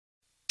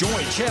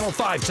Channel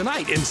 5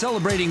 tonight in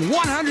celebrating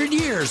 100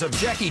 years of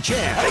Jackie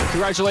Chan.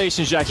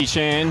 Congratulations, Jackie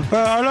Chan.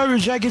 I love you,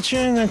 Jackie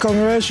Chan, and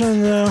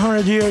congratulations on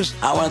 100 years.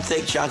 I want to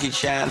thank Jackie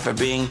Chan for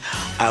being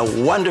a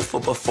wonderful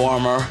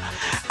performer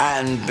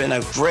and been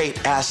a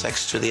great asset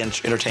to the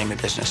entertainment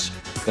business.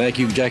 Thank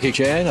you, Jackie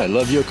Chan. I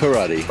love your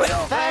karate.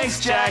 Thanks,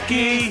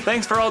 Jackie.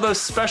 Thanks for all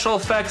those special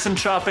effects and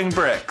chopping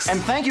bricks.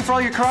 And thank you for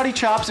all your karate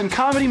chops and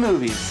comedy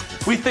movies.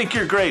 We think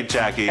you're great,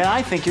 Jackie. And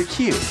I think you're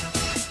cute.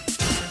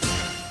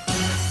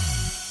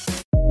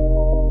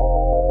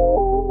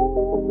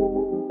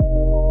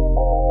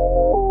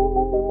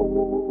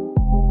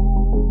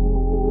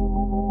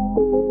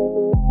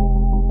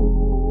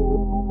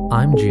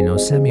 I'm Gino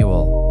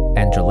Samuel,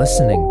 and you're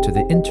listening to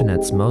the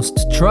internet's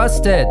most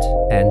trusted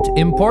and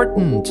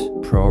important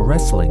pro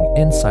wrestling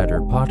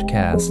insider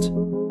podcast.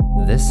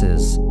 This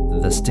is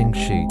The Stink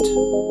Sheet.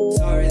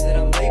 Sorry that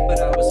I'm late, but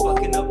I was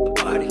fucking up the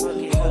party.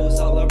 Hoes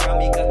all around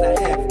me, got that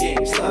half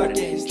game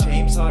started.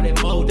 James Harden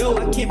Modo,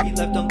 I can't be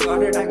left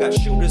unguarded. I got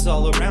shooters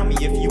all around me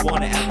if you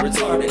wanna act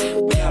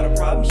retarded. We got a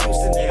problem,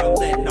 Houston, they are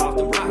letting off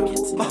them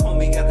rockets. My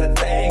homie got that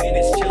thing and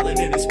it's chilling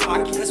in his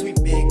pocket. Cause we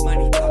big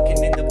money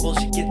talking and the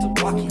bullshit get to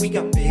walking. We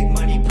got big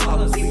money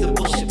problems, leave the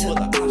bullshit for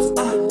the ops.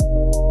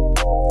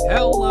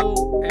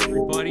 Hello,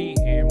 everybody,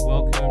 and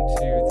welcome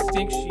to the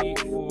Stink Sheet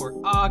for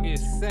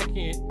August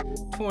 2nd,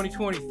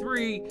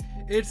 2023.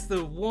 It's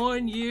the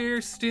 1-year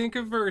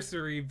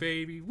Stinkaversary,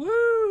 baby.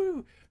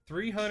 Woo!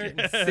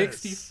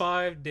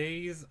 365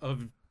 days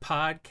of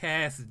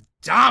podcast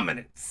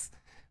dominance.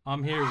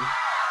 I'm here.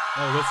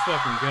 Oh, let's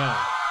fucking go.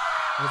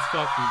 Let's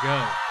fucking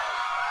go.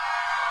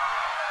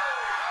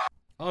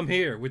 I'm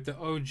here with the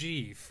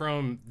OG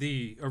from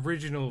the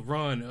original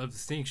run of the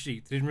Stink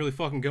Sheet. Didn't really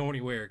fucking go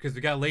anywhere because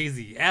we got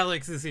lazy.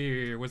 Alex is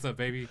here. What's up,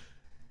 baby?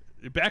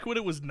 Back when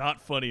it was not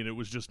funny and it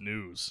was just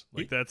news.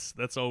 Like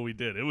that's all we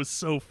did. It was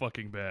so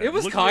fucking bad. It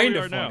was kind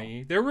of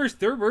funny. There were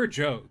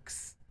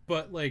jokes,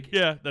 but like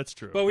yeah, that's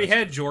true. But we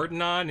had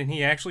Jordan on, and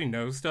he actually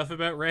knows stuff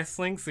about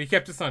wrestling, so he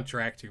kept us on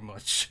track too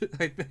much.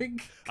 I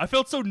think I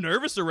felt so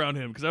nervous around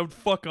him because I would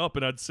fuck up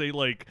and I'd say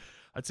like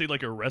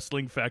a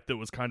wrestling fact that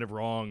was kind of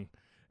wrong.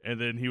 And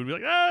then he would be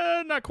like,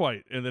 not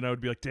quite. And then I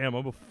would be like, damn,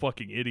 I'm a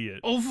fucking idiot.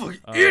 Oh, fucking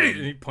idiot!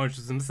 And he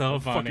punches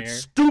himself on fucking air.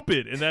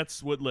 Stupid. And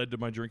that's what led to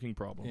my drinking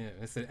problem. Yeah,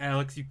 I said,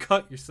 Alex, you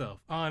cut yourself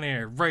on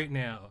air right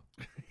now.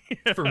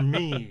 For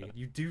me,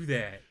 you do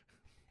that.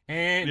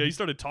 And yeah, he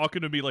started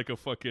talking to me like a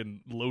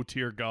fucking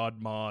low-tier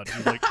god mod.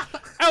 He's like,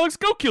 Alex,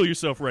 go kill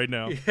yourself right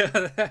now.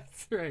 Yeah,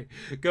 that's right.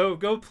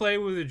 Go play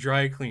with a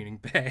dry cleaning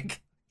bag.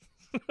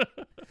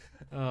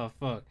 Oh,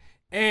 fuck.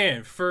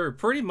 And for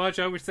pretty much,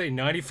 I would say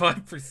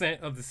 95%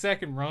 of the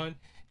second run,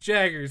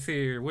 Jagger's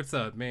here. What's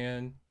up,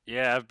 man?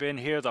 Yeah, I've been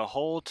here the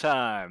whole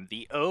time.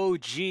 The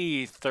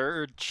OG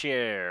third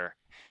chair.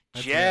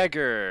 That's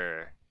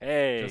Jagger. Right.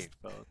 Hey,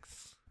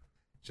 folks.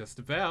 Just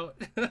about.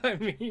 I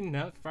mean,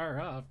 not far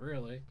off,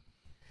 really.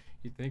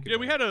 You think? Yeah,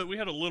 we had a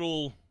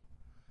little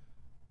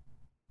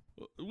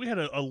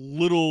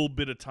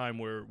bit of time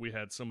where we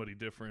had somebody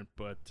different,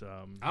 but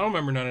I don't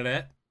remember none of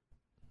that.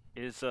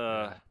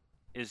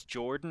 Is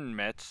Jordan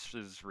Metz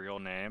his real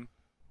name?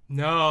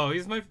 No,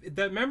 he's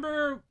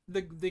remember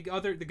the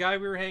guy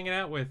we were hanging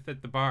out with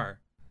at the bar?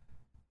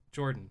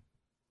 Jordan.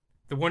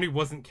 The one who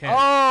wasn't Ken.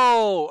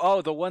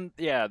 The one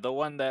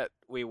that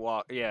we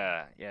walk.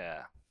 Yeah.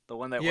 The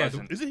one that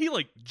wasn't. Isn't he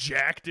like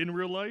jacked in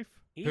real life?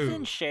 He's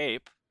in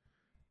shape.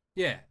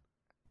 Yeah,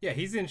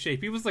 he's in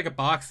shape. He was like a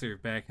boxer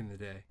back in the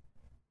day.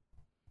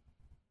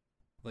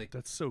 Like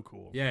that's so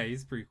cool. Yeah,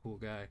 he's a pretty cool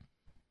guy.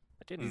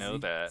 I didn't know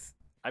that.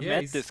 I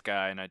met this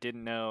guy, and I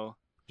didn't know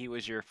he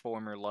was your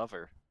former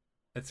lover.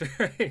 That's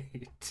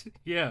right.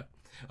 Yeah.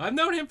 I've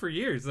known him for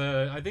years.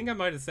 I think I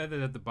might have said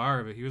that at the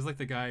bar, but he was like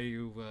the guy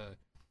who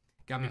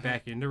got me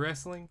back into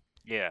wrestling.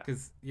 Yeah.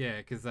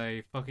 Because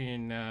I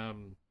fucking...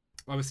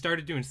 I was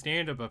started doing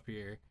stand-up up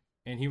here,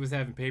 and he was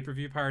having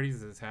pay-per-view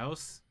parties at his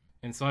house,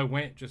 and so I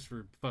went just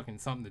for fucking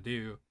something to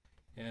do.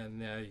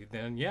 And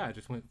then, I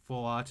just went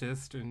full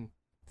autist and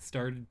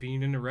started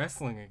being into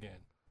wrestling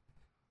again.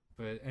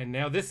 And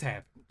now this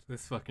happened,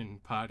 this fucking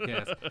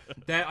podcast.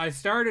 That I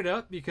started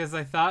up because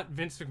I thought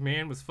Vince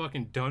McMahon was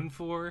fucking done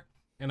for,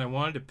 and I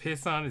wanted to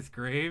piss on his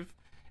grave,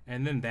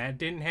 and then that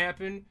didn't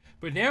happen.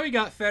 But now he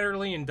got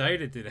federally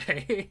indicted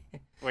today.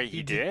 Wait,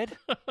 he did?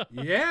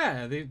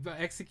 Yeah, they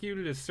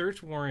executed a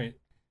search warrant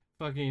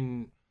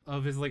fucking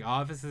of his like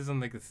offices on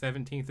like the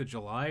 17th of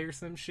July or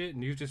some shit.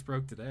 News just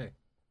broke today.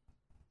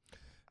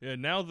 Yeah,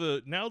 now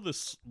the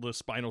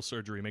spinal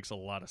surgery makes a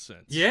lot of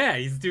sense. Yeah,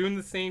 he's doing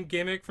the same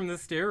gimmick from the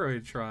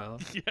steroid trial.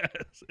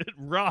 Yes, it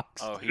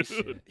rocks. Oh,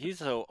 he's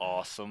so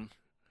awesome.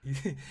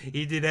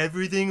 He did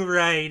everything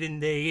right,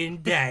 and they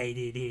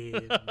indicted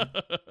him.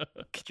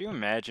 Could you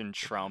imagine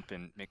Trump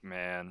and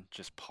McMahon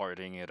just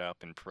partying it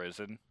up in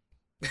prison?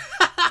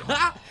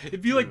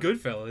 It'd be like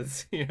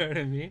Goodfellas, you know what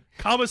I mean?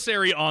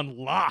 Commissary on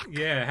lock.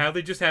 Yeah, how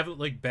they just have it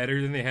like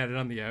better than they had it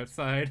on the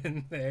outside,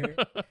 and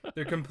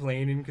they're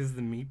complaining because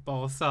the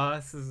meatball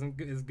sauce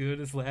isn't as good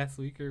as last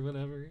week or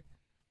whatever.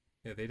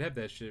 Yeah, they'd have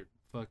that shit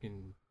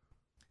fucking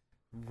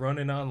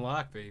running on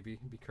lock, baby.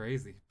 It'd be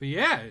crazy. But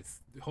yeah,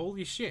 it's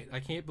holy shit. I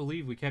can't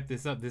believe we kept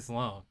this up this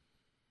long.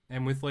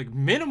 And with like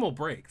minimal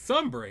breaks.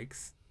 Some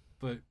breaks,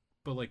 but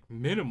like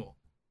minimal.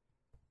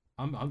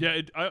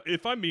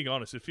 If I'm being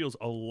honest, it feels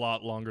a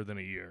lot longer than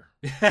a year.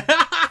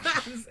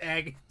 This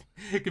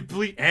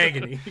complete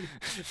agony.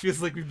 It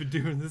feels like we've been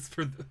doing this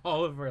for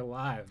all of our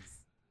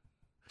lives.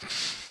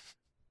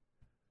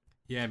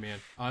 Yeah, man.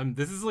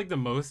 This is like the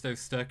most I've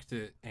stuck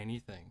to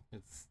anything.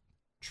 It's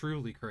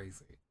truly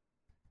crazy.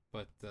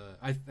 But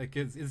I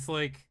guess it's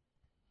like,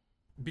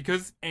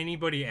 because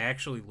anybody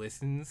actually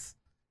listens,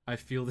 I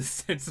feel this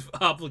sense of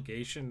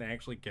obligation to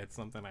actually get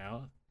something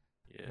out.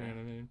 Yeah. You know what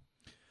I mean?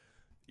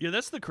 Yeah,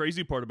 that's the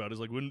crazy part about it, is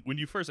like when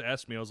you first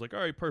asked me, I was like,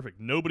 all right, perfect.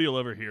 Nobody will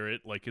ever hear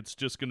it. Like, it's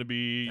just going to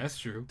be That's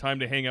true. time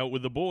to hang out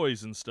with the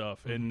boys and stuff.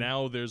 Mm-hmm. And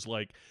now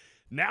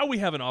now we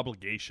have an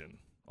obligation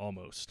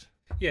almost.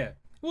 Yeah.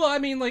 Well, I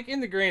mean, like, in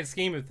the grand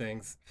scheme of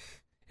things,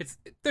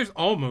 there's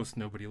almost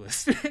nobody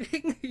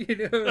listening. You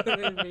know what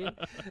I mean?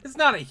 It's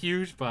not a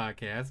huge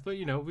podcast, but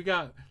you know, we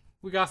got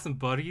some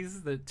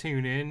buddies that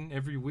tune in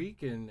every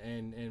week,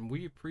 and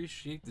we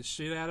appreciate the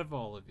shit out of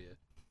all of you.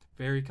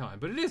 Very kind.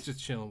 But it is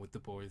just chilling with the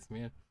boys,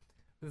 man.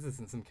 This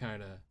isn't some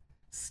kind of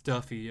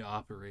stuffy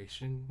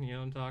operation, you know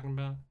what I'm talking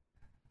about?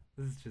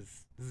 This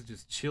is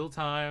just chill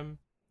time,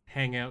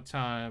 hang out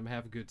time,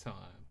 have a good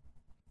time.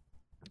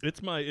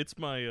 It's my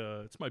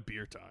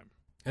beer time.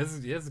 That's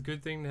a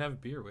good thing to have a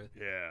beer with.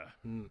 Yeah.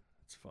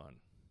 It's fun.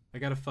 I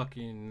got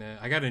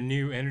a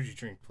new energy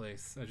drink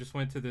place. I just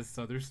went to this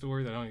other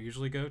store that I don't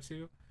usually go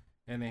to,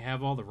 and they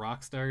have all the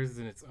rock stars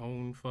in its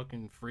own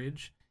fucking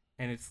fridge,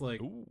 and it's like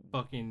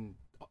fucking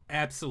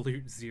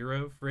absolute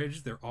zero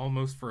fridge. They're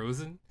almost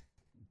frozen.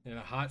 In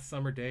a hot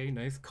summer day,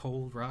 nice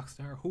cold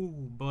Rockstar.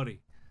 Ooh,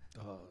 buddy.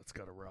 Oh, it's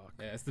gotta rock.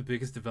 Yeah, it's the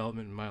biggest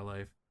development in my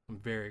life. I'm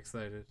very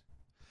excited.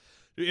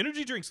 Dude,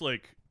 energy drinks,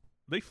 like,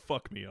 they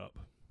fuck me up.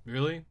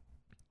 Really?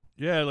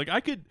 Yeah, like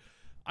I could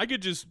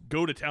just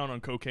go to town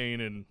on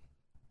cocaine and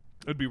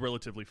it'd be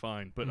relatively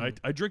fine. But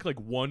I drink like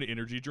one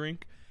energy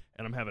drink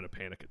and I'm having a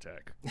panic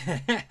attack.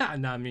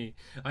 Not me.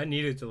 I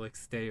needed to like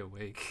stay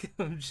awake.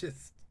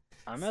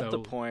 I'm at the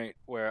point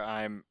where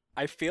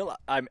I feel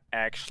I'm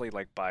actually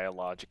like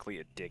biologically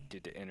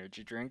addicted to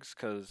energy drinks,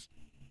 because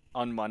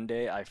on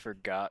Monday I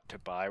forgot to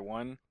buy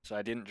one, so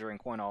I didn't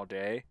drink one all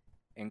day,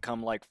 and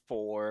come like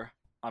 4,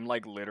 I'm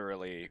like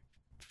literally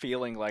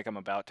feeling like I'm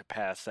about to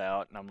pass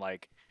out, and I'm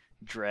like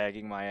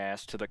dragging my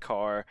ass to the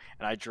car,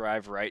 and I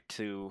drive right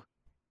to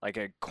like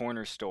a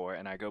corner store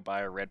and I go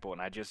buy a Red Bull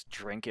and I just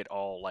drink it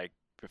all like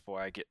before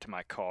I get to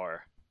my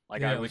car.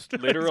 Like, yeah, I was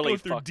literally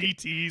through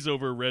DTs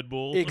over Red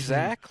Bull.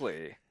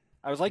 Exactly.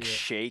 I was like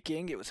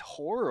shaking. It was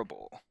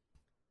horrible.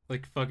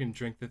 Like fucking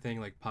drink the thing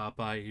like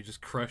Popeye. You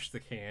just crush the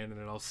can and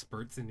it all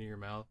spurts into your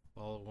mouth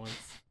all at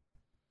once.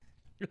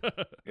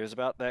 It was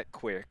about that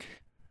quick.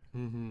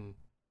 Mm-hmm.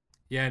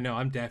 Yeah, no,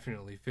 I'm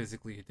definitely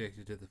physically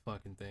addicted to the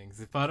fucking things.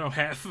 If I don't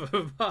have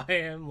them, I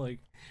am like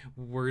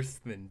worse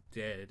than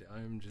dead.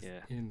 I'm just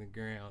in the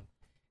ground,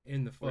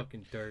 in the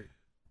fucking dirt.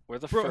 We're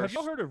the Bro, first. have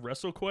y'all heard of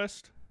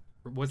WrestleQuest?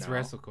 What's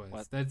WrestleQuest?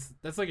 What?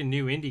 That's like a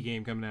new indie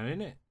game coming out,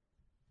 isn't it?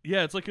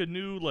 Yeah, it's like a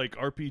new like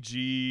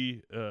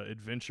RPG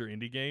adventure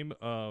indie game.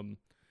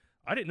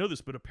 I didn't know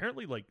this, but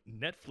apparently like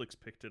Netflix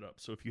picked it up.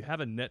 So if you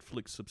have a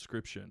Netflix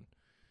subscription,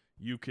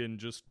 you can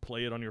just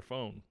play it on your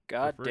phone.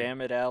 God damn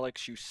it,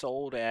 Alex! You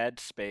sold ad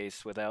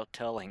space without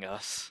telling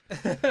us.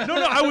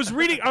 No, I was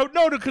reading.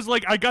 Because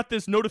like I got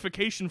this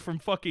notification from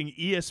fucking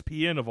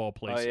ESPN of all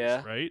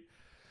places, right?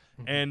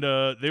 And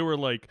they were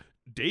like,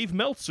 Dave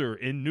Meltzer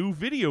in new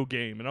video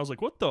game, and I was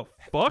like, what the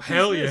fuck?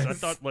 Hell is this? yes. I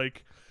thought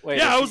like. Wait,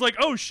 yeah, I was like,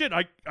 oh shit,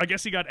 I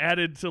guess he got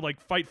added to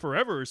like Fight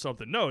Forever or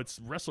something. No, it's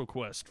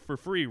WrestleQuest for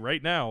free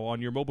right now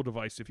on your mobile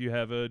device if you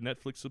have a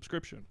Netflix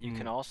subscription. You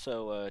can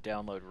also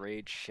download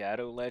Raid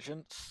Shadow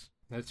Legends.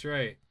 That's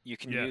right. You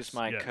can use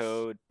my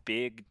code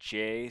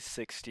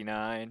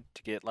BIGJ69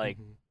 to get like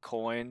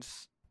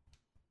coins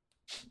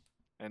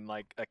and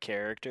like a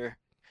character.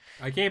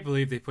 I can't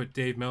believe they put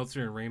Dave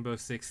Meltzer in Rainbow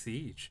Six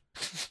Siege.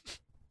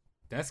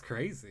 That's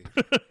crazy.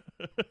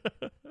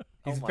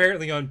 He's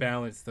apparently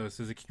unbalanced, though,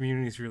 so the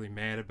community's really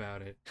mad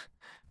about it.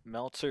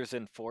 Meltzer's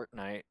in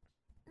Fortnite.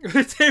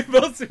 Dave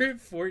Meltzer in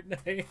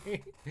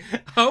Fortnite?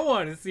 I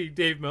want to see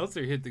Dave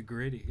Meltzer hit the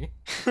gritty.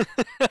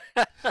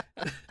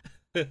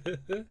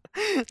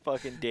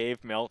 Fucking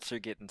Dave Meltzer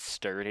getting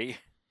sturdy.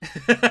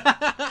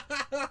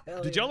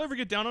 Did y'all ever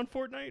get down on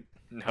Fortnite?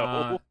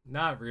 No.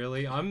 Not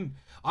really. I'm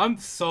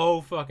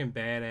so fucking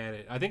bad at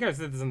it. I think I've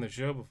said this on the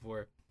show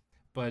before,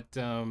 but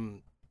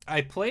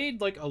I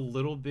played like a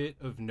little bit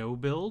of no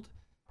build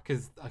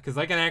because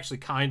I can actually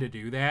kind of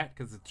do that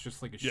because it's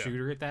just like a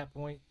shooter at that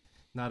point,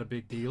 not a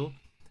big deal.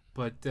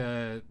 But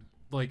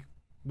like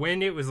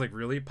when it was like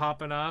really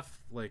popping off,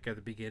 like at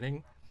the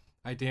beginning,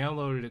 I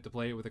downloaded it to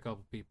play it with a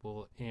couple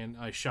people, and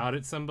I shot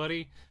at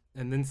somebody,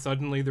 and then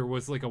suddenly there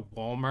was like a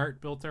Walmart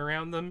built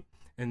around them,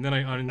 and then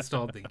I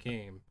uninstalled the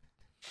game.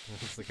 And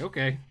I was like,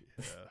 okay,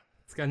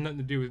 it's got nothing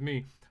to do with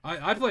me.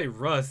 I play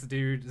Rust,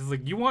 dude. It's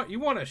like you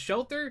want a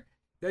shelter?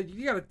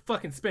 You gotta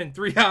fucking spend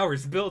 3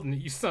 hours building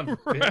it, you son of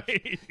a bitch.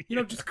 Right. You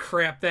don't just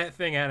crap that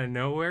thing out of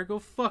nowhere. Go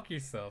fuck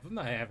yourself. I'm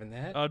not having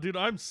that. Dude,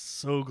 I'm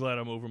so glad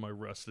I'm over my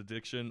Rust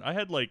addiction. I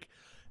had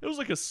it was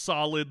like a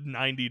solid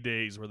 90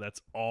 days where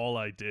that's all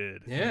I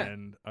did. Yeah.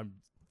 And I'm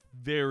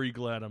very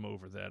glad I'm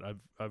over that.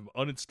 I've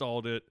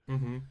uninstalled it.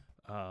 Mm-hmm.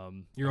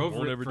 You're over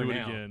won't it ever for do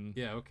now. it again.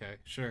 Yeah, okay,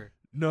 sure.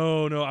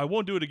 No, I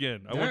won't do it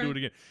again. I won't do it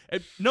again.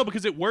 No,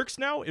 because it works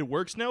now. It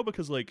works now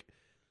because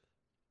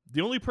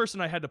the only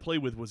person I had to play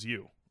with was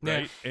you,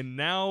 right? Yeah. And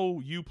now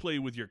you play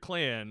with your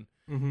clan,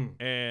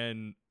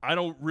 and I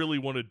don't really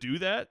want to do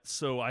that,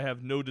 so I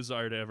have no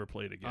desire to ever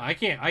play it again. I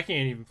can't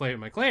even play with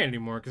my clan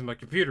anymore because my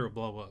computer will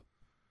blow up.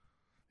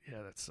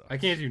 Yeah, that sucks. I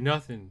can't do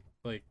nothing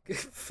like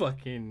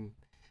fucking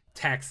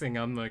taxing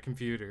on my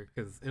computer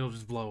because it'll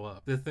just blow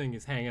up. This thing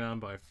is hanging on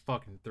by a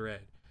fucking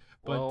thread.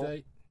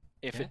 But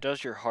if it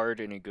does your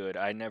heart any good,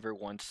 I never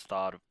once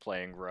thought of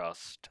playing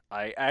Rust.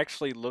 I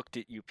actually looked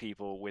at you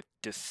people with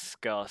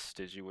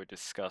disgust as you were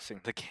discussing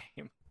the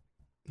game.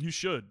 You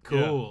should.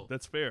 Cool. Yeah,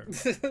 that's fair.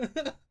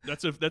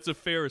 that's a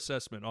fair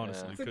assessment,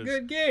 honestly. It's a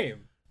good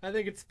game. I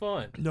think it's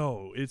fun.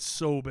 No, it's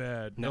so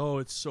bad. No,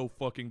 it's so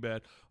fucking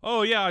bad.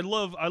 Oh yeah, I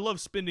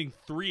love spending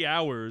 3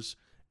 hours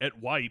at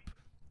Wipe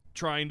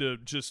trying to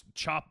just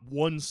chop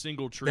one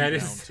single tree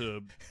down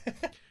to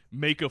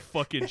make a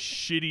fucking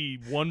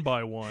shitty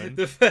 1x1.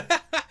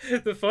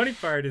 The funny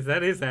part is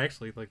that is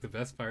actually like the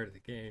best part of the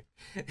game.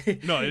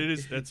 No, it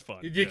is. That's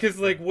fun. Because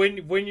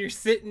when you're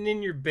sitting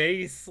in your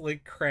base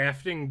like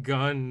crafting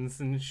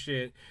guns and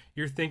shit,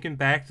 you're thinking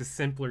back to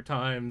simpler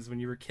times when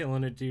you were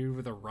killing a dude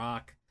with a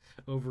rock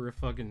over a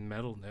fucking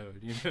metal node.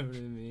 You know what I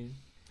mean?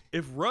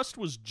 If Rust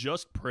was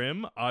just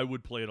Prim, I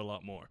would play it a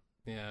lot more.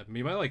 Yeah,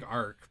 me might like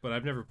Ark, but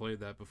I've never played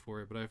that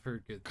before. But I've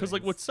heard good. Because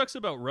what sucks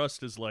about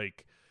Rust is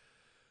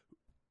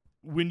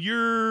when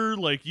you're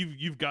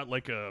you've got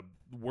a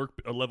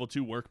level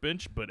 2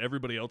 workbench, but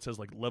everybody else has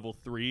level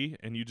 3,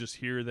 and you just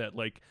hear that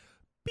beep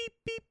beep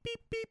beep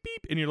beep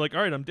beep, and you're like,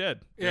 all right, I'm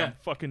dead. Yeah, I'm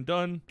fucking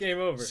done. Game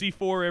over.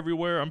 C4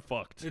 everywhere. I'm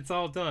fucked. It's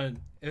all done.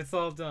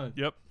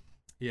 Yep.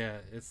 Yeah,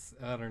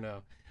 I don't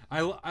know.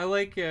 I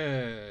like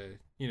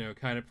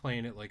kind of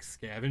playing it like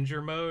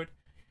scavenger mode,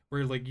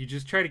 where you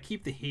just try to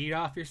keep the heat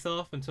off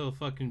yourself until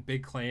fucking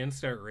big clans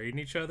start raiding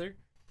each other.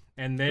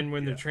 And then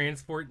when they're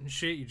transporting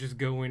shit, you just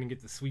go in and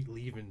get the sweet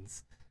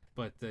leavings.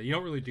 But you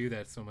don't really do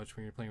that so much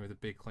when you're playing with a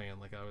big clan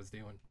like I was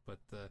doing. But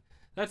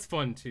that's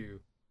fun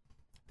too.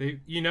 They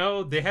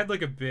had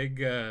a big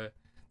there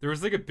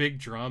was a big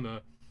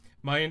drama.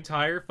 My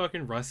entire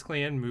fucking Rust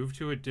clan moved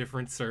to a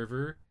different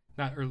server,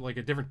 a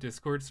different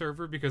Discord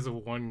server because of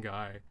one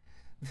guy.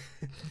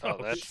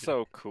 Oh, that's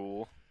so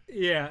cool.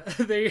 Yeah,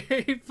 they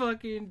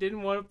fucking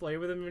didn't want to play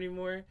with him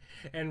anymore,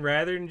 and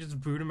rather than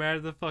just boot him out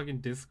of the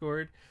fucking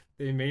Discord,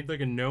 they made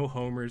a no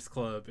homers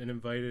club and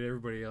invited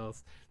everybody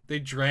else. They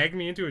dragged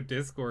me into a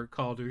Discord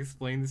call to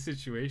explain the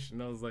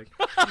situation. I was like,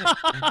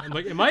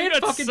 am I in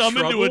fucking summoned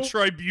trouble? to a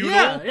tribunal?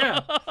 Yeah.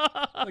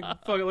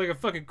 like a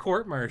fucking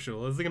court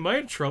martial. I was like, am I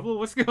in trouble?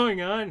 What's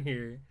going on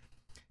here?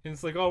 And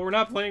it's like, oh, we're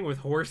not playing with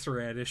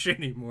horseradish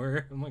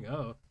anymore. I'm like,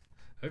 oh,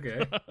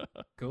 okay,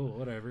 cool,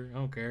 whatever. I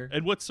don't care.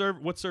 And what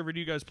server do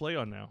you guys play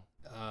on now?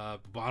 I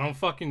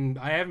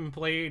haven't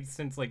played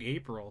since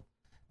April,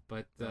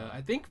 but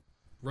I think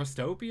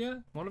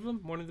Rustopia, one of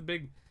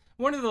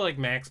the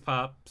max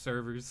pop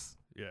servers.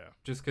 Yeah.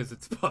 Just because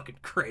it's fucking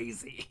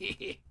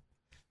crazy.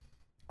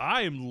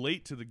 I am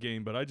late to the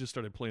game, but I just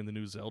started playing the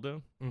new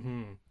Zelda.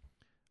 Mm-hmm.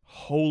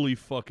 Holy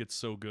fuck, it's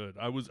so good.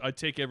 I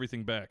take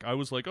everything back. I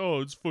was like,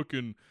 oh, it's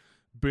fucking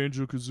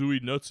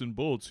Banjo-Kazooie nuts and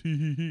bolts.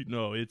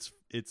 No, it's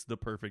the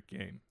perfect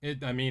game.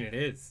 It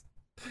is.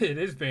 It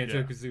is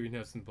Banjo-Kazooie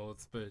nuts and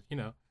bolts, but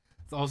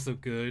it's also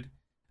good.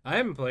 I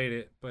haven't played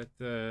it, but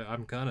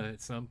I'm gonna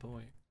at some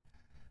point.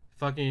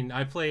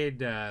 I played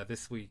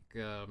this week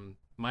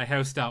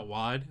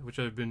myhouse.wad, which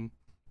I've been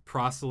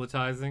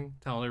proselytizing,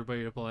 telling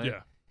everybody to play.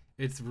 Yeah.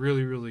 It's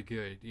really, really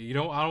good. I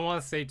don't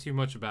want to say too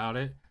much about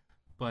it,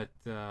 but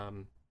I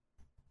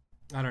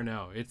don't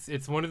know.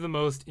 It's one of the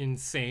most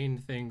insane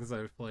things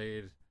I've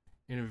played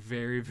in a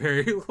very,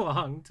 very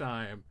long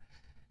time.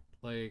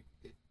 I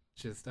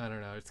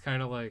don't know. It's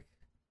kind of like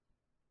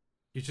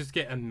you just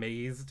get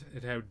amazed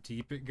at how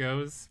deep it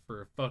goes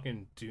for a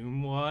fucking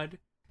Doom wad.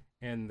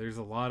 And there's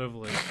a lot of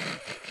I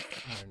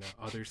don't know,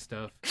 other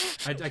stuff.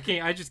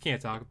 I just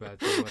can't talk about it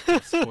too much.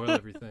 I'll spoil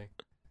everything.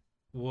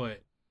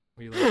 What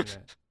are you looking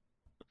at?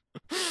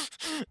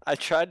 I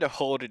tried to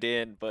hold it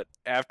in, but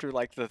after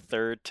the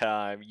third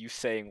time, you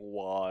saying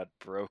WAD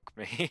broke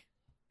me.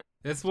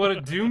 That's what a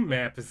Doom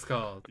map is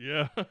called.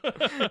 Yeah.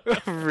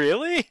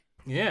 Really?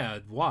 Yeah,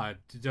 WAD.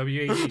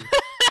 W-A-D.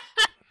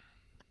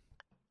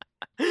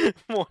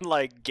 More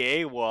like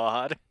gay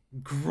WAD.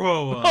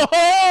 Grow up.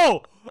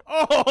 Oh!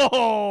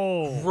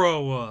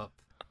 Grow up.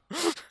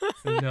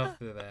 That's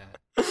enough of that.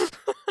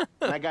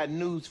 I got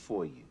news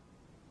for you.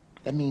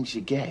 That means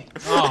you're gay.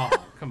 Oh,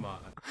 come on.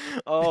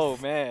 Oh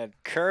man,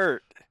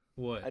 Kurt.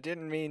 What? I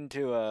didn't mean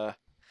to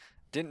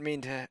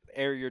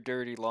air your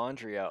dirty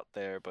laundry out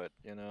there, but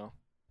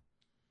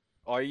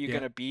Are you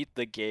gonna beat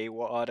the gay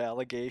wad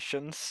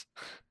allegations?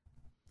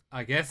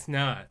 I guess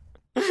not.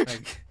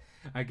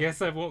 I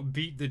guess I won't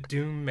beat the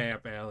Doom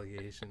map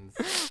allegations.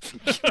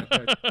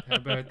 How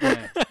about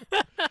that?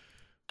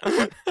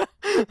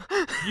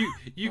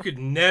 You could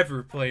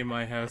never play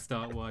my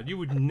house.wad. You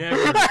would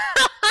never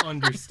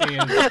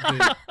understand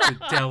the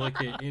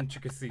delicate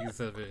intricacies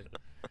of it.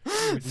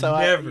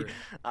 Never.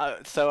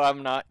 So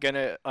I'm not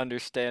gonna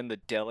understand the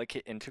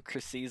delicate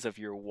intricacies of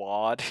your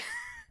wad.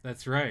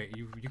 That's right.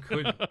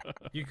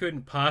 You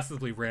couldn't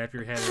possibly wrap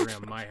your head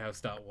around my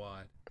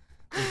house.wad.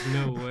 There's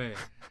no way.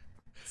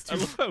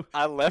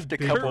 I left a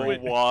couple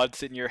of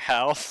wads in your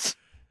house.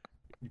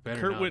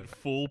 Kurt went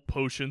full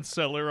potion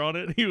seller on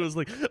it. He was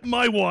like,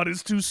 "My wad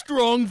is too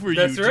strong for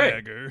That's you, right.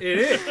 Jagger." It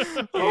is.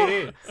 It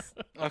is.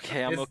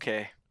 Okay, I'm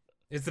okay.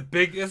 It's a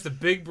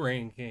big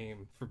brain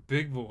game for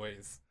big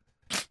boys.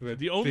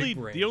 The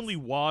only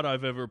wad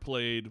I've ever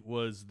played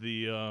was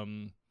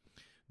the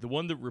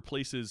one that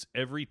replaces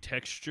every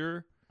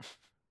texture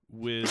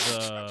with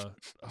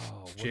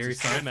Jerry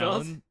Tim Seinfeld?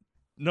 Allen.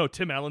 No,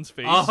 Tim Allen's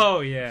face. Oh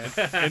yeah.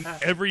 And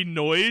every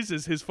noise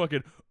is his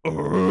fucking.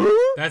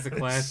 That's a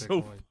classic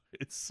one.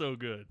 It's so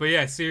good. But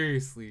yeah,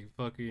 seriously,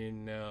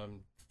 fucking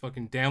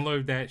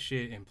download that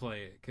shit and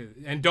play it.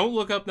 And don't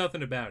look up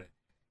nothing about it,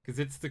 because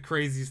it's the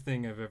craziest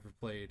thing I've ever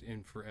played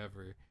in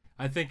forever.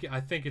 I think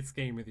it's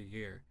game of the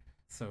year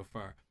so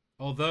far.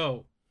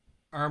 Although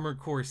Armored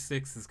Core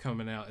 6 is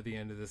coming out at the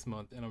end of this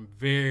month, and I'm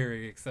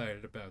very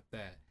excited about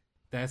that.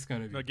 That's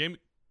gonna be game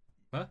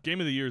of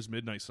the year is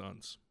Midnight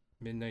Suns.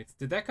 Midnights.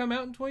 Did that come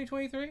out in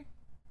 2023?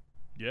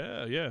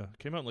 Yeah.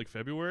 Came out in like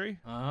February.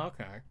 Oh,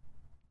 okay.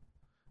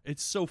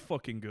 It's so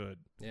fucking good.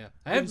 Yeah,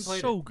 I haven't played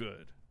it. So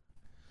good.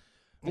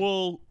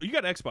 Well, you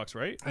got Xbox,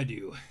 right? I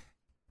do.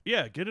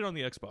 Yeah, get it on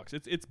the Xbox.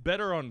 It's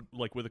better on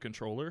like with a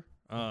controller.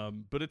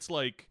 But it's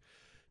like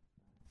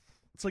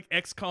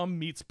XCOM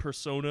meets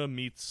Persona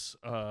meets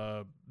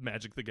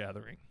Magic the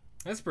Gathering.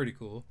 That's pretty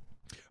cool.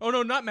 Oh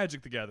no, not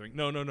Magic the Gathering.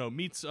 No.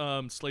 Meets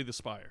Slay the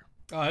Spire.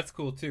 Oh, that's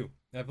cool too.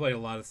 I played a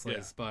lot of Slay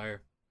the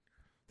Spire.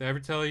 Did I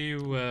ever tell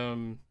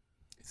you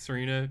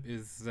Serena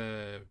is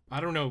I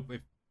don't know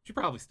if she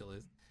probably still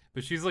is,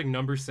 but she's like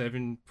number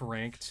 7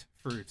 ranked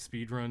for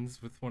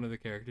speedruns with one of the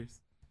characters.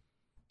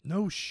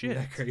 No shit.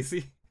 Isn't that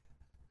crazy?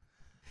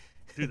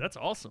 Dude, that's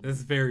awesome.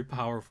 That's very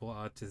powerful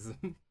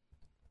autism.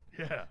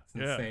 Yeah. It's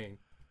insane.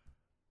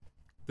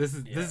 This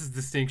is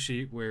the stink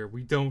sheet where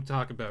we don't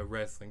talk about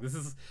wrestling.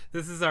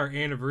 This is our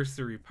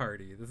anniversary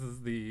party. This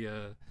is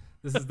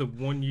the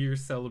 1 year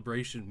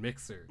celebration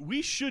mixer.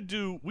 We should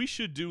do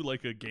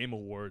like a Game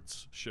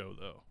Awards show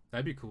though.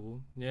 That'd be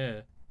cool.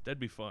 Yeah. That'd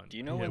be fun. Do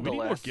you know when we need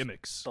more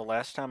gimmicks? The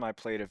last time I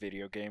played a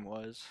video game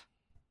was?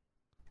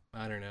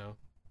 I don't know.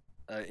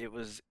 It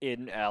was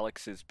in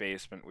Alex's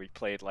basement. We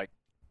played like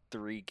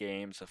 3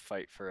 games of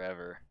Fight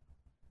Forever.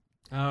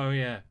 Oh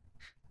yeah.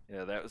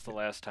 Yeah, that was the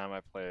last time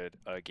I played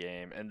a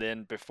game. And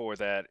then before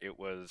that, it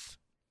was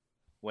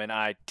when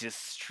I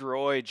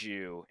destroyed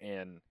you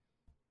in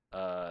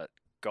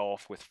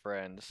Golf with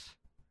Friends.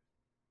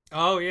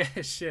 Oh yeah,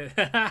 shit.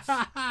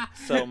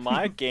 So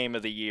my game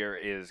of the year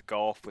is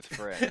Golf with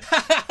Friends.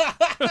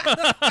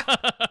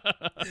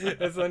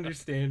 That's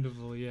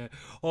understandable, yeah.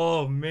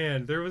 Oh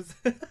man, there was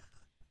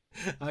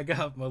I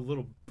got my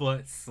little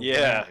butt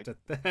slapped at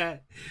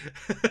that.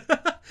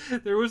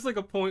 There was like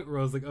a point where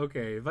I was like,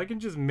 okay, if I can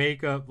just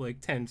make up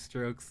like 10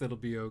 strokes, it'll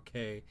be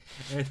okay.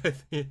 And I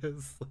think it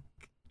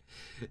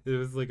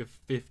was like a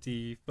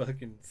 50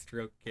 fucking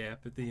stroke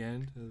gap at the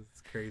end. It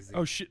was crazy.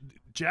 Oh shit,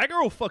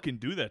 Jagger will fucking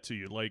do that to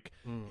you. Like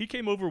he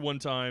came over one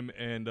time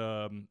and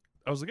I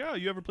was like, "Oh,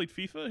 you ever played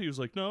FIFA?" He was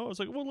like, "No." I was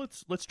like, "Well,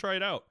 let's try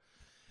it out."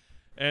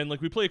 And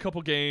like we play a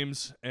couple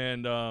games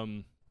and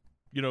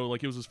you know,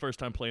 like it was his first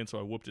time playing, so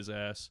I whooped his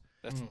ass.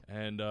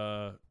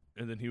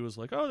 And then he was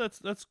like, "Oh,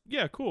 that's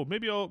yeah, cool.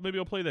 Maybe I'll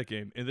play that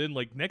game." And then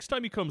like next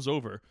time he comes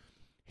over,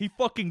 he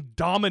fucking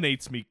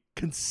dominates me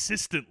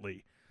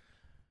consistently.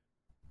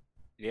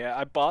 Yeah,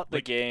 I bought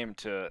the game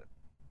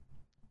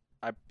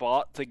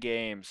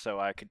so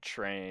I could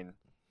train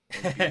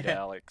and beat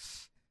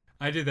Alex.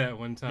 I did that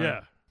one time.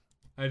 Yeah.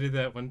 I did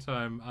that one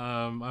time.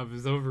 I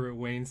was over at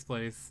Wayne's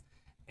place,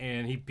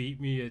 and he beat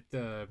me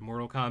at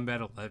Mortal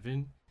Kombat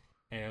 11.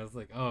 And I was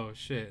like, oh,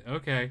 shit.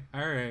 Okay.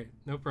 All right.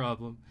 No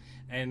problem.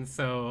 And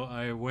so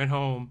I went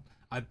home.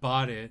 I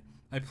bought it.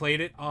 I played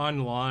it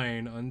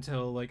online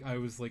until, like, I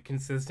was, like,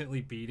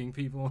 consistently beating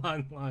people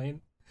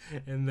online.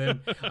 And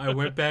then I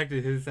went back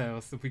to his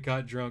house, and we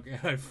got drunk, and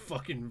I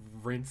fucking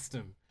rinsed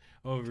him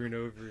over and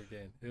over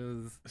again. It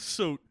was...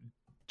 So,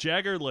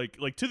 Jagger, like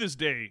to this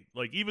day,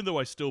 like, even though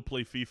I still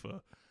play FIFA,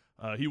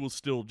 he will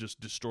still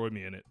just destroy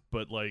me in it.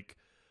 But, like,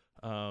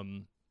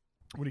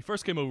 when he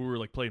first came over, we were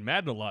like playing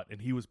Madden a lot,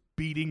 and he was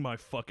beating my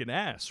fucking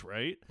ass,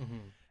 right? Mm-hmm.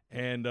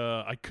 And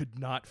I could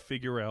not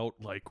figure out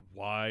like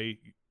why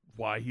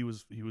he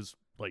was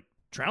like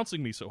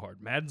trouncing me so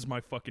hard. Madden's my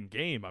fucking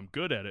game. I'm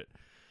good at it.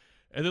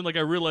 And then like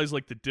I realized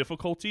like the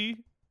difficulty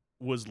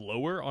was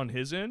lower on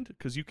his end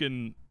because you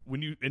can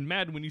when you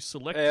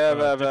select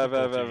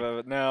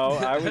difficulty. No,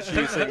 I was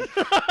using.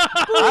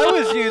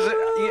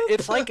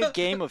 It's like a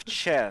game of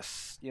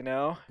chess, you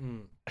know.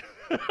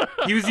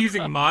 He was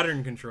using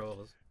modern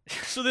controls.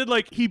 So then,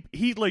 like he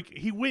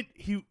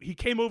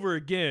came over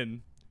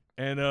again,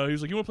 and he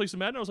was like, "You want to play some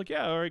Madden?" I was like,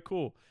 "Yeah, all right,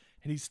 cool."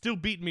 And he's still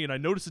beating me, and I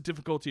noticed the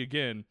difficulty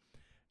again,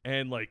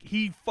 and like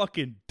he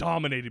fucking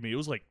dominated me. It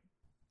was like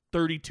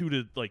 32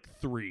 to like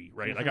 3,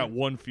 right? I got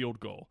 1 field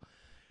goal.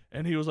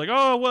 And he was like,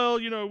 "Oh, well,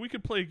 we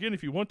could play again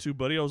if you want to,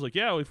 buddy." I was like,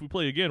 "Yeah, if we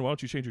play again, why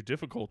don't you change your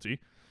difficulty?"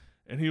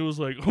 And he was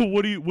like, "Oh,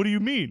 what do you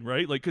mean,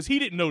 right?" Like, because he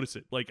didn't notice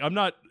it. Like, I'm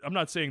not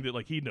saying that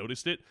like he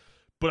noticed it,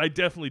 but I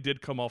definitely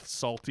did come off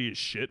salty as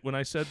shit when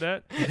I said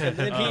that. And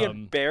then he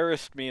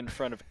embarrassed me in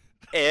front of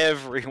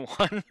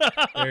everyone.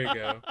 There you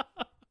go.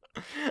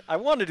 I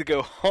wanted to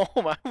go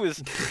home.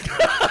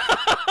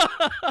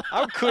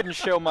 I couldn't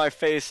show my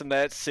face in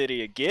that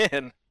city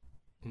again.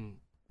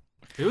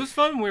 It was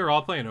fun when we were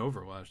all playing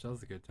Overwatch. That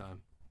was a good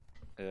time.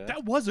 Yeah.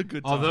 That was a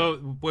good time. Although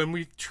when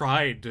we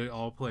tried to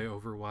all play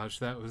Overwatch,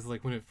 that was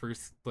like when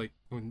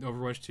when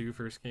Overwatch 2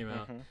 first came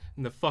out,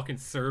 and the fucking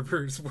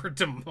servers were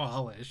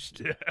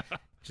demolished. Yeah.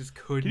 Just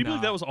couldn't. Can you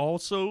believe that was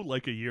also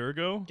like a year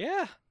ago?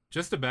 Yeah.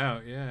 Just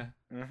about, yeah.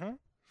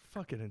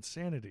 Fucking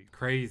insanity.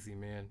 Crazy,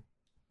 man.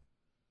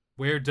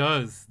 Where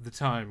does the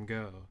time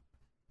go?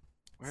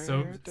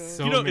 So it's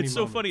many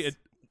so moments. funny.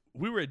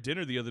 We were at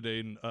dinner the other day,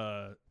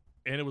 and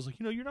it was like,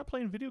 you're not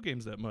playing video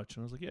games that much.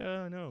 And I was like,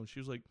 yeah, I know. And she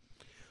was like,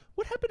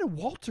 what happened to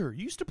Walter?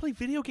 You used to play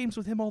video games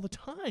with him all the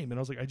time. And I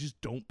was like, I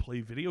just don't play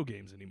video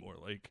games anymore.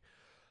 Like,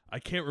 I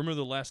can't remember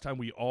the last time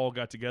we all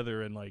got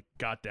together and like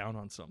got down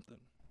on something.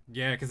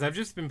 Yeah, because I've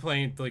just been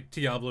playing like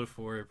Diablo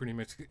 4 pretty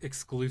much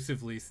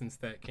exclusively since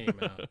that came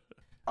out.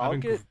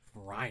 I've been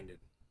grinding.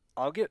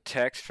 I'll get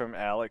text from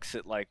Alex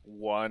at like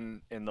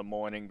 1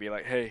 a.m, be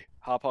like, "Hey,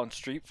 hop on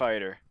Street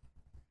Fighter."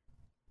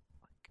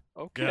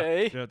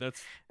 Okay. Yeah,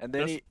 that's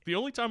the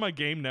only time I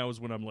game now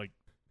is when I'm like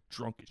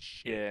drunk as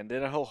shit. Yeah, and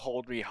then he'll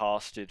hold me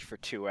hostage for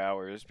 2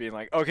 hours, being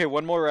like, "Okay,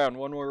 one more round.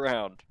 I'm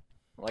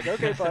like,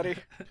 "Okay, buddy."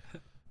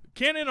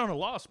 Can't end on a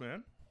loss,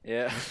 man.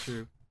 Yeah,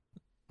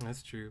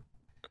 That's true.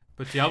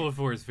 But Diablo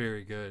 4 is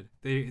very good.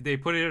 They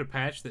put in a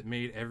patch that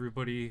made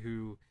everybody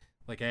who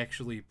like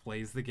actually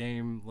plays the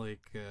game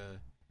like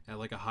at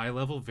like a high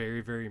level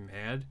very, very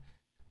mad.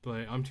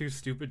 But I'm too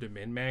stupid to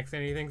min-max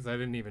anything, so I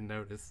didn't even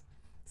notice.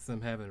 So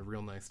I'm having a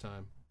real nice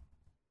time.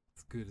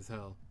 It's good as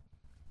hell.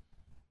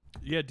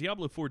 Yeah,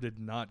 Diablo 4 did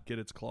not get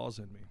its claws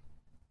in me.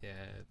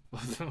 Yeah,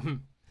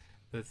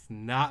 that's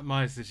not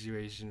my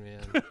situation,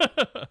 man.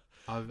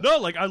 No,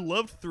 like I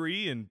loved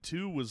 3 and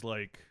 2 was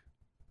like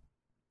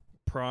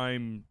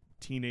prime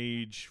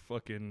teenage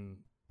fucking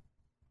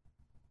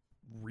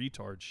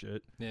retard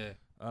shit. Yeah.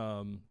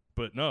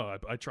 But no,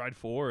 I tried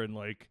 4 and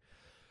like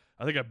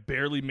I think I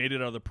barely made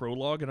it out of the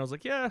prologue, and I was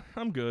like, yeah,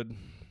 I'm good.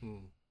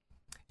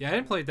 Yeah, I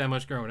didn't play it that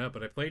much growing up,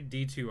 but I played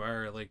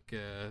D2R, like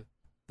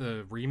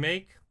the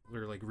remake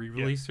or like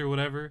re-release or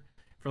whatever,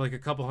 for like a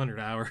couple hundred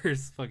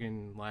hours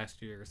fucking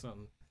last year or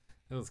something.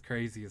 That was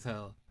crazy as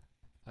hell.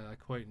 I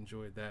quite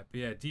enjoyed that. But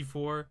yeah,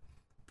 D4,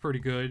 pretty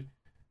good.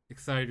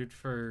 Excited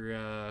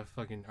for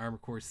fucking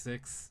Armored Core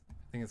 6. I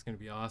think it's going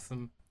to be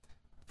awesome.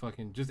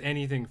 Fucking just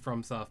anything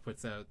FromSoft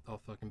puts out, I'll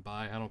fucking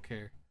buy. I don't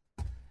care.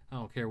 I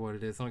don't care what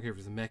it is. I don't care if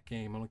it's a mech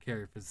game. I don't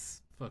care if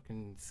it's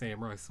fucking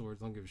samurai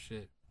swords. I don't give a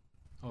shit.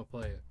 I'll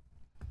play it.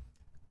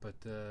 But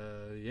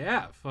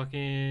yeah,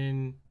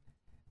 fucking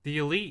the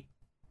Elite.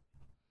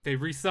 They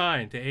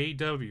re-signed to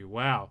AEW.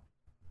 Wow.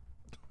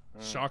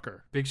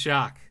 Shocker. Big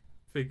shock.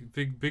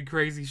 Big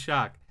crazy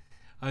shock.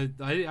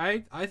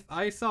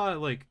 I saw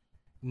like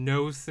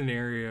no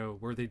scenario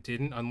where they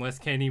didn't, unless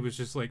Kenny was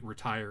just like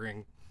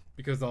retiring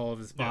because all of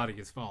his body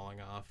is falling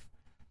off.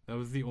 That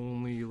was the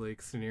only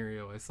like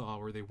scenario I saw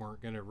where they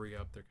weren't gonna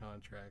re-up their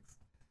contracts.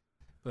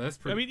 But that's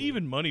pretty. I mean, cool.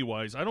 even money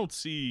wise, I don't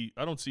see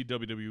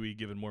WWE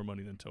giving more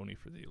money than Tony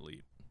for the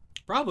Elite.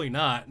 Probably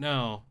not.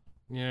 No,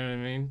 you know what I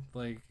mean.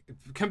 Like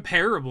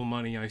comparable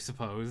money, I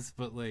suppose,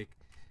 but like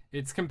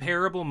it's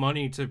comparable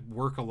money to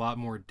work a lot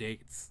more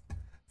dates,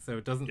 so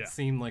it doesn't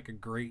seem like a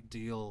great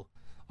deal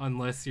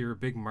unless you're a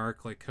big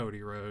mark like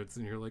Cody Rhodes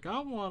and you're like,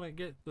 I want to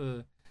get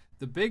the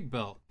big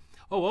belt.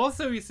 Oh,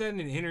 also he said in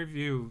an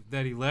interview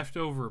that he left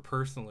over a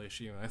personal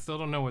issue. I still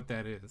don't know what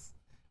that is.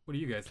 What do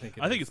you guys think?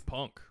 I think it's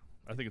Punk.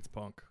 You think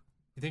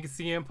it's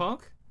CM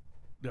Punk?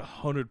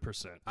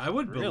 100%. I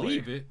would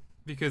believe it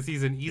because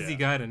he's an easy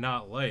guy to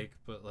not like,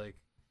 but like,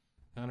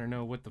 I don't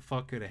know what the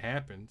fuck could have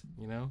happened,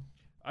 you know?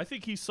 I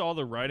think he saw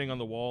the writing on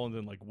the wall and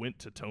then like went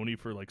to Tony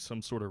for like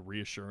some sort of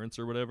reassurance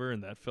or whatever,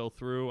 and that fell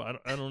through. I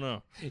don't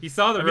know. He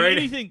saw the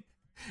writing.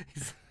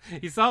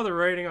 He saw the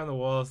writing on the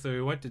wall, so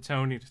he went to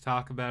Tony to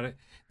talk about it.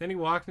 Then he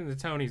walked into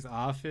Tony's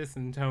office,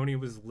 and Tony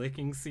was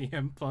licking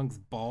CM Punk's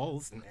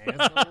balls and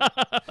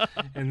asshole.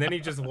 And then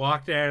he just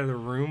walked out of the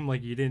room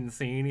like he didn't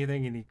see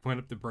anything, and he went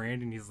up to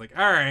Brandon, and he's like,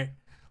 all right,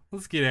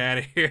 let's get out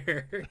of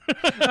here.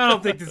 I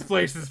don't think this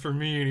place is for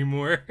me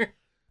anymore.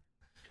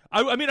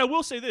 I mean, I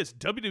will say this: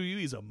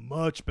 WWE is a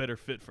much better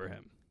fit for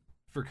him.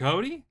 For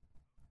Cody?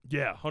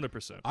 Yeah,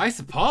 100%. I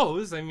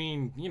suppose. I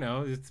mean,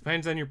 it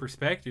depends on your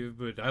perspective,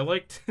 but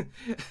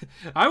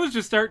I was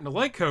just starting to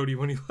like Cody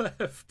when he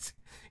left.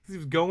 He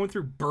was going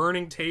through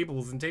burning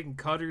tables and taking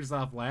cutters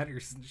off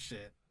ladders and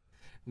shit.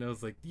 And I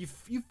was like, you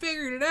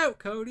figured it out,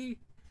 Cody.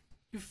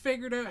 You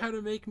figured out how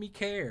to make me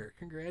care.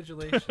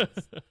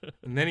 Congratulations.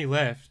 And then he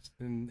left,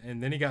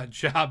 and then he got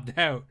jobbed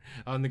out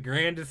on the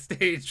grandest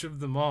stage of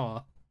them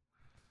all,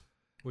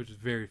 which is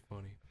very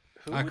funny.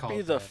 Who would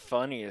be the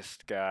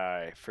funniest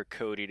guy for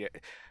Cody to...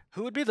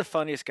 Who would be the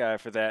funniest guy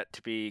for that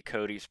to be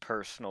Cody's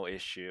personal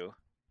issue?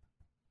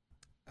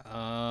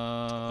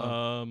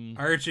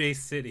 RJ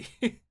City.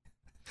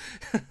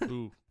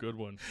 Ooh, good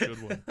one.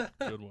 Good one.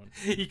 Good one.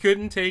 He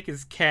couldn't take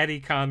his catty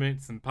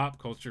comments and pop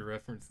culture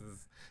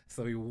references,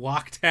 so he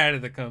walked out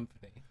of the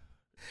company.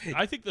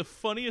 I think the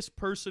funniest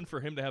person for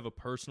him to have a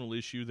personal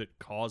issue that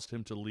caused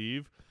him to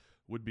leave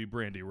would be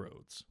Brandy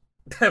Rhodes.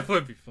 That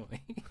would be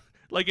funny.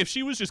 Like, if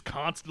she was just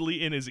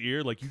constantly in his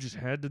ear, like, you just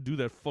had to do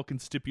that fucking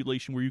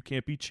stipulation where you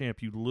can't be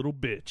champ, you little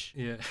bitch.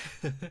 Yeah.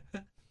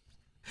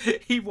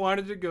 He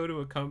wanted to go to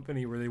a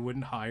company where they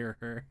wouldn't hire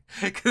her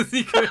because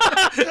he could.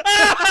 He's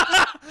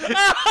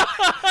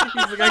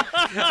like,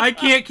 I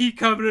can't keep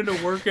coming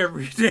into work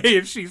every day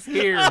if she's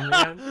here,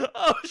 man.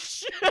 Oh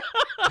shit!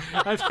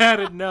 I've had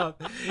enough.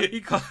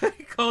 He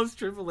calls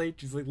Triple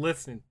H. He's like,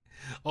 listen,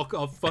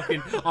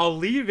 I'll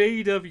leave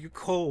AEW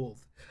cold.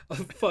 I'll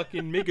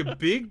fucking make a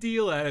big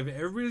deal out of it.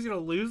 Everybody's gonna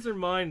lose their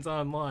minds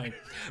online,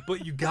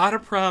 but you gotta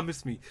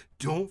promise me,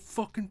 don't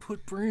fucking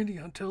put Brandy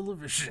on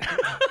television,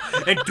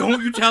 and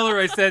don't you tell her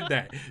I said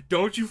that.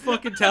 Don't you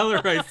fucking tell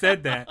her I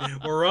said that,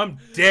 or I'm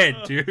dead,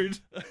 dude.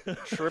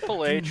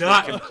 Triple H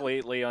would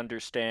completely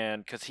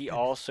understand because he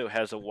also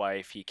has a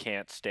wife he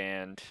can't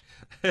stand.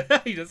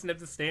 He doesn't have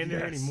to stand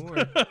there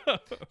anymore.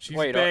 She's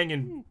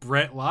banging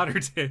Brett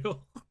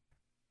Lauderdale.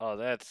 Oh,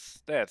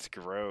 that's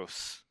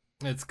gross.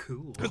 That's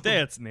cool.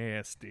 That's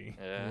nasty.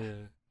 Yeah.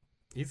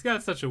 He's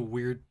got such a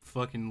weird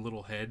fucking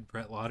little head,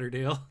 Brett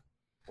Lauderdale.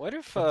 What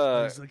if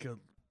he's like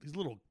he's a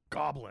little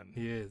goblin.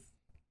 He is.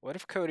 What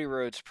if Cody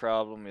Rhodes'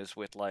 problem is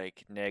with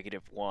like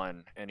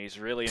 -1 and he's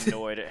really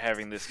annoyed at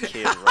having this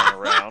kid run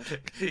around?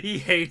 He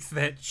hates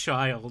that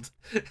child.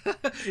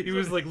 He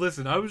was like,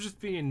 listen, I was just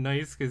being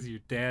nice because your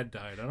dad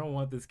died. I don't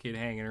want this kid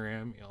hanging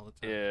around me all the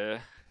time. Yeah.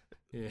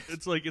 Yeah.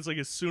 It's like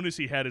as soon as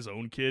he had his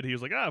own kid, he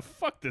was like,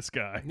 fuck this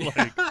guy.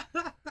 Like,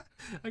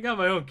 I got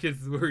my own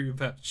kids to worry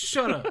about.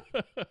 Shut up.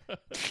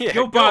 Yeah,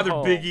 Go bother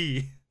home. Big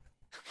E.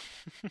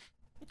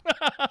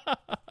 But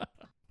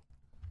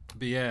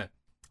yeah,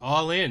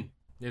 All In.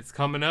 It's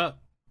coming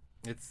up.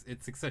 It's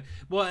exciting.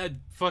 Well,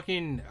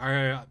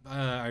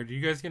 are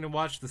you guys gonna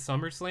watch the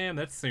SummerSlam?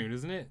 That's soon,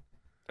 isn't it?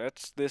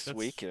 That's this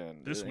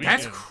weekend.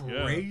 That's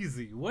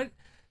crazy. Yeah.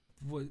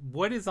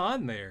 What is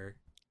on there?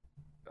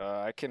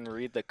 I can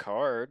read the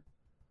card.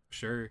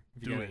 Sure,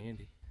 if you got it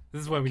handy.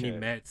 This is why we need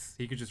Mets.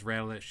 He could just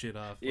rattle that shit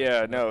off.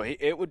 Yeah, no,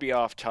 it would be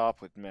off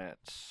top with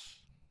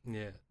Mets.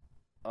 Yeah.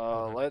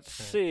 Let's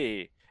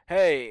see.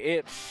 Hey,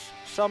 it's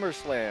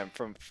SummerSlam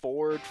from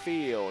Ford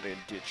Field in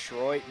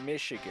Detroit,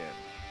 Michigan.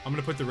 I'm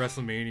gonna put the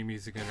WrestleMania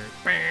music in her.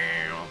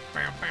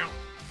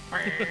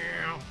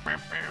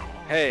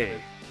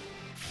 Hey,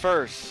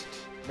 first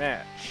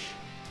match,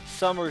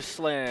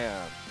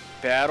 SummerSlam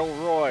Battle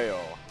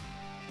Royal.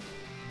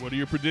 What are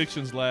your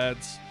predictions,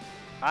 lads?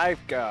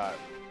 I've got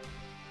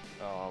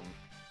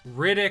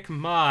Riddick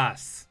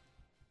Moss,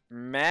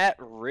 Matt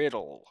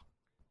Riddle.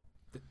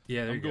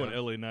 Yeah, there I'm you going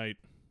go. LA Knight.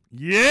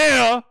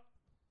 Yeah.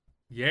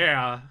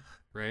 Yeah.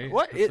 Right.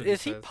 What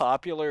is he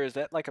popular? Is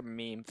that like a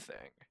meme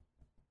thing?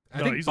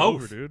 I think he's both.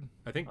 over, dude.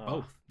 I think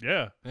both.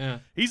 Yeah. Yeah.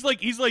 He's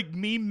like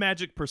meme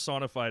magic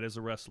personified as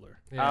a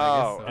wrestler. Yeah, I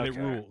guess so. And it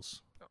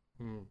rules.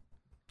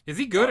 Is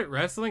he good at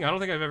wrestling? I don't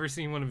think I've ever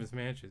seen one of his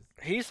matches.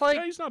 He's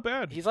like he's not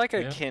bad. He's like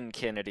a Ken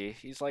Kennedy.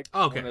 He's like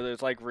one of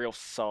those like real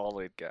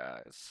solid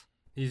guys.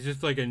 He's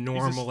just like a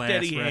normal ass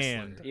wrestler.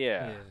 Hand.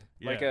 Yeah.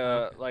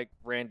 Like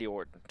Randy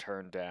Orton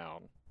turned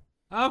down.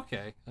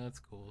 Okay, that's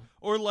cool.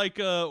 Or like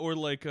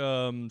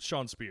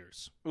Sean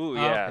Spears. Ooh,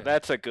 yeah,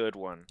 that's a good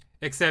one.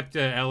 Except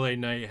LA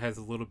Knight has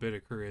a little bit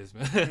of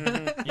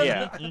charisma.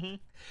 Yeah.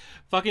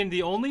 Fucking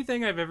the only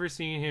thing I've ever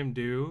seen him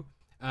do,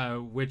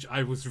 which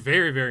I was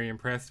very, very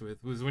impressed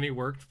with, was when he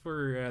worked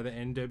for the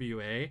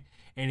NWA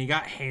and he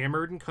got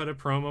hammered and cut a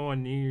promo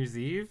on New Year's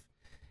Eve.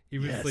 He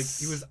was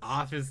he was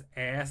off his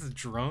ass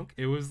drunk.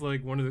 It was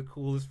like one of the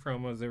coolest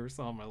promos I ever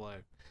saw in my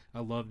life. I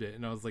loved it.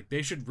 And I was like,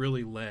 they should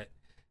really let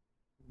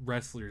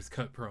wrestlers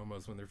cut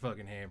promos when they're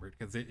fucking hammered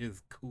because it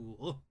is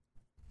cool.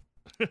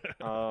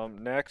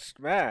 Next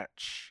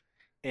match.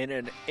 In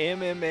an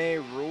MMA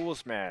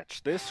rules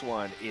match. This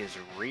one is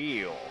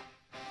real.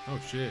 Oh,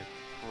 shit.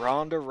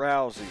 Ronda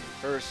Rousey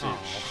versus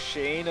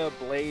Shayna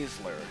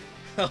Baszler.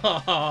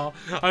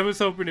 I was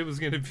hoping it was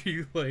going to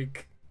be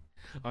like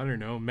I don't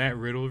know, Matt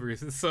Riddle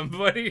versus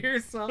somebody or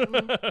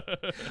something.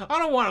 I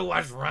don't want to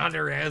watch Ronda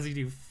Rousey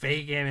do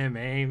fake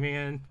MMA,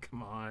 man.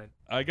 Come on.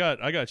 I got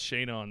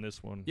Shayna on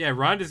this one. Yeah,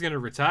 Ronda's gonna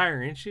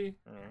retire, ain't she?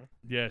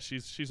 Yeah,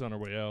 she's on her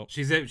way out.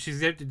 She's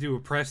got to do a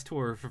press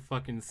tour for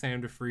fucking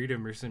Sound of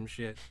Freedom or some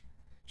shit.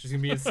 She's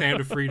gonna be in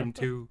Sound of Freedom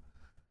 2.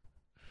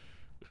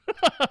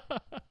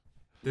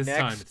 This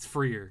time it's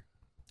freer.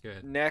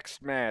 Good.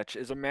 Next match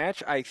is a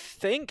match I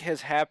think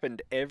has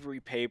happened every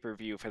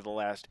pay-per-view for the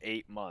last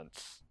 8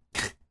 months.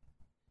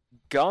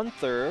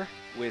 Gunther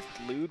with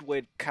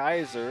Ludwig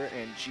Kaiser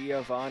and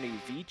Giovanni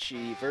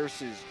Vici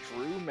versus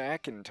Drew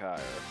McIntyre.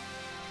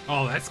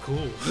 Oh, that's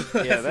cool.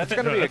 Yeah, that's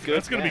gonna be a good.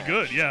 That's gonna be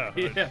good. Yeah.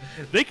 Yeah.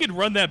 They could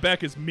run that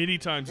back as many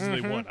times as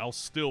they want. I'll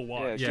still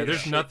watch. Yeah,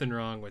 there's nothing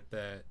wrong with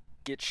that.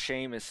 Get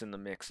Sheamus in the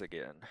mix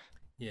again.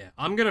 Yeah,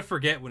 I'm gonna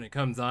forget when it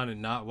comes on and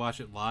not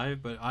watch it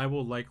live, but I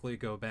will likely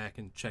go back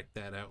and check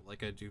that out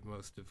like I do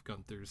most of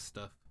Gunther's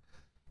stuff.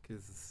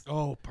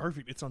 Oh,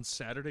 perfect! It's on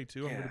Saturday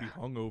too. I'm gonna be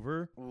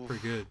hungover.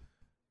 Pretty good,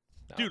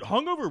 dude.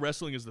 Hungover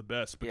wrestling is the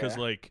best because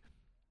like,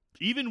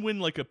 even when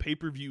like a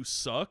pay-per-view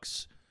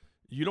sucks,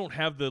 you don't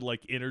have the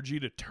like energy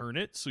to turn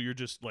it, so you're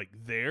just like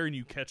there and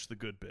you catch the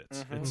good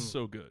bits. It's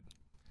so good.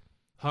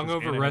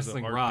 Hungover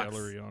Wrestling rocks.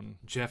 Gallery on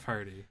Jeff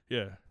Hardy.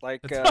 Yeah, like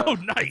oh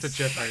nice. It's a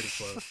Jeff Hardy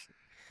quote.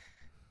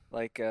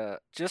 Like,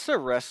 just a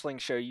wrestling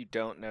show you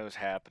don't know is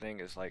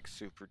happening is, like,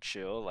 super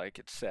chill. Like,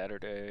 it's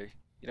Saturday.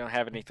 You don't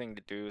have anything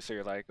to do, so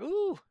you're like,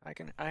 ooh,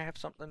 I have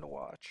something to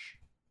watch.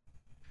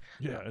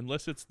 Yeah,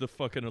 unless it's the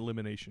fucking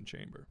Elimination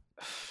Chamber.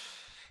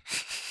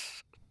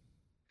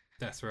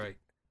 That's right.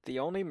 The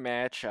only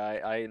match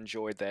I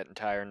enjoyed that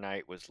entire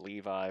night was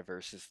Levi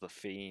versus The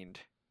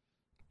Fiend.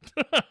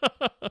 Who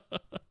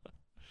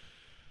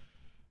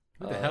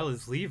the hell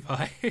is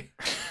Levi?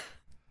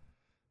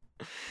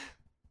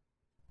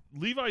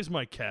 Levi's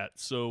my cat,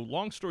 so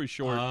long story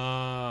short,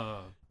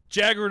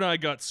 Jagger and I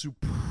got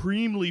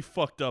supremely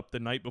fucked up the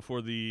night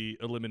before the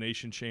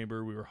Elimination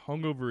Chamber. We were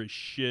hungover as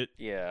shit.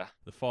 Yeah.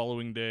 The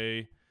following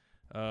day,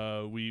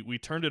 we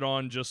turned it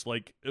on just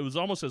like, it was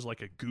almost as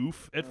like a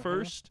goof at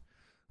first.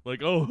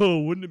 Like, oh,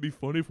 wouldn't it be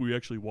funny if we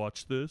actually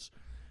watched this?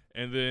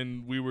 And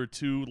then we were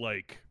too,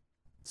 like,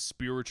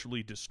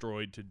 spiritually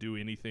destroyed to do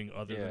anything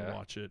other than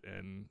watch it,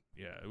 and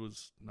yeah, it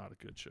was not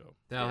a good show.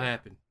 That'll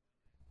happen.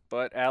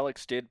 But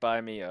Alex did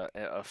buy me a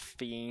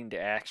Fiend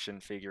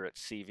action figure at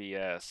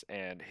CVS,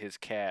 and his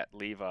cat,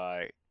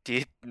 Levi,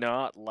 did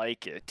not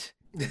like it.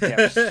 He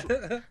kept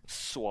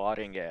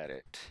swatting at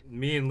it.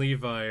 Me and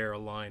Levi are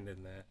aligned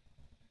in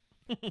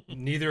that.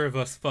 Neither of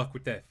us fuck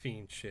with that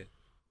Fiend shit.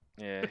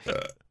 Yeah.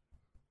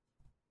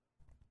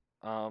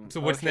 So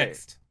what's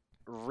next?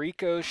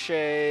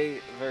 Ricochet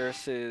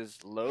versus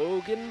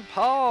Logan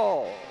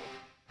Paul.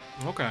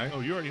 Okay. Oh,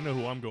 you already know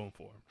who I'm going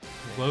for.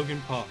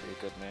 Logan Paul.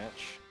 Pretty good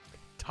match.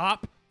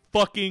 Top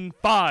fucking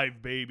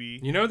 5, baby.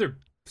 You know they're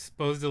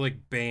supposed to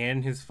like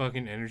ban his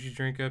fucking energy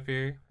drink up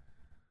here.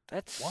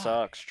 That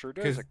sucks.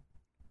 Trudeau's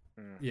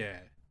yeah,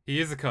 he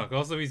is a cuck.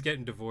 Also, he's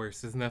getting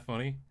divorced. Isn't that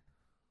funny?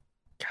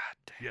 God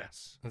damn.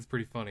 Yes, that's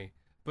pretty funny.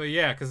 But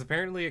yeah, because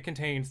apparently it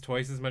contains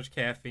twice as much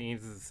caffeine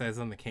as it says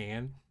on the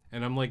can,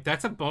 and I'm like,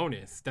 that's a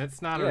bonus.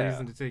 That's not a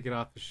reason to take it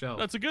off the shelf.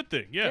 That's a good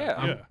thing.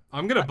 Yeah.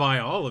 I'm gonna buy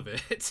all of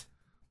it.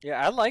 Yeah,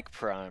 I like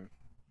Prime.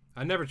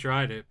 I never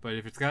tried it, but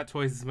if it's got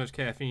twice as much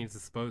caffeine as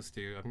it's supposed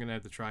to, I'm gonna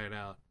have to try it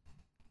out.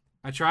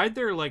 I tried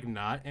their like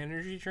not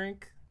energy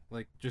drink,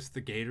 like just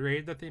the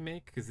Gatorade that they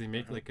make, because they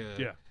make like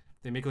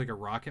a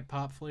Rocket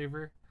Pop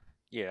flavor.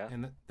 Yeah,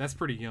 and that's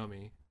pretty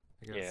yummy.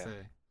 I gotta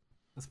say,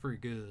 that's pretty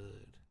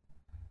good.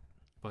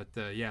 But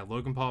yeah,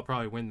 Logan Paul will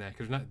probably win that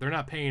because they're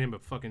not paying him a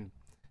fucking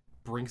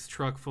Brinks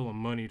truck full of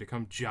money to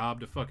come job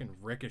to fucking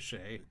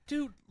Ricochet.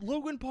 Dude,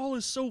 Logan Paul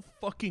is so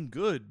fucking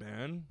good,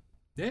 man.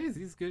 Yeah,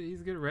 he's good.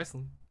 He's good at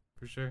wrestling.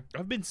 For sure.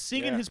 I've been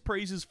singing his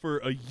praises for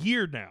a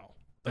year now.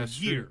 That's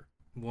true.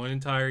 One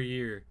entire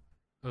year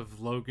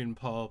of Logan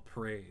Paul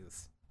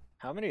praise.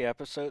 How many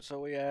episodes are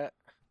we at?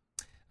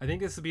 I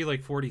think this would be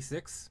like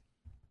 46.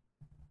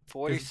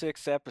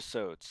 46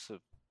 episodes of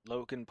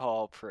Logan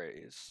Paul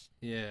praise.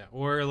 Yeah,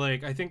 or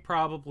like I think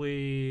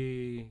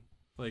probably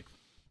like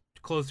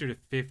closer to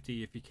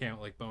 50 if you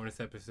count like bonus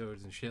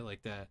episodes and shit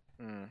like that.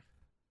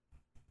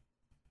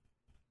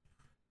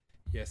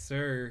 Yes,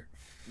 sir.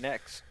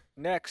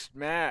 Next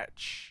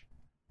match,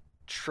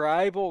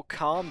 Tribal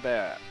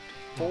Combat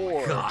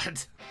for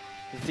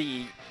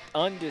the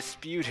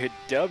undisputed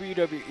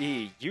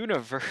WWE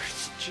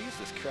Universe.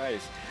 Jesus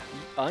Christ,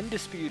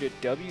 undisputed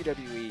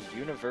WWE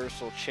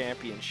Universal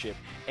Championship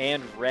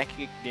and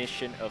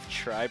recognition of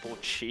Tribal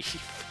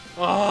Chief.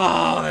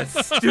 Oh,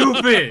 that's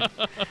stupid.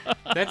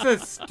 That's a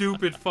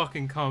stupid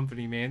fucking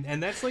company, man,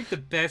 and that's like the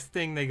best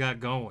thing they got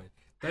going.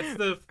 That's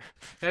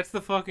the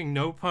fucking,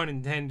 no pun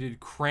intended,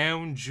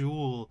 crown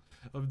jewel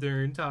of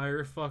their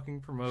entire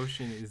fucking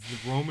promotion is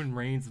the Roman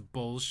Reigns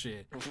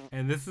bullshit.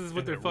 And this is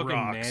what their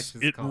fucking match is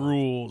called. It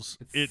rules.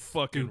 It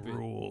fucking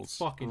rules. It's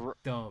fucking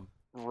dumb.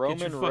 Roman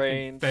Get your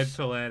Reigns. Fed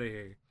pill out of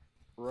here.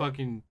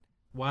 Fucking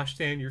wash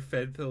down your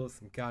Fed pill with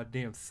some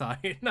goddamn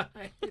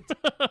cyanide.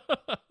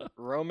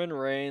 Roman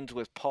Reigns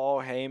with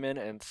Paul Heyman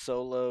and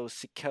Solo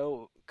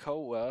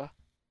Sikoa.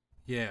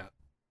 Yeah.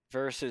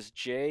 Versus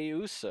Jey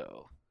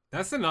Uso.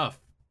 That's enough,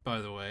 by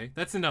the way.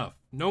 That's enough.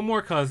 No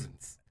more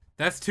cousins.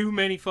 That's too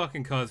many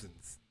fucking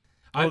cousins.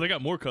 They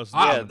got more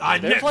cousins.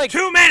 There's like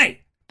too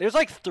many. There's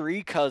like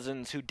 3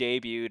 cousins who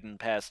debuted in the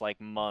past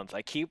like month.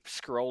 I keep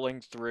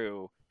scrolling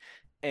through,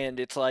 and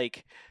it's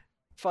like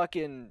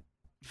fucking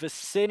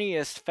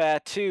Vicinius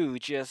Fatu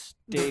just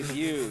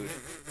debuted.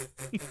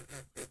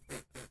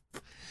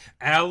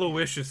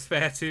 Aloysius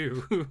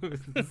Fatu.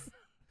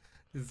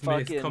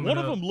 One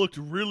of them looked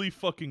really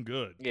fucking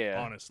good.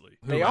 Yeah, honestly,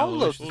 they all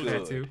look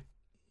good.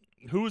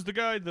 Who was the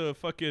guy? The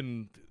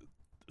fucking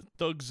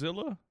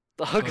Thugzilla.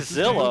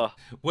 Thugzilla.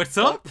 What's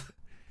up?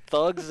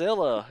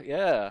 Thugzilla.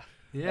 Yeah.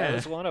 Yeah. That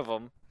was one of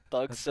them.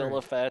 Thugzilla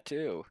right.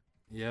 Fatu.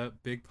 Yep.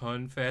 Big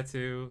pun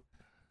Fatu.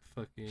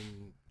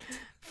 Fucking.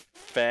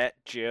 Fat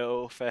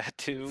Joe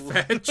Fatu.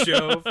 Fat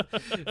Joe.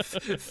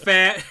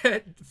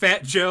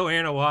 Fat Joe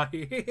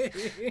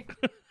Anawahi.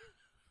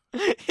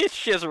 It's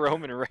just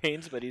Roman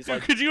Reigns, but he's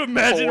like. Could you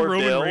imagine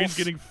Roman Reigns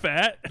getting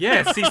fat?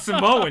 Yes, he's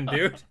Samoan,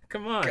 dude.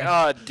 Come on.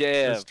 God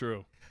damn. That's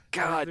true.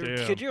 God,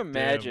 could you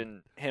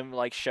imagine him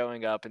like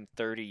showing up in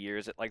 30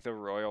 years at like the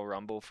Royal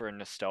Rumble for a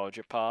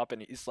nostalgia pop,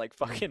 and he's like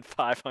fucking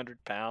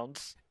 500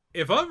 pounds?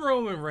 If I'm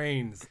Roman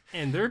Reigns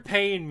and they're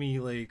paying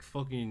me like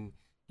fucking,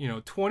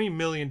 $20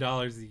 million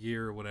a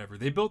year or whatever,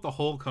 they built the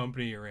whole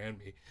company around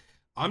me.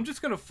 I'm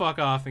just gonna fuck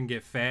off and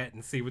get fat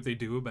and see what they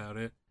do about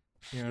it.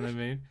 You know what I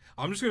mean?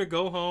 I'm just gonna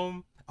go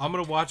home. I'm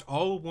gonna watch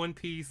all of One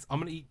Piece. I'm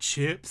gonna eat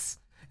chips,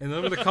 and then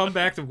I'm gonna come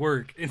back to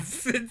work and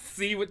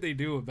see what they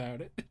do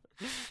about it.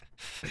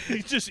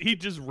 He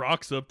just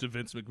rocks up to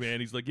Vince McMahon.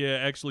 He's like, "Yeah,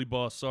 actually,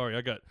 boss, sorry,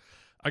 I got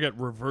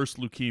reverse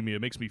leukemia.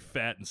 It makes me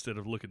fat instead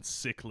of looking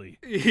sickly."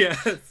 Yeah,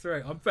 that's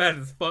right. I'm fat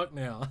as fuck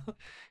now.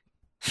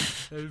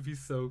 That would be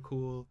so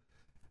cool.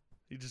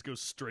 He just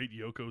goes straight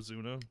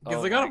Yokozuna.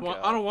 Because I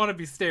don't want to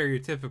be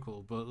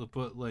stereotypical,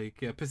 but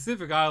like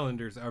Pacific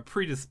Islanders are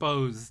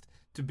predisposed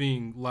to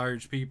being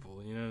large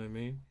people. You know what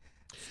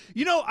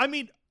I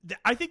mean?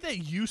 I think that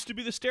used to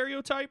be the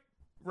stereotype,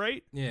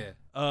 right? Yeah.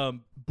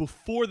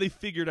 Before they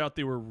figured out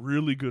they were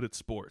really good at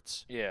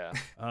sports. Yeah.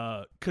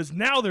 Because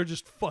now they're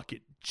just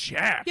fucking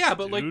jacked. Yeah,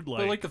 but dude.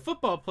 like the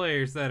football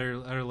players that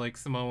are like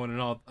Samoan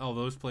and all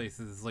those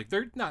places, like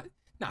they're not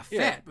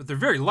fat, but they're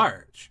very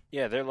large.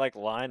 Yeah, they're like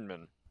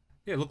linemen.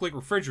 Yeah, look like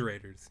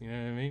refrigerators. You know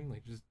what I mean?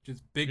 Like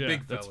just big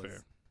fellas. That's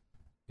fair.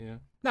 Yeah,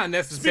 not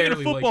necessarily.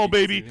 Speaking of football, like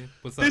baby,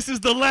 this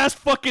is the last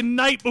fucking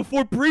night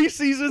before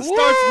preseason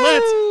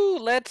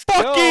starts. Let's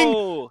fucking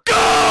go!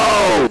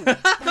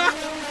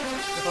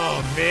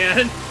 Oh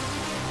man.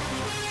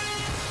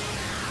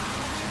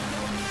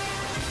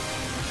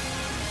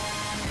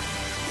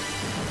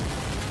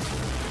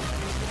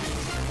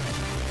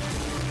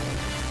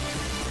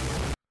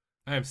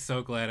 I am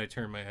so glad I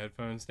turned my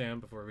headphones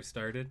down before we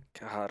started.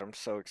 God, I'm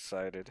so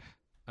excited.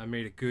 I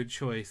made a good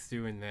choice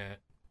doing that.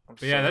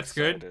 But yeah, that's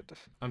good.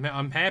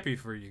 I'm happy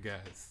for you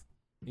guys.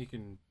 You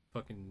can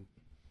fucking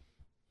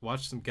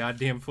watch some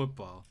goddamn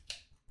football.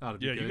 That'll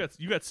be good.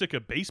 you got sick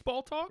of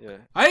baseball talk? Yeah.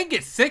 I didn't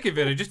get sick of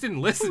it. I just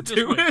didn't listen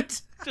to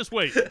it. Just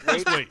wait.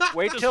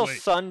 Wait till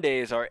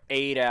Sundays are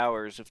 8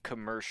 hours of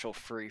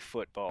commercial-free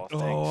football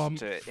thanks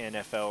to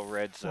NFL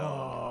Red Zone.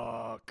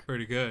 Fuck.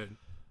 Pretty good.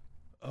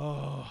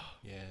 Oh.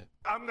 Yeah.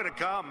 I'm gonna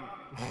come.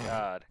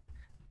 God.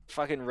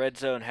 Fucking Red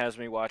Zone has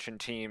me watching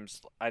teams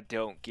I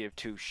don't give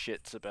 2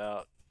 shits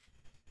about.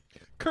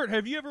 Kurt,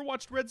 have you ever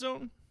watched Red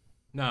Zone?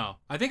 No.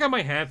 I think I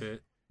might have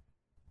it.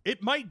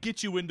 It might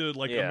get you into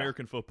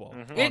American football.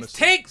 Mm-hmm. It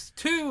takes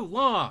too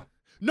long.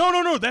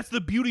 No. That's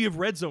the beauty of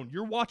Red Zone.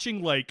 You're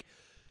watching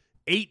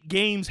 8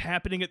 games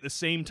happening at the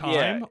same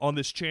time on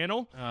this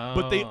channel,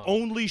 but they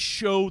only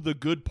show the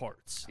good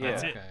parts.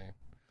 That's it.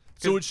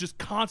 So it's just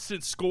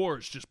constant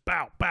scores, just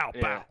bow.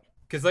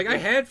 Because I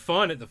had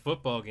fun at the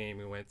football game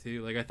we went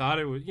to. I thought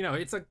it was,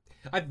 it's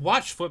I've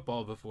watched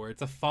football before.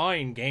 It's a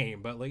fine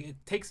game, but it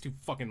takes too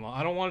fucking long.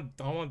 I don't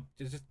want.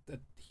 It's just a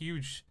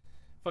huge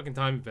fucking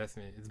time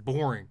investment. It's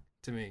boring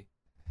to me.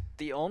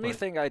 The only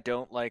thing I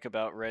don't like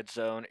about Red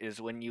Zone is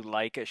when you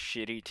like a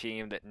shitty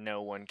team that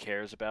no one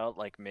cares about,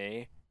 like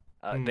me.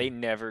 They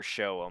never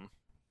show them.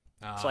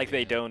 It's like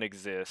they don't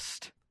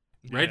exist.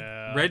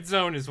 Red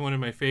Zone is one of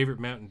my favorite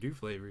Mountain Dew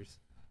flavors.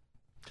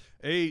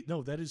 Hey,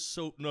 no, that is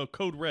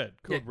Code Red.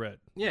 Red.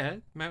 Yeah,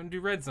 Mountain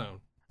Dew Red Zone.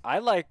 I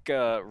like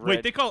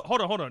Wait, they call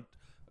hold on.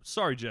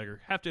 Sorry,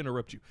 Jagger. Have to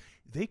interrupt you.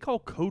 They call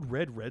Code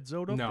Red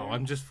Zone up there? No,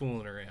 I'm just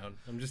fooling around.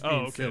 I'm just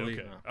being silly.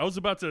 Okay. I was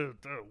about to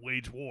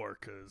wage war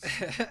because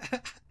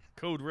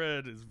Code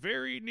Red is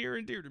very near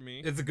and dear to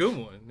me. It's a good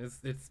one.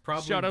 It's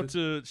probably shout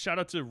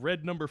out to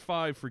Red number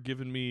 5 for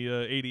giving me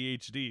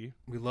ADHD.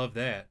 We love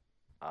that.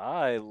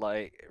 I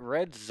like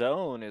Red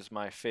Zone is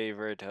my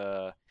favorite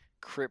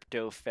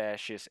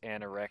crypto-fascist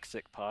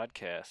anorexic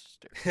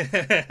podcaster.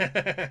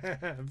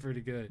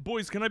 Pretty good.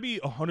 Boys, can I be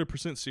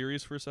 100%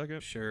 serious for a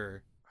second?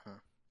 Sure.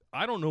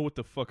 I don't know what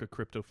the fuck a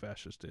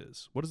crypto-fascist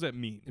is. What does that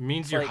mean? It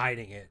means you're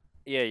hiding it.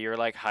 Yeah, you're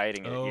like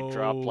hiding it. You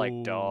drop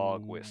like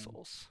dog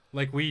whistles.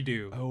 Like we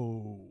do.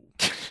 Oh.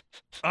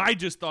 I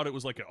just thought it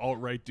was like an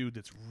alt-right dude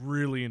that's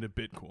really into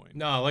Bitcoin.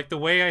 No, like the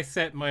way I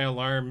set my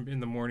alarm in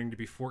the morning to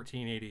be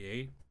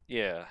 1488.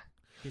 Yeah.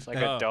 It's like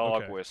a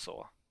dog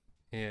whistle.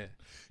 Yeah.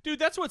 Dude,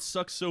 that's what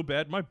sucks so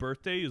bad. My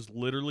birthday is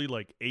literally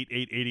like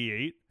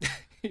 8888.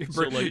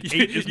 So like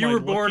you were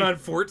born on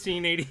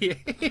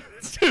 1488.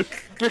 Dude,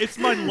 it's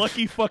my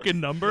lucky fucking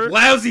number.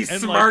 Lousy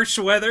smarsh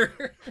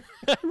weather.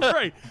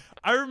 Right.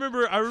 I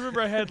remember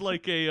I had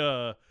like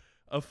a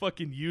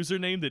fucking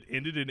username that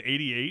ended in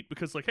 88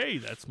 because like, hey,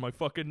 that's my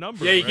fucking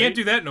number. Yeah, you right? can't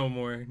do that no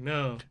more.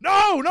 No.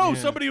 No. Yeah.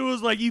 Somebody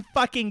was like, you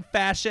fucking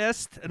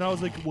fascist. And I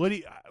was like, what do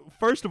you...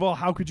 First of all,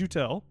 how could you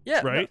tell?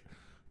 Yeah. Right? No.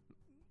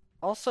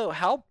 Also,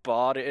 how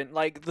bought it?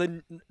 Like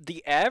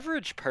the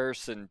average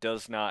person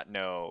does not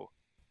know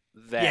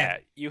that. Yeah,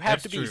 you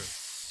have to true. be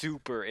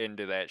super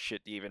into that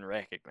shit to even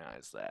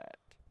recognize that.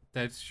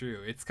 That's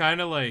true. It's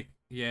kind of like,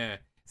 yeah.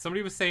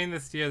 Somebody was saying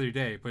this the other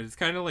day, but it's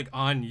kind of like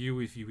on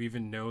you if you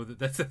even know that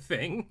that's a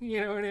thing.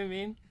 You know what I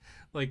mean?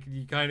 Like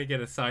you kind of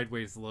get a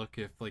sideways look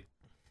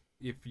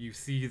if you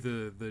see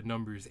the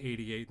numbers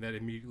 88 and that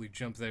immediately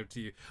jumps out to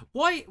you.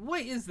 Why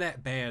is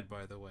that bad,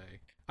 by the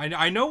way?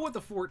 I know what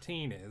the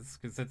 14 is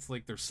because that's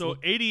like their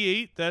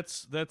 88.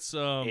 That's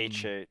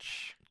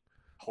HH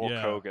Hulk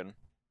Hogan.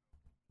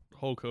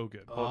 Hulk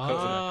Hogan.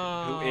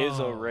 Who is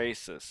a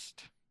racist.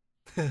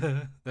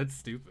 That's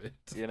stupid.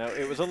 You know,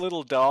 it was a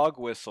little dog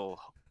whistle.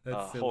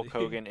 That's Hulk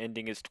Hogan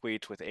ending his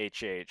tweets with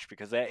HH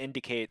because that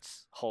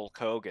indicates Hulk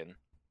Hogan,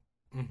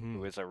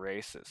 who is a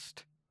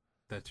racist.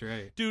 That's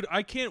right. Dude,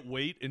 I can't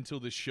wait until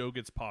this show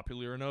gets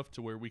popular enough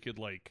to where we could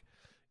like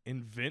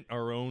invent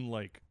our own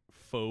like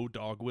faux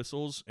dog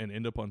whistles and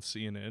end up on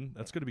CNN.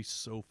 That's going to be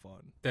so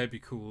fun. That'd be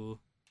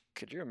cool.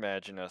 Could you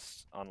imagine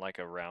us on like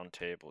a round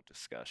table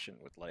discussion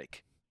with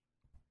like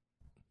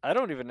I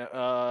don't even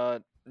know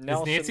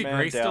Nelson Is Nancy Mandela.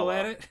 Grace still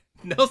at it?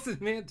 Nelson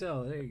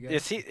Mandela, there you go.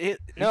 Is he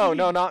No,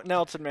 not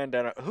Nelson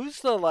Mandela. Who's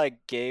the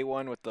like gay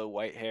one with the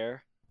white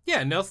hair?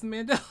 Yeah, Nelson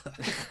Mandela.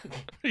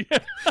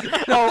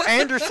 Oh,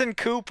 Anderson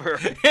Cooper.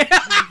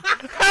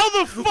 How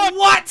the fuck?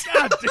 What?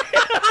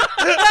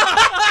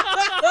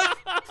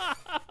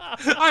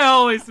 I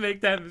always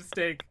make that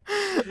mistake.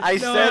 I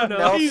said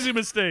Nelson. Easy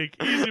mistake.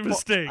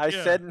 I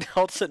said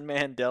Nelson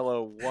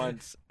Mandela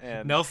once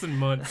and Nelson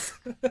Muntz.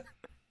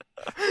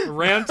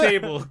 Round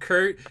table,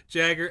 Kurt,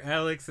 Jagger,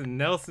 Alex, and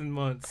Nelson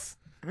Muntz.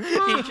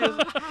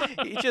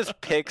 he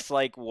just picks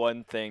like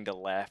one thing to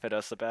laugh at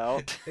us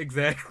about.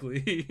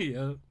 Exactly.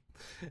 Yeah.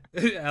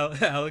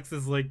 Alex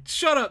is like,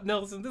 "Shut up,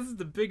 Nelson. This is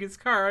the biggest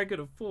car I could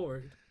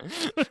afford."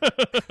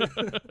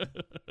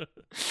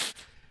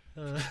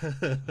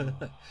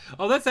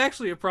 Oh, that's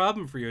actually a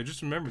problem for you.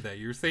 Just remember that.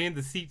 You were saying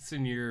the seats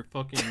in your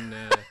fucking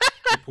your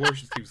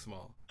Porsche is too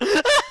small.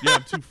 Yeah,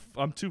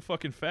 I'm too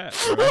fucking fat.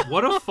 Right?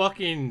 What a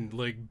fucking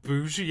like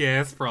bougie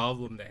ass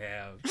problem to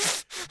have.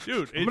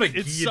 Dude, I'm gonna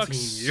it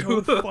sucks you.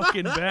 so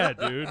fucking bad,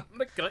 dude. I'm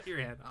gonna cut your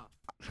head off.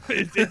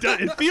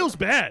 It feels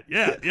bad.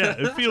 Yeah.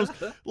 It feels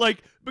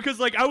like because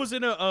like I was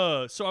in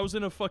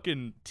a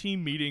fucking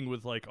team meeting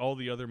with like all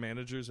the other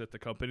managers at the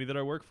company that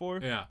I work for.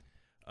 Yeah.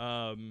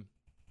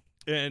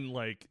 And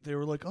like they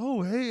were like,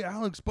 "Oh, hey,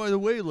 Alex, by the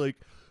way, like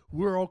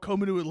we're all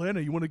coming to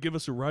Atlanta. You want to give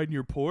us a ride in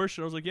your Porsche?"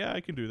 And I was like, "Yeah, I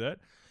can do that."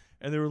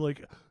 And they were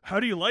like, "How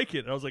do you like it?"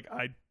 And I was like,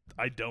 I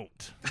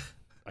don't.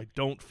 I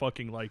don't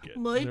fucking like it."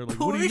 My and they're like,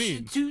 Porsche "What do you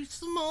mean?" too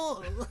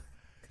small.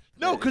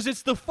 No, because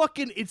it's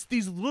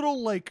these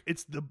little like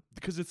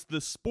because it's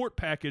the sport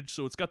package,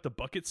 so it's got the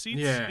bucket seats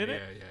in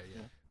it.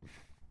 Yeah.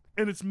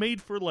 And it's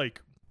made for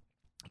like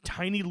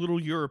tiny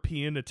little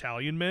European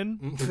Italian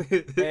men.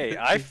 Hey,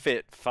 I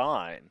fit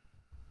fine.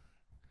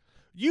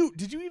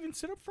 Did you even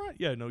sit up front?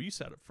 Yeah, no, you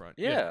sat up front.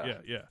 Yeah.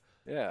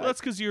 Well,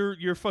 that's because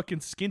you're fucking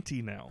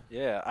skinty now.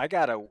 Yeah, I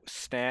got a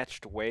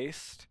snatched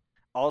waist.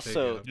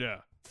 Also,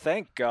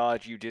 thank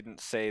God you didn't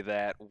say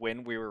that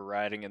when we were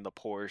riding in the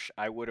Porsche.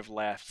 I would have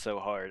laughed so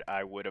hard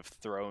I would have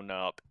thrown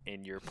up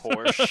in your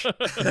Porsche.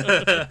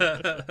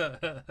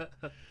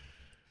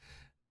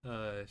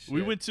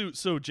 We went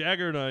to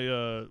Jagger and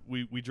I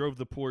we drove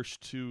the Porsche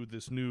to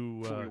this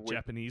new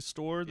Japanese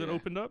store that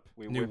opened up.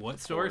 New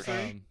what store?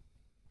 Sorry?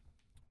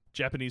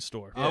 Japanese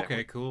store. Yeah,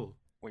 okay, cool.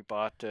 We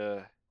bought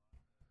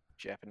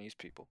Japanese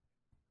people.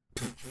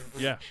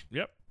 Yeah.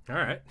 Yep. All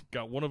right.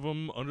 Got one of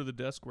them under the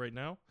desk right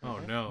now. Oh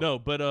no. No,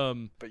 but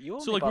you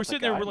only so like bought we're the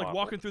sitting there, guy we're like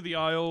model. walking through the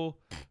aisle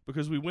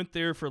because we went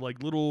there for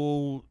like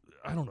little,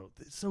 I don't know.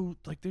 So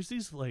like there's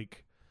these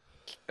like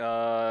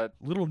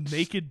little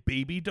naked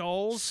baby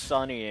dolls.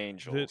 Sunny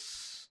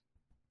Angels.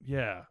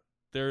 Yeah.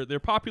 They're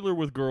popular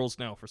with girls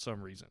now for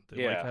some reason.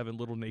 They like Yeah. having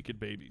little naked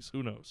babies.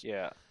 Who knows?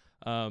 Yeah.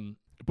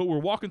 But we're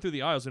walking through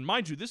the aisles, and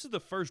mind you, this is the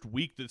first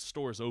week that the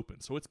store is open,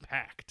 so it's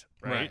packed,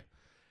 right?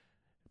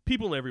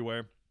 People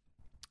everywhere.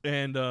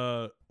 And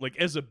like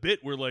as a bit,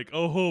 we're like,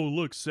 oh,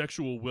 look,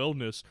 sexual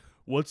wellness.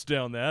 What's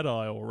down that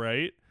aisle,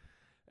 right?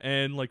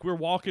 And like we're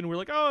walking, we're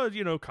like, oh,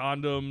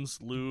 condoms,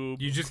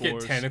 lube. You just of get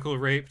course. tentacle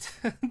raped.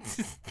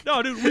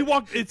 No, dude, we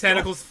walk. It's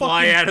Tentacles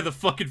fly out of the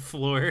fucking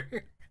floor.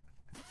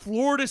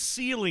 Floor to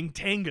ceiling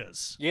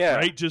tangas. Yeah.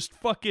 Right? Just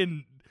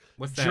fucking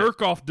What's that?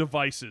 jerk off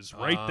devices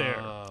right there.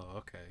 Oh,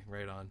 okay.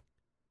 Right on.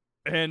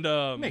 And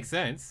makes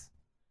sense.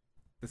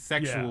 The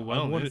sexual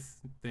wellness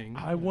thing.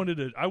 I wanted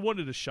to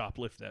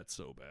shoplift that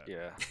so bad.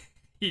 Yeah.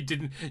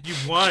 You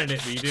wanted it,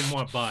 but you didn't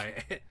want to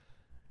buy it.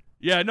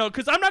 Yeah, no,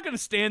 because I'm not going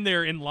to stand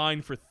there in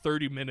line for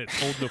 30 minutes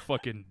holding a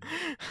fucking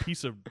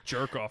piece of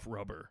jerk-off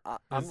rubber.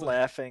 I'm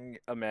laughing,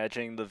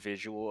 imagining the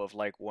visual of,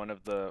 like, one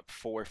of the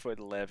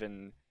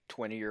 4'11",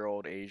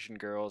 20-year-old Asian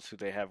girls who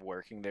they have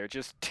working there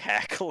just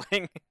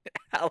tackling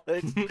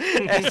Alex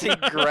as he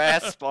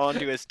grasps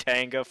onto his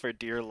tanga for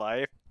dear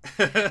life.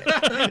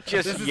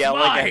 Just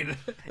yelling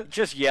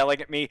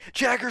at me,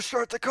 Jagger,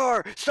 start the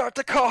car! Start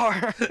the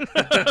car!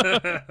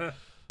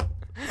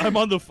 I'm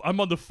on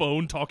the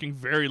phone talking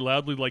very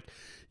loudly like,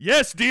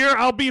 yes, dear,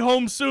 I'll be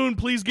home soon.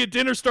 Please get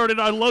dinner started.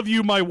 I love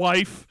you, my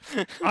wife.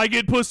 I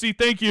get pussy.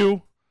 Thank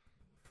you.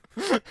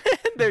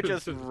 They're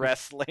just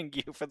wrestling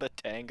you for the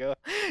tango.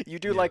 You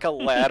do like a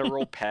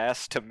lateral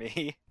pass to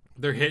me.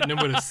 They're hitting him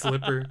with a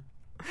slipper.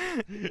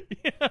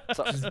 Yeah.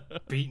 Just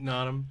beating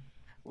on him.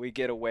 We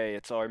get away.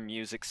 It's our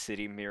Music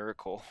City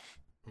miracle.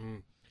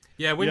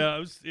 Yeah,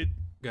 Go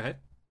ahead.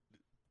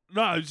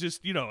 No, it was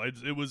just,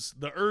 it was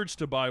the urge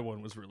to buy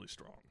one was really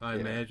strong. I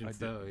imagine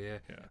so, yeah.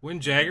 Yeah.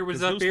 When Jagger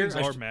was up those here,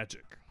 things are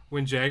magic.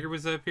 When Jagger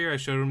was up here, I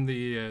showed him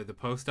the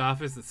post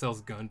office that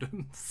sells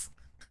Gundams.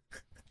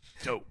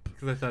 Dope.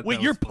 I thought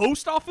Wait, your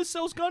post office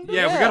sells Gundams?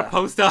 Yeah, we got a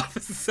post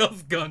office that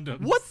sells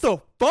Gundams. What the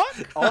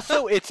fuck?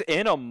 Also, it's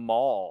in a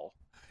mall.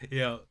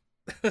 Yeah.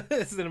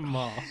 It's in a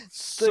mall.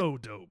 So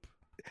dope.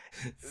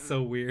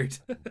 So weird.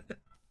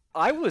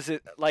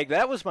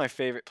 That was my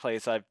favorite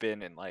place I've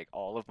been in, like,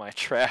 all of my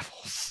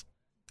travels.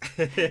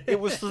 It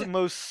was the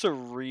most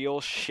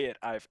surreal shit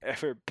I've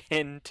ever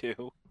been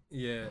to.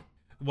 Yeah.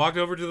 Walked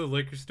over to the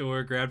liquor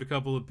store, grabbed a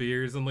couple of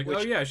beers. I'm like, oh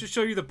yeah, I should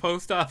show you the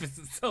post office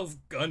that sells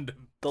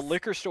Gundam. The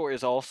liquor store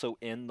is also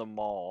in the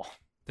mall.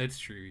 That's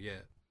true,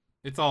 yeah.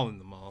 It's all in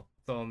the mall.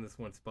 It's all in this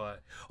one spot.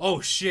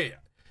 Oh shit.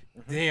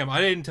 Damn, I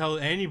didn't tell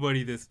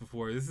anybody this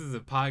before. This is a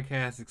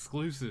podcast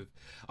exclusive.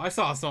 I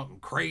saw something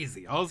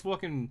crazy. I was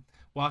walking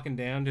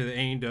down to the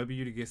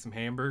A&W to get some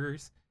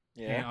hamburgers.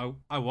 Yeah. And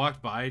I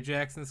walked by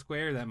Jackson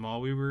Square, that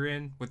mall we were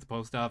in, with the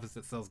post office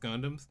that sells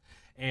Gundams.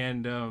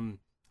 And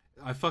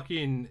I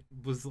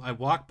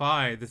walked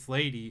by this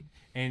lady,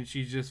 and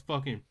she just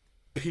fucking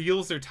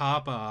peels her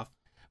top off,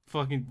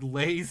 fucking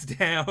lays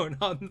down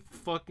on the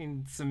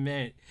fucking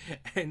cement,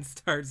 and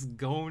starts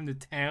going to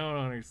town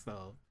on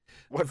herself.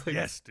 What? Like,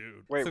 yes,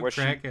 dude. Wait, was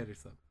crackhead or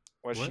something?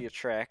 Was she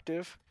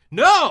attractive?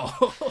 No!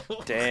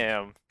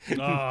 Damn.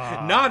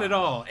 Not at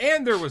all.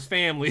 And there was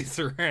families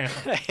around.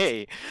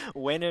 Hey,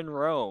 when in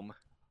Rome.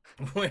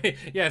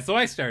 Yeah, so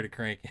I started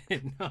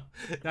cranking.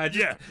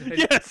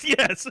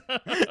 Yes.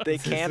 They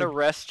can't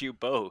arrest you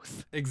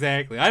both.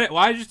 Exactly.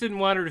 I just didn't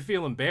want her to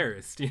feel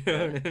embarrassed. You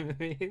know what I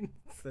mean?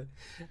 So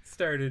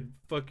started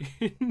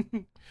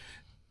fucking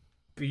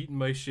beating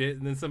my shit,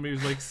 and then somebody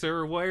was like,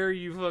 "Sir, why are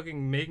you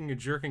fucking making a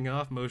jerking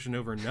off motion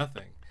over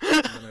nothing?"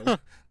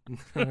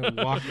 And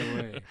I walked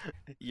away.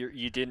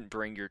 You didn't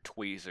bring your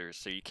tweezers,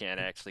 so you can't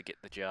actually get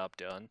the job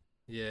done.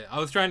 Yeah, I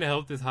was trying to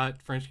help this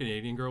hot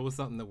French-Canadian girl with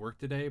something that worked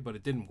today, but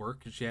it didn't work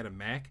because she had a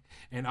Mac,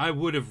 and I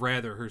would have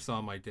rather her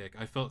saw my dick.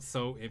 I felt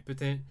so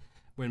impotent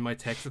when my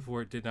tech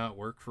support did not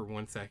work for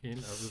 1 second.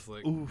 I was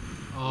like,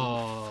 oof.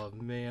 Oh,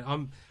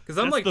 man. Because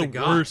I'm like the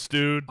guy. Worst,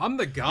 dude. I'm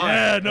the guy.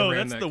 Yeah, no,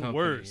 that's the company.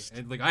 worst.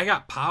 And, like, I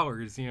got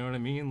powers, you know what I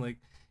mean? Like,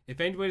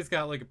 if anybody's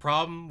got, like, a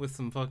problem with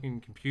some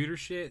fucking computer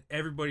shit,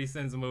 everybody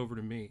sends them over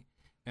to me,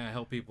 and I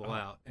help people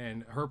out.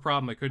 And her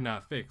problem I could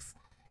not fix.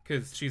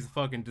 Because she's a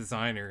fucking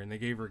designer, and they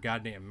gave her a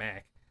goddamn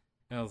Mac,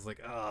 and I was like,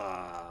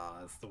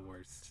 that's the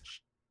worst.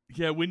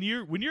 Yeah, when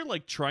you're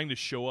like trying to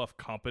show off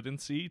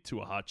competency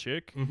to a hot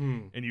chick,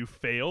 and you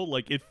fail,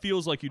 like it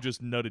feels like you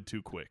just nutted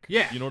too quick.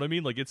 Yeah, you know what I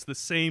mean? Like it's the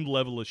same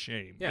level of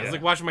shame. Yeah, it's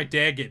like watching my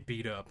dad get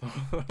beat up.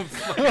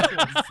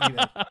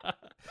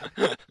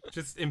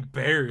 Just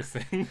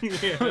embarrassing.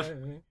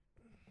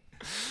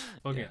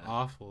 Fucking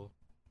awful.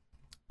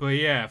 But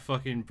yeah,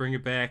 fucking bring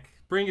it back.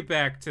 Bring it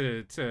back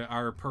to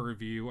our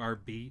purview, our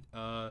beat.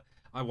 I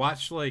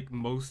watched like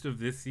most of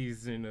this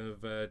season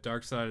of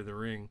Dark Side of the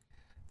Ring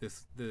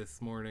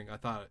this morning. I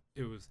thought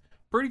it was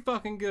pretty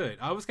fucking good.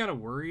 I was kind of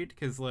worried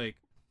because like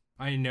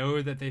I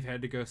know that they've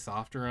had to go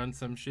softer on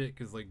some shit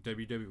because like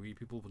WWE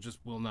people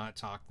will not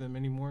talk to them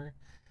anymore.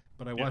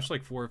 But I watched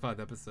like 4 or 5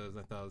 episodes.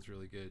 I thought it was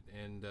really good.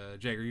 And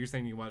Jagger, you're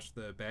saying you watched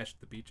the Bash at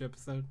the Beach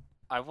episode?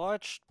 I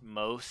watched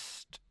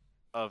most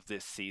of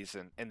this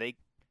season, and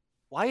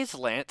why is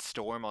Lance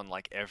Storm on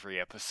like every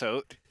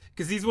episode?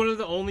 Because he's one of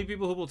the only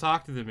people who will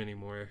talk to them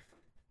anymore.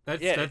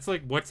 That's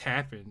like what's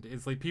happened.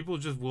 It's like people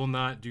just will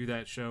not do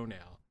that show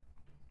now.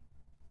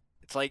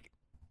 It's like,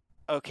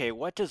 okay,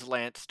 what does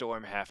Lance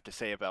Storm have to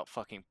say about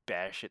fucking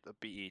Bash at the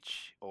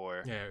Beach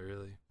or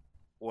really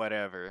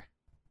whatever?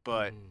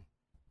 But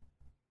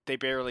they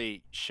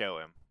barely show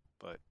him,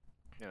 but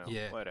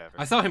whatever.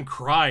 I saw him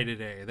cry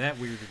today. That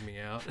weirded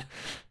me out.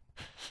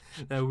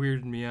 That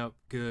weirded me out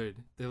good.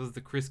 That was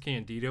the Chris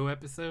Candido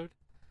episode.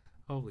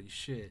 Holy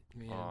shit,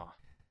 man. Aw.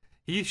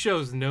 He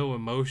shows no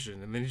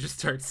emotion, and then he just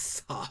starts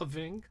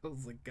sobbing. I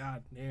was like,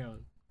 God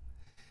damn.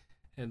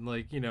 And,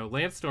 like,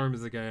 Lance Storm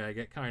is a guy I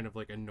get kind of,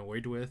 like,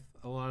 annoyed with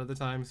a lot of the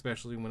time,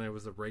 especially when I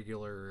was a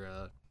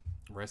regular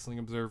Wrestling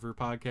Observer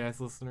podcast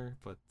listener.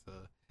 But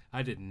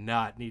I did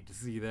not need to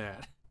see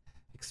that.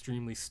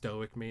 Extremely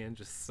stoic man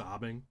just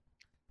sobbing.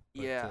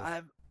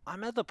 But,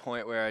 I'm at the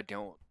point where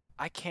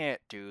I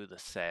can't do the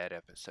sad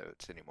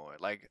episodes anymore.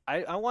 Like,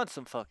 I want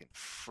some fucking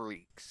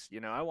freaks,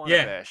 I want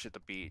a Bash at the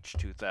Beach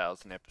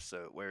 2000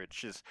 episode where it's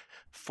just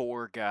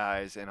 4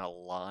 guys in a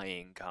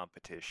lying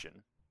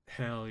competition.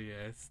 Hell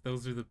yes,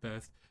 those are the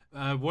best.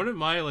 One of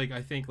my,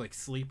 I think,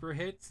 sleeper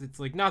hits, it's,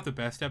 not the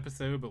best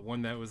episode, but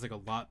one that was, a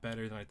lot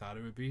better than I thought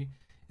it would be.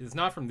 It's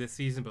not from this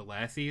season, but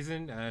last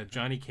season,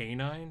 Johnny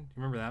K9.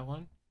 Remember that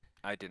one?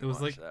 I didn't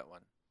watch that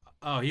one.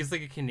 Oh, he's, a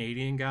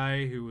Canadian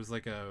guy who was,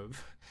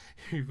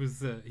 he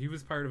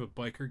was part of a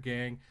biker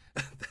gang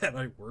that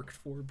I worked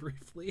for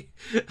briefly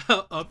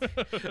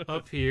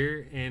up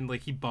here, and,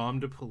 he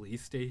bombed a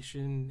police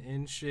station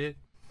and shit.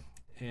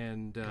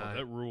 And,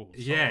 that rules.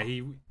 Yeah,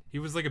 he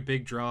was a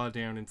big draw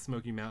down in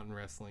Smoky Mountain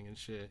Wrestling and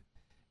shit.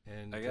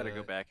 And I gotta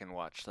go back and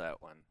watch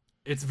that one.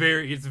 It's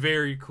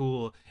very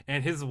cool.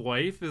 And his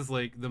wife is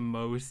the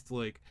most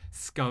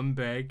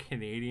scumbag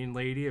Canadian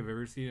lady I've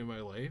ever seen in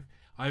my life.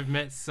 I've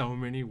met so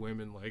many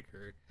women like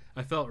her.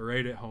 I felt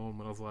right at home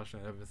when I was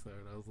watching that episode.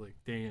 I was like,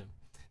 damn,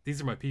 these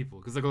are my people.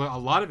 Because a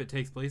lot of it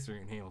takes place here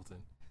in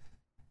Hamilton.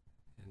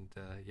 And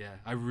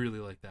I really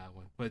like that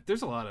one. But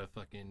there's a lot of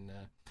fucking...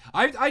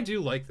 I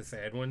do like the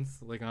sad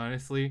ones,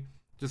 honestly.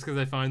 Just because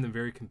I find them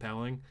very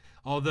compelling.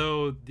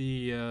 Although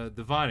the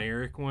Von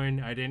Erich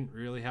one, I didn't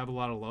really have a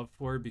lot of love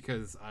for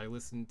because I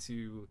listened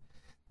to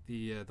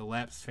the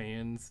Lapsed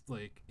Fans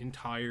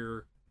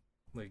entire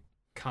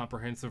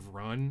comprehensive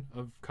run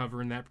of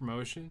covering that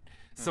promotion.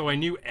 So I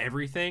knew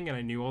everything and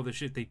I knew all the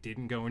shit they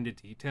didn't go into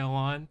detail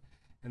on,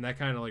 and that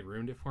kind of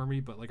ruined it for me.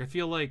 But I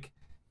feel like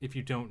if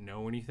you don't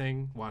know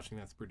anything, watching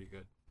that's pretty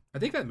good. I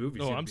think that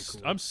movie's gonna be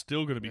cool. I'm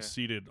still gonna be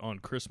seated on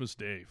Christmas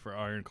Day for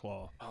Iron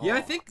Claw. Yeah,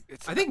 I think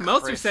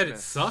Meltzer said it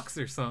sucks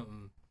or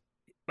something.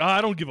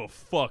 I don't give a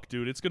fuck,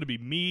 dude. It's gonna be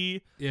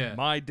me, yeah,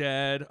 my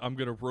dad. I'm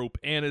gonna rope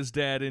Anna's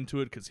dad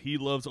into it because he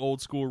loves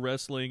old school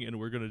wrestling, and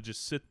we're gonna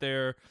just sit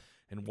there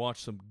and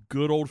watch some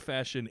good old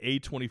fashioned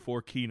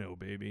A24 Kino,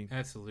 baby.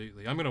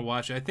 Absolutely, I'm gonna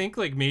watch it. I think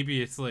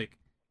maybe it's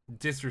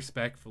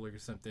disrespectful or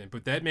something,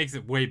 but that makes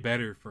it way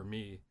better for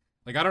me.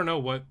 I don't know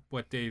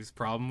what Dave's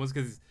problem was,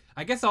 because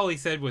I guess all he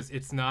said was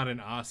it's not an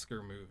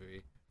Oscar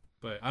movie,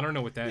 but I don't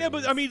know what that means. Yeah,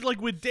 but I mean,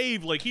 with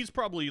Dave, he's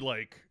probably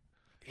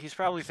he's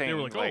probably thinking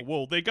they were oh,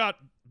 well, they got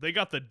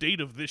the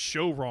date of this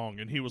show wrong,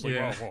 and he was like,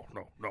 oh,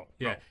 no.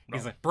 Yeah,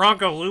 he's like,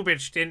 Bronco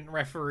Lubitsch didn't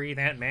referee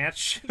that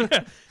match.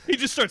 Yeah, he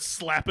just starts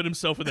slapping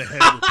himself in the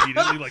head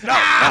repeatedly,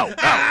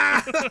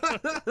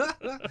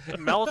 no.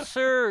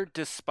 Meltzer,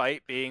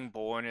 despite being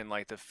born in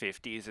the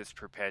 50s, is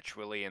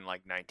perpetually in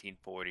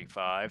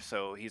 1945,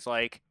 so he's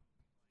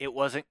it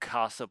wasn't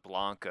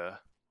Casablanca.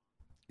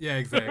 Yeah,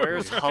 exactly.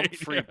 Where's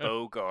Humphrey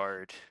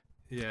Bogart?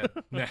 Yeah.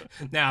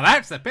 Now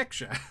that's a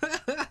picture.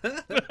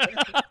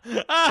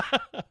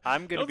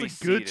 I'm gonna be a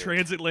seated. Good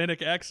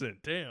transatlantic accent.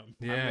 Damn.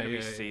 Yeah, I'm gonna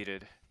be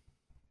seated.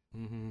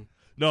 Mm-hmm.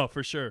 No,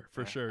 for sure.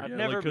 I've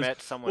never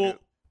met someone who...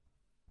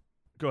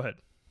 Go ahead.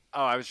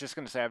 Oh, I was just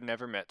gonna say I've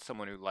never met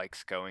someone who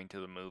likes going to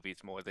the movies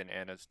more than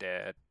Anna's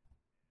dad.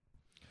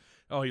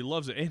 Oh, he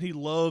loves it, and he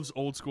loves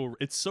old school.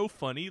 It's so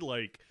funny.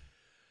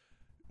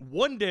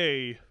 One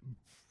day,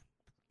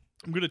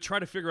 I'm going to try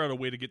to figure out a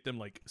way to get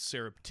them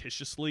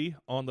surreptitiously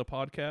on the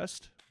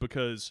podcast,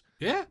 because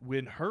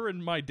when her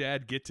and my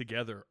dad get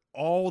together,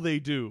 all they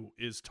do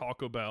is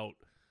talk about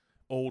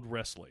old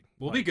wrestling.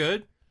 We'll be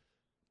good.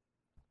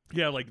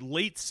 Yeah,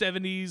 late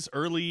 70s,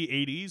 early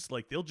 80s,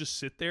 they'll just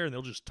sit there and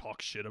they'll just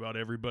talk shit about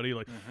everybody.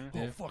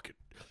 Fuck it.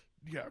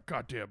 Yeah,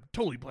 goddamn,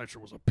 Tully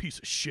Blanchard was a piece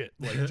of shit.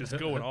 Just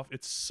going off.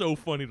 It's so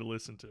funny to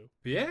listen to.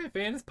 But yeah, if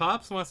Anna's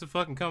Pops wants to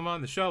fucking come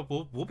on the show,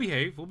 we'll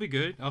behave. We'll be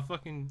good. I'll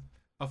fucking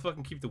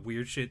keep the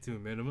weird shit to a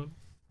minimum.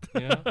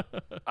 Yeah.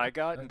 I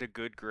got into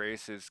good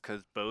graces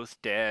because both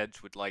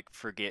dads would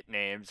forget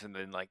names and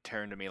then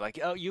turn to me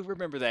oh, you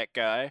remember that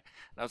guy? And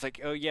I was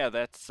like, oh yeah,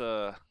 that's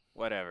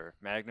whatever,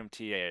 Magnum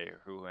TA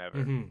or whoever.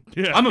 Mm-hmm.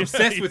 Yeah, I'm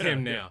obsessed with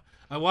him now.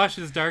 I watched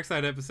his Dark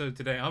Side episode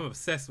today. I'm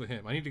obsessed with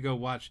him. I need to go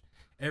watch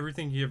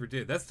everything he ever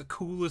did. That's the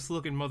coolest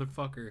looking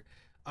motherfucker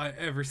I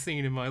ever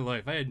seen in my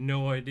life. I had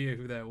no idea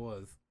who that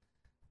was.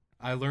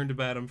 I learned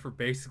about him for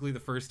basically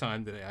the first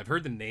time today. I've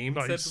heard the name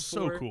said he's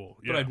before, so cool.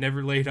 Yeah. But I've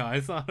never laid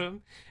eyes on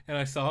him. And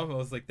I saw him, I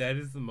was like, that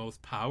is the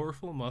most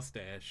powerful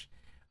mustache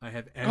I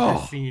have ever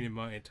seen in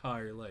my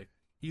entire life.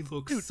 He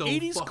looks so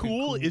 80s fucking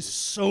cool is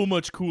so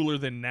much cooler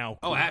than now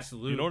cool. Oh,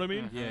 absolutely. You know what I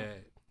mean? Yeah.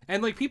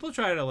 And people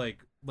try to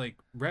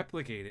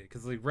replicate it,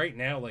 because right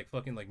now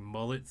fucking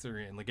mullets are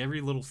in.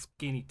 Every little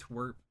skinny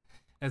twerp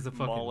has a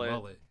fucking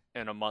mullet.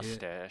 And a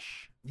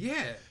mustache.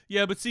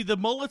 Yeah, but see, the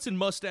mullets and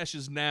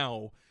mustaches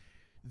now,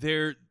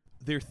 they're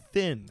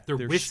thin. They're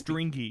wispy.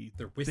 stringy.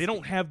 They're wispy. They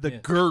don't have the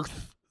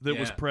girth that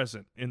was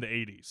present in the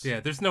 80s. Yeah,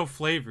 there's no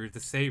flavor to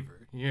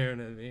savor. You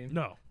know what I mean?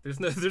 No.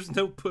 There's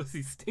no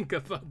pussy stink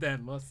up on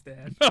that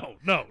mustache.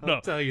 No.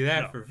 I'll tell you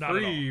that for not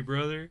at free, all.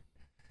 brother.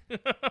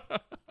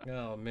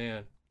 Oh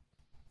man.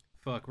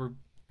 Fuck,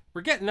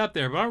 we're getting up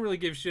there, but I don't really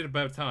give a shit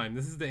about time.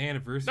 This is the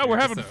anniversary. No, we're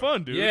episode. having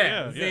fun, dude.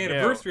 Yeah, this is the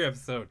anniversary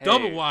episode. Hey.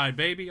 Double wide,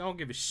 baby. I don't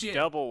give a shit.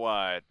 Double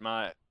wide.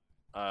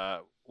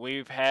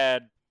 We've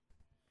had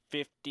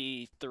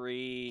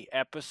 53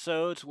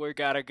 episodes. We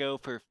gotta go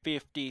for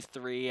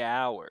 53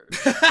 hours.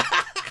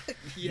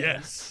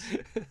 Yes.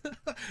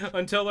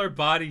 Until our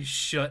bodies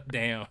shut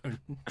down.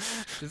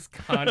 Just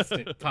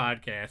constant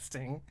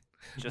podcasting.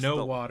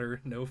 No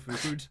water, no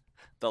food.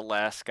 The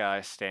last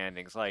guy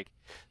standing's like,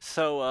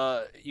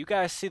 so, you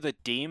guys see the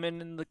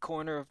demon in the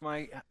corner of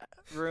my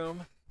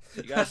room?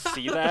 You guys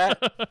see that?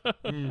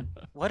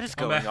 What is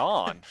going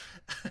on?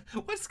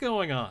 What's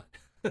going on?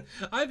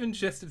 I've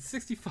ingested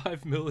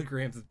 65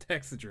 milligrams of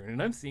Texadrin,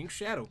 and I'm seeing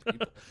shadow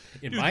people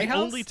in my house.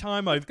 The only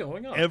time I've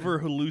going on? ever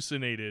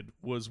hallucinated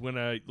was when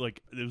it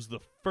was the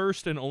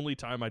first and only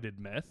time I did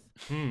meth,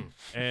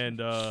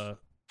 and I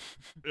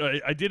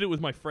did it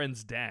with my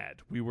friend's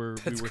dad. We were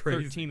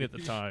 13 at the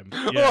time.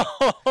 Yeah.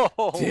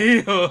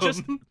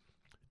 Damn.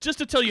 Just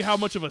to tell you how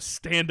much of a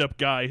stand-up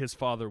guy his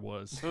father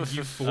was.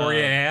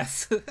 Euphoria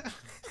ass.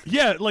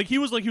 Yeah, he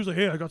was like,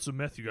 hey, I got some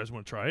meth. You guys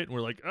want to try it? And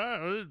we're like,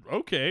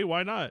 okay,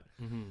 why not?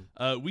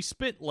 We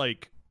spent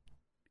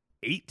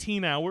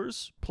 18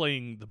 hours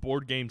playing the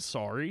board game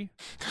Sorry,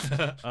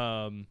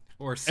 or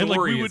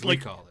Sorry, as we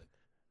call it.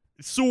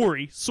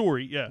 Sorry,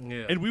 yeah.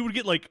 And we would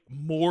get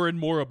more and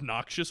more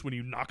obnoxious when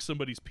you knock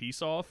somebody's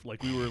piece off.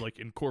 We were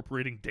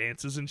incorporating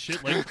dances and shit.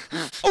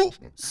 Oh,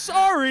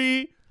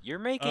 sorry. You're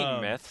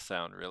making meth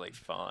sound really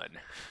fun.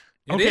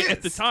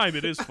 At the time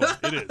it is fun.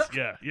 It is.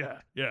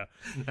 Yeah.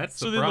 That's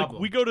so the then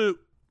problem. we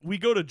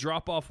go to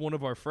drop off one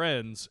of our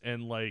friends,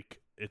 and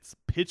it's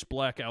pitch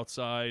black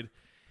outside,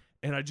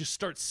 and I just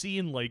start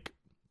seeing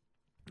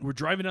we're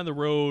driving down the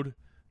road,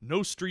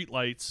 no street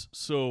lights,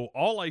 so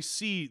all I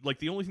see,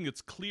 the only thing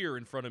that's clear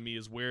in front of me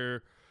is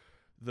where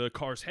the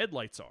car's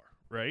headlights are,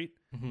 right?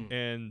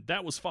 And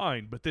that was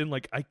fine, but then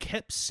I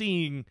kept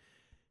seeing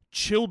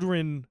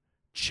children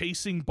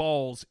chasing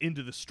balls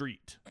into the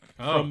street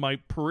from my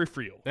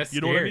peripheral. That's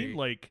you know scary.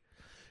 what I mean?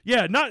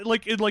 Yeah, not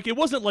it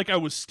wasn't like I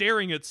was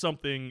staring at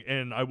something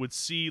and I would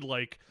see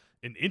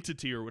an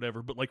entity or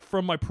whatever, but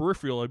from my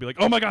peripheral I'd be like,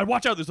 oh my god,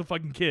 watch out, there's a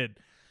fucking kid.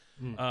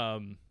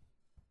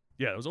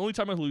 Yeah, it was the only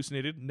time I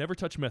hallucinated. Never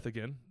touch meth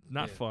again.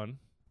 Not fun.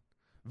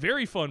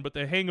 Very fun, but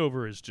the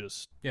hangover is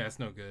just... Yeah, it's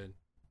no good.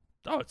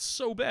 Oh, it's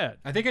so bad.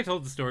 I think I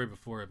told the story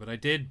before, but I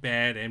did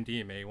bad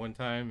MDMA one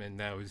time,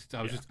 and I was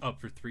just up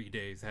for 3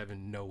 days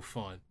having no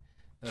fun.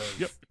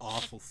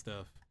 Awful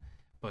stuff.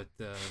 But,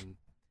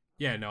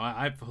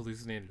 I've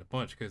hallucinated a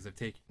bunch because I've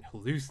taken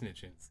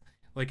hallucinogens.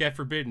 At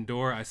Forbidden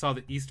Door, I saw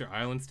the Easter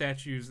Island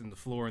statues in the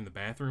floor in the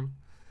bathroom.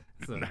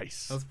 So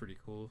nice. That was pretty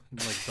cool.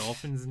 And,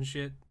 dolphins and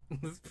shit.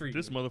 That's pretty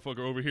This motherfucker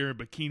over here in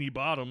Bikini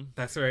Bottom.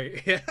 That's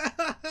right.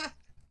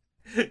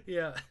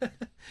 Yeah.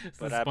 It's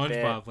But the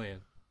SpongeBob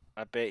land.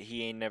 I bet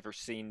he ain't never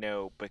seen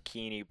no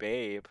Bikini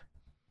Babe.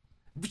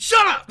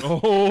 Shut up!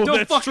 Oh,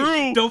 that's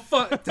true. Don't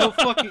fucking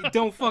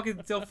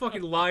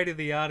lie to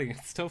the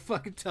audience. Don't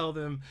fucking tell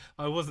them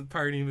I wasn't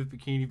partying with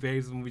Bikini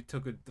Babes when we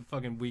took the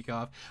fucking week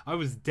off. I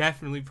was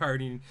definitely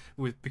partying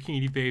with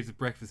Bikini Babes at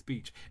Breakfast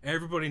Beach.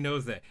 Everybody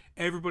knows that.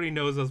 Everybody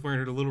knows I was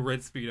wearing a little red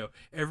Speedo.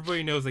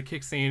 Everybody knows I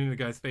kicked sand in the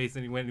guy's face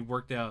and he went and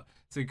worked out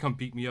so he'd come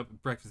beat me up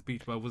at Breakfast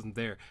Beach, but I wasn't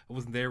there. I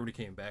wasn't there when he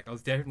came back. I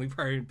was definitely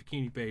partying with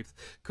Bikini Babes,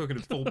 cooking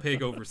a full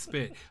pig over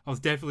spit. I was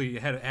definitely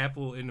had an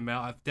apple in the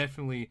mouth. I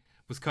definitely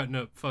was cutting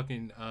up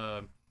fucking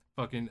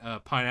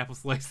pineapple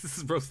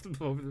slices roasting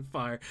them over the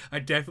fire. I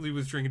definitely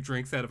was drinking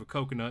drinks out of a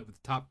coconut with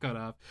the top cut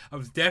off. I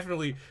was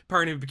definitely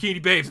partying with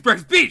Bikini Babes,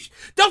 Breakfast Beach.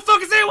 Don't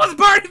fucking say I wasn't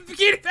partying with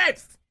Bikini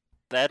Babes.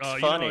 That's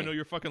funny. funny. You know I know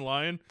you're fucking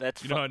lying.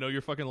 How I know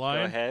you're fucking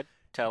lying. Go ahead,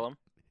 tell him.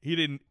 He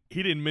didn't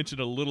mention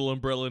a little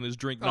umbrella in his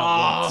drink.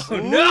 Not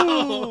once.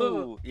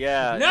 No.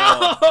 Yeah.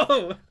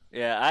 No.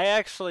 Yeah,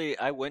 I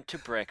went to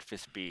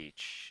Breakfast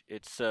Beach.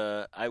 It's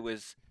I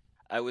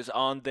was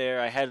on there.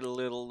 I had a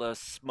little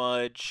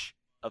smudge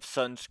of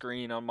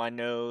sunscreen on my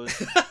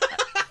nose.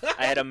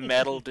 I had a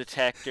metal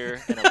detector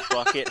and a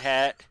bucket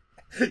hat.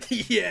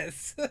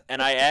 Yes.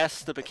 And I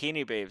asked the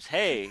Bikini Babes,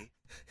 hey,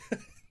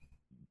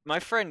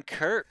 my friend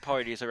Kurt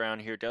parties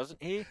around here,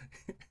 doesn't he?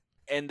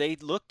 And they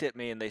looked at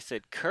me and they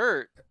said,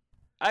 Kurt,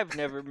 I've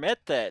never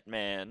met that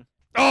man.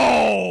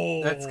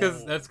 Oh! That's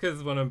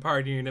because when I'm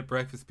partying at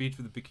Breakfast Beach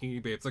with the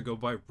Bikini Babes, I go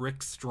by Rick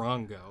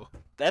Strongo.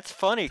 That's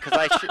funny because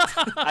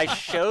I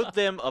showed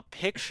them a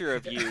picture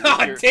of you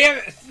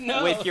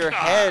with your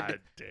head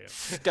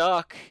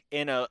stuck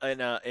in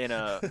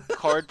a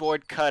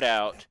cardboard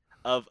cutout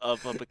of a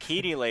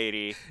bikini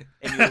lady,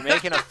 and you were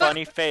making a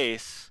funny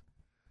face.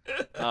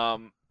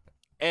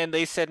 And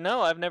they said,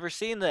 no, I've never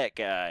seen that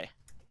guy.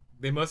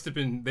 They must have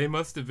been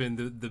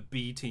the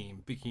B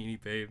team bikini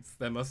babes.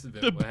 That must have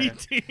been The what B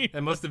happened. team.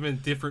 That must have been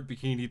different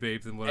bikini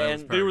babes than what I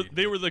was.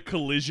 They were the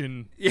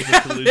collision. Yeah,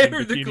 they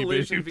were the bikini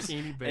collision babes.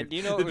 bikini babes. And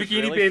you know the what was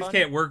bikini really babes funny?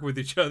 can't work with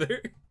each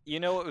other.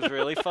 You know what was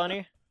really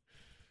funny?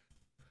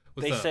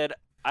 What's They up? said,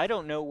 "I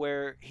don't know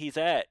where he's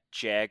at,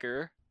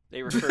 Jagger."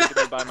 They referred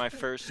to me by my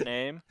first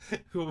name.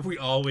 Who we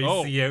always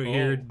Oh, see out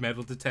here oh.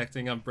 metal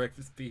detecting on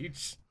Breakfast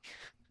Beach.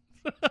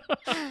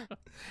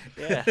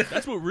 Yeah.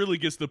 That's what really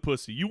gets the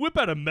pussy. You whip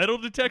out a metal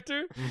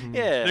detector,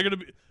 Yeah. they're gonna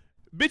be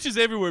bitches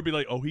everywhere. Be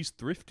like, oh, he's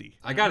thrifty.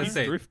 I gotta He's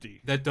say,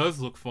 thrifty. that does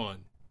look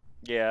fun.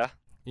 Yeah.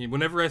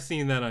 Whenever I've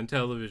seen that on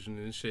television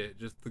and shit,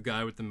 just the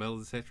guy with the metal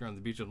detector on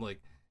the beach, I'm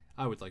like,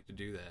 I would like to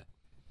do that.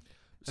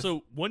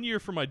 So 1 year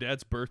for my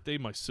dad's birthday,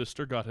 my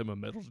sister got him a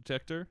metal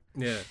detector.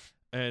 Yeah.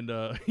 And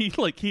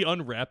he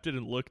unwrapped it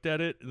and looked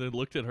at it, and then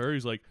looked at her.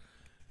 He's like,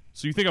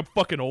 "So you think I'm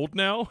fucking old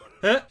now?"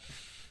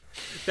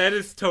 That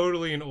is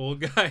totally an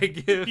old guy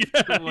gift,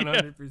 Yeah,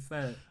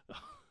 100%.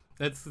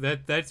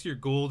 That's your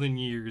golden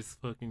years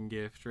fucking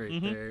gift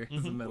right there.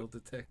 Is a metal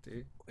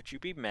detector. Would you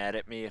be mad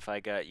at me if I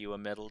got you a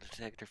metal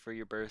detector for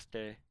your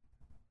birthday?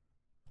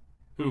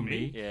 Who,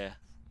 me? Yeah.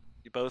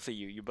 Both of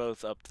you. You're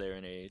both up there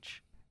in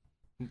age.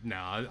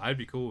 No, I'd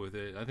be cool with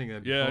it. I think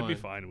that'd be Yeah, fun. I'd be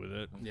fine with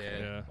it.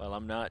 Yeah. Well,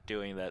 I'm not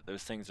doing that.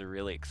 Those things are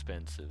really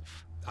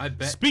expensive. I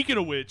bet. Speaking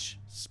of which,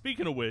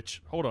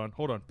 hold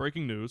on.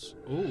 Breaking news.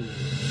 Ooh.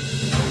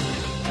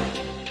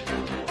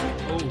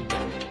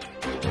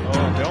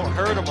 Oh, don't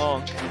hurt him,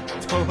 Monk.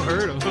 Don't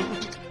hurt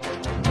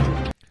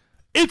him.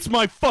 It's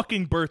my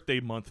fucking birthday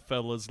month,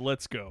 fellas.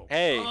 Let's go.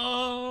 Hey.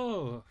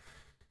 Oh.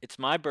 It's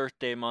my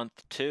birthday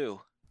month,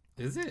 too.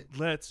 Is it?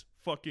 Let's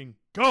fucking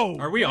go.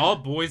 Are we all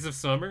boys of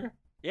summer?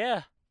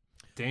 Yeah.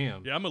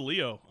 Damn. Yeah, I'm a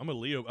Leo. I'm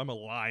a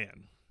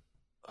lion.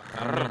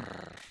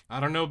 I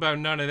don't know about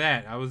none of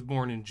that. I was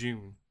born in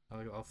June.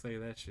 I'll say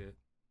that shit.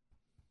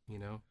 You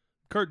know?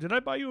 Kurt, did I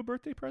buy you a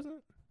birthday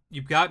present?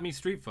 You got me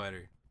Street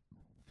Fighter.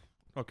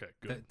 Okay,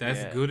 good.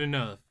 That's good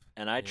enough.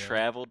 And I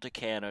traveled to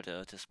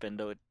Canada to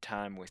spend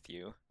time with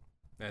you.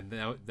 And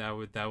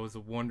that was a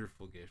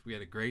wonderful gift. We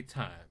had a great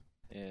time.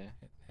 Yeah.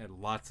 Had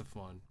lots of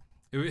fun.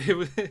 It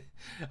was.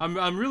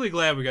 I'm really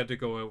glad we got to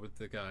go out with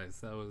the guys.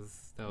 That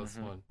was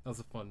fun. That was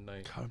a fun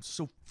night. God, I'm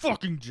so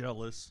fucking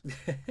jealous.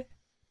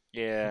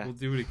 Yeah. We'll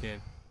do it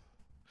again.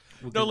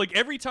 Like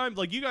every time,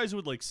 like you guys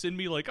would like send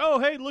me like, oh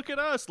hey, look at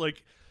us,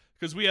 like,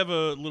 because we have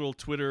a little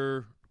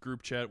Twitter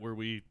group chat where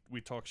we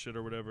talk shit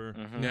or whatever,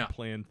 Yeah.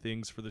 plan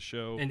things for the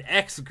show. An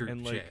X group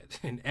And, like, chat.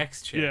 An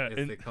X chat, yeah,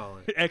 as they call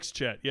it. X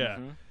chat, yeah.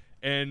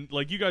 And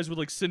like you guys would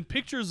like send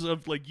pictures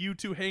of like you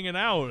two hanging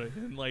out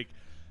and like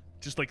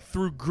just like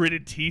through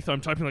gritted teeth,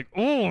 I'm typing like,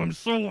 oh, I'm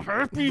so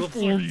happy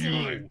for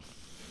you.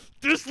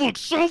 This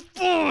looks so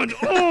fun.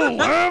 Oh,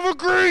 have a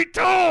great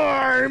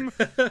time.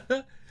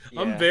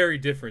 I'm very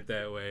different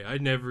that way. I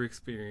never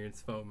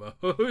experienced FOMO.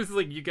 It was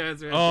like you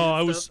guys are.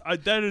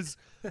 That is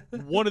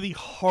one of the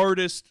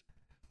hardest.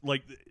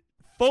 Like,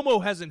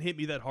 FOMO hasn't hit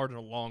me that hard in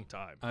a long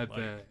time. I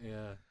bet,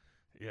 yeah.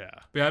 Yeah.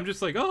 But I'm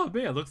just like, oh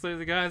man, looks like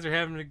the guys are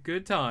having a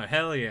good time.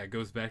 Hell yeah,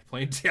 goes back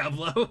playing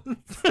Diablo.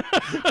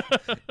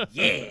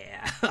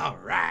 Yeah, all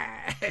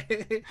right.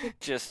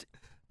 Just,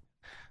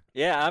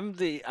 yeah, I'm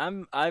the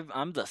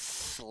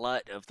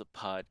slut of the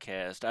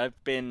podcast.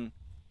 I've been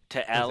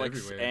to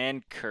Alex everywhere.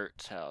 and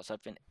Kurt's house.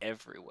 I've been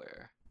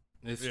everywhere.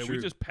 It's Yeah, true.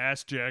 we just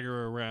passed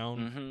Jagger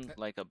around.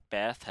 Like a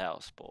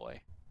bathhouse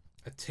boy.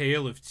 A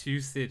tale of two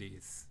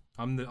cities.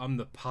 I'm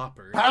the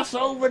popper. Pass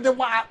over the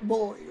white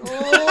boy.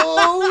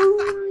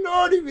 Oh,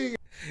 Lordy me.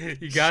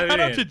 You got Shout it.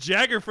 out to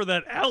Jagger for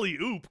that alley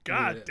oop.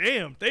 God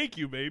damn, thank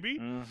you, baby.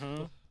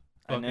 Mm-hmm.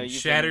 Fucking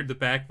shattered the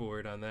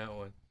backboard on that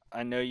one.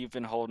 I know you've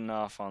been holding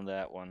off on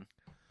that one.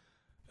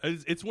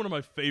 It's one of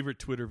my favorite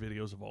Twitter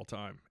videos of all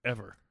time,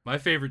 ever. My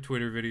favorite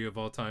Twitter video of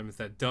all time is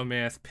that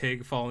dumbass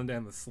pig falling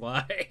down the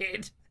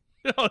slide.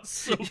 Oh, it's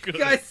so good. You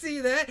guys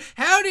see that?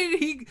 How did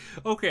he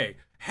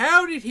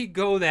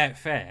go that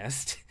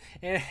fast?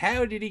 And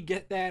how did he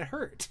get that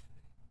hurt?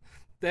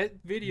 That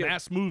video.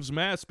 Mass moves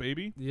mass,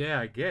 baby. Yeah,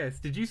 I guess.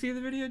 Did you see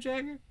the video,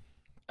 Jagger?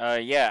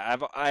 Yeah,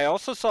 I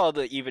also saw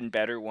the even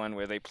better one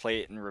where they play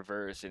it in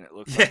reverse and it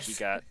looks like he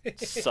got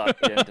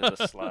sucked into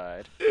the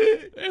slide.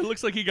 It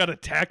looks like he got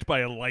attacked by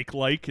a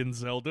like in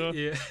Zelda.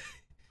 Yeah.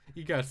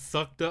 He got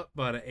sucked up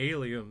by the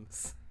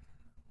aliens.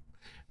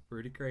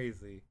 Pretty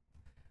crazy.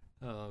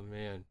 Oh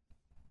man.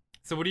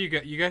 So what do you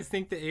got? You guys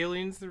think the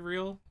aliens are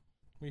real?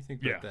 What do you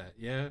think about that?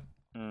 Yeah.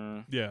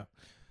 Yeah.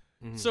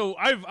 Mhm. So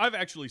I've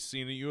actually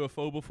seen a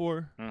UFO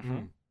before.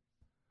 Mm-hmm.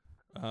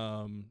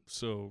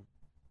 So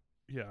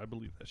yeah, I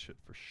believe that shit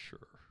for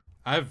sure.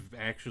 I've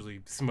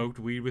actually smoked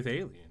weed with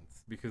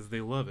aliens because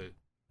they love it.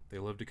 They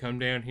love to come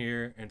down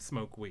here and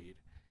smoke weed.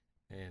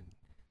 And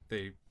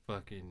they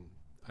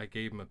I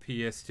gave them a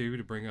PS2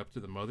 to bring up to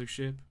the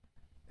mothership.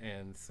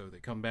 And so they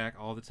come back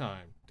all the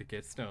time to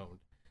get stoned.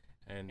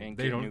 And they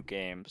get don't new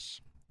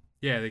games.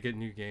 Yeah, they get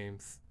new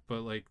games.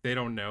 But like they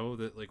don't know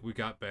that like we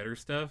got better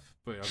stuff.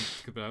 But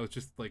I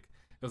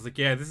was like,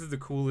 yeah, this is the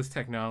coolest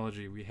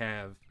technology we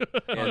have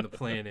on the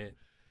planet.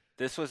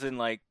 This was in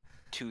like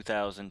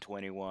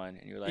 2021,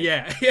 and you're like,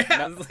 yeah,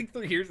 it was like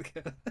 3 years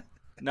ago.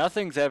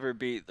 Nothing's ever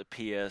beat the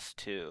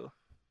PS2.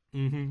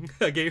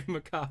 I gave him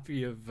a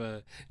copy of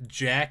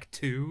Jack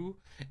 2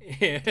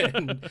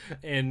 and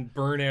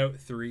Burnout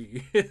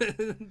 3.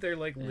 They're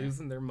like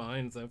losing their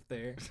minds up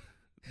there.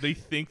 They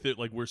think that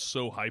like we're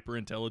so hyper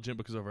intelligent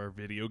because of our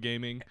video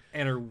gaming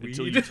and our weed.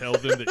 Until you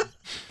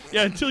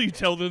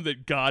tell them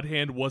that God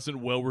Hand wasn't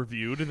well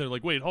reviewed, and they're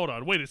like, wait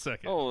a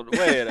second. Hold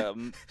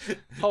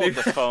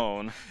the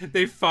phone.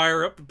 They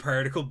fire up a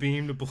particle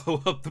beam to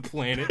blow up the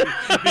planet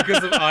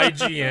because of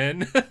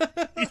IGN.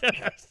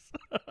 Yes.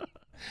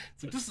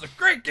 So this is a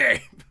great game.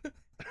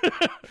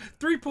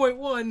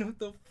 3.1. What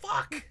the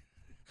fuck?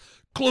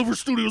 Clover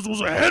Studios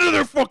was ahead of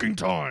their fucking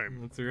time.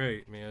 That's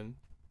right, man.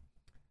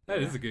 That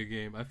is a good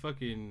game. I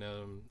fucking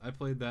I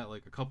played that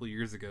like a couple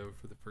years ago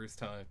for the first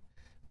time.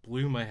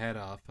 Blew my head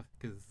off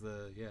because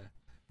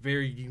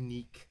very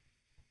unique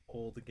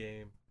old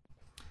game.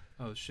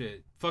 Oh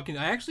shit. Fucking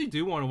I actually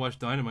do want to watch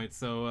Dynamite,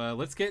 so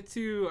let's get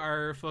to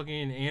our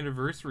fucking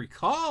anniversary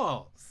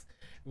calls.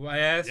 I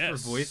asked for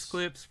voice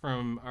clips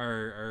from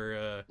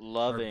our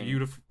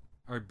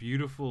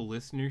beautiful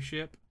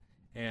listenership,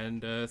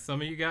 and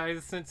some of you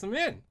guys sent some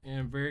in, and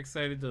I'm very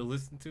excited to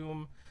listen to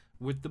them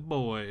with the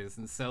boys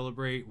and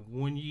celebrate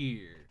 1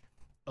 year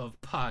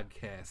of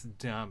podcast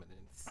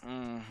dominance.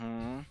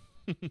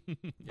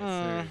 Yes,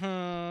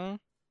 sir.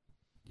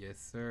 Yes,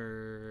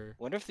 sir.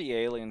 What if the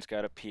aliens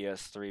got a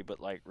PS3 but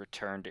like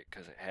returned it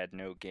because it had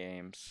no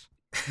games?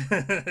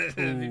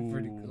 That'd be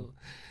pretty cool.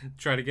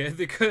 Try to get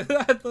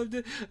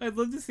I'd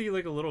love to see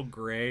like a little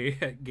gray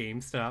at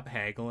GameStop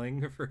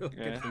haggling for like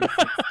a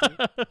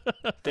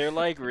 360. They're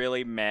like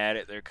really mad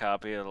at their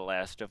copy of The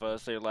Last of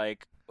Us. They're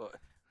like,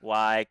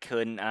 why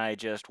couldn't I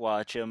just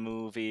watch a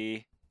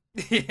movie?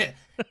 Yeah.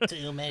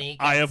 Too many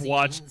I have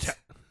watched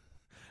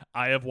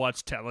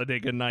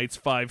Talladega Nights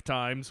 5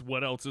 times.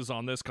 What else is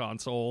on this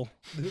console?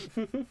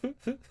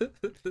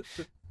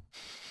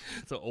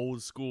 It's an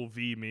old school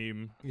V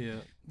meme. Yeah,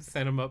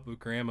 send him up with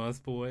Grandma's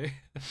Boy.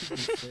 I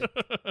think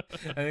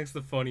it's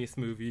the funniest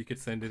movie you could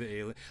send to the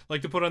alien.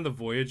 Like to put on the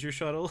Voyager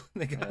shuttle.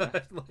 They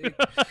got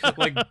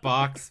like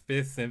Bach's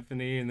Fifth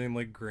Symphony and then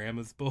like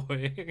Grandma's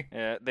Boy.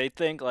 Yeah, they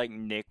think like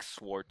Nick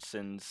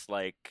Swartzen's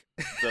like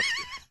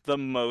the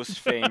most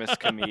famous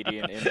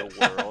comedian in the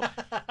world.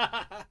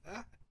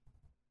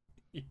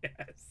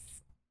 Yes.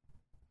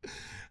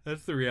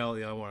 That's the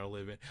reality I want to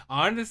live in.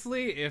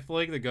 Honestly, if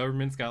like the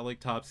government's got like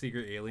top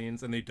secret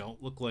aliens and they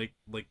don't look like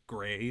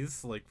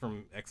Greys, like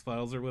from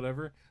X-Files or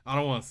whatever, I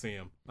don't want to see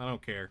them. I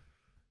don't care.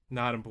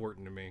 Not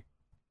important to me.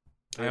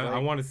 I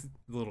want to see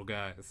the little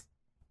guys.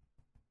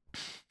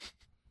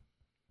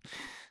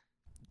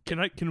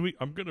 Can we?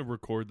 I'm gonna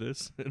record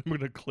this and I'm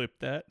gonna clip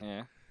that.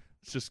 Yeah.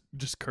 It's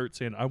just Kurt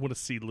saying, "I want to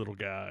see little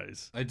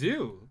guys." I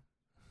do.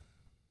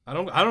 I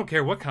don't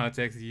care what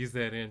context you use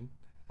that in.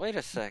 Wait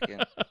a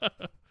second.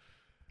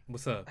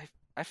 What's up?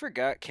 I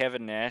forgot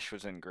Kevin Nash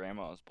was in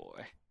Grandma's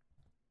Boy.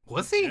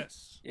 Was he?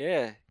 Yes.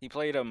 Yeah, he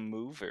played a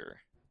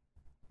mover.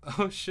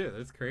 Oh shit,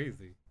 that's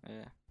crazy.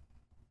 Yeah.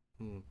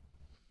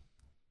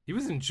 He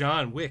was in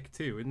John Wick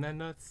too, isn't that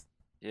nuts?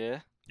 Yeah.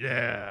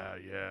 Yeah.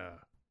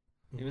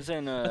 He was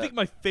in I think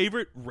my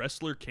favorite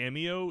wrestler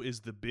cameo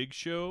is The Big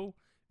Show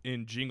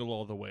in Jingle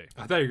All the Way.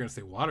 I thought you were gonna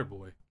say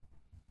Waterboy.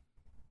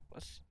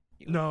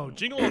 No,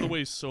 Jingle All the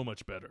Way is so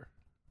much better.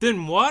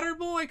 Then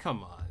Waterboy?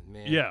 Come on,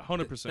 man. Yeah,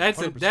 100%.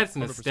 That's 100%.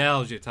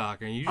 nostalgia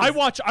talking. I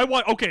watch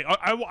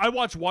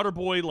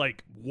Waterboy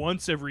like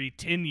once every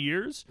 10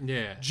 years.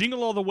 Yeah.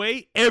 Jingle All the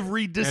Way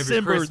every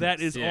December that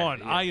is on.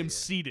 Yeah, I am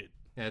seated.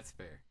 That's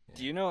fair. Yeah.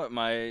 Do you know what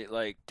my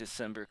like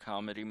December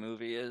comedy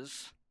movie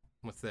is?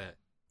 What's that?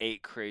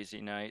 8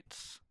 Crazy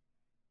Nights.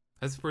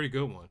 That's a pretty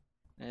good one.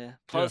 Yeah.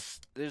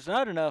 Plus, there's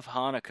not enough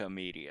Hanukkah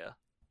media.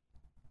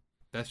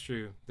 That's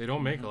true. They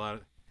don't make a lot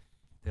of.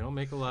 They don't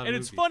make a lot of And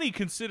movies. it's funny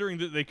considering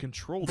that they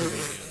control the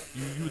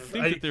media. You would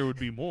think that there would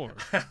be more.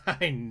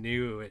 I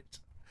knew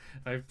it.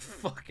 I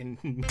fucking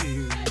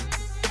knew it.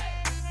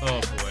 Oh,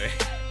 boy.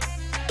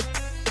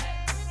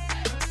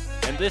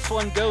 And this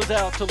one goes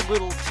out to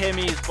little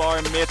Timmy's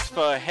bar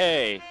mitzvah.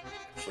 Hey,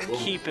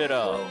 keep it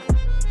up.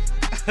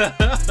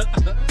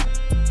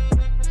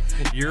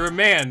 You're a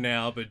man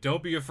now, but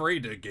don't be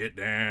afraid to get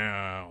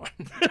down.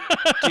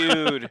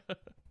 Dude.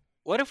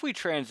 What if we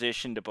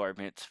transitioned to bar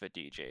mitzvah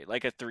DJ?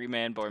 Like a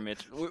 3-man bar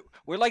mitzvah.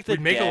 We're like the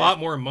We'd make a lot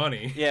more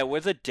money. Yeah, we're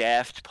the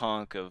Daft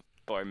Punk of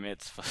bar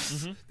mitzvahs.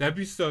 Mm-hmm. That'd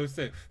be so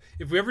sick.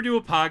 If we ever do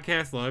a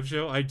podcast live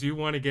show, I do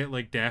want to get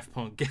like Daft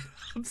Punk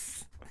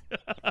get-ups.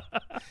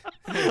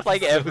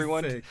 Like so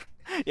everyone. Sick.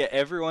 Yeah,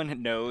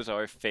 everyone knows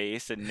our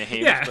face and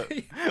names, Yeah. but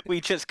we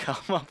just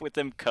come up with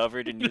them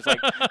covered and use like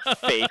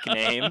fake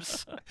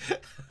names.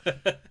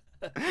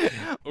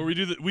 Or we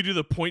do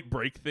the Point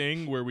Break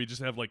thing where we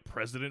just have like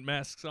president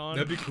masks on.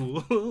 That'd be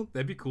cool.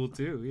 That'd be cool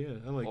too. Yeah,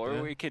 I like or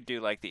that. we could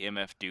do like the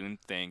MF Doom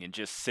thing and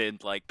just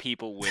send like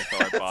people with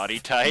our body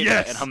type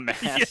Yes. and a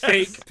mask. Yes.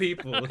 Fake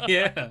people.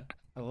 Yeah,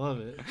 I love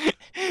it.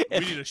 We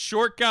need a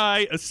short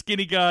guy, a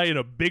skinny guy, and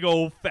a big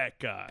old fat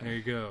guy. There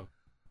you go.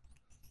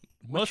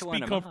 Must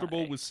be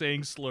comfortable with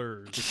saying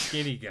slurs. The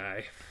skinny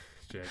guy,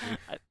 Jackie.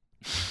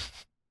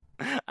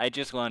 I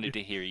just wanted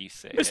to hear you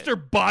say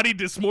Mr. Body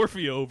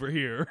Dysmorphia over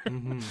here.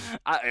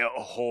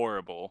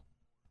 Horrible.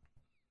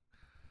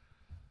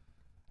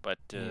 But,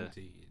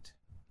 Indeed.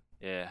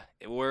 Yeah,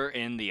 we're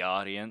in the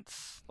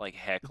audience, like,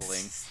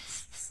 heckling.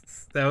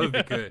 That would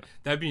be good.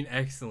 That'd be an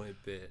excellent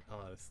bit,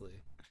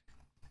 honestly.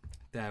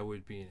 That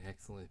would be an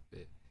excellent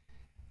bit.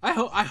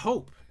 I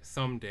hope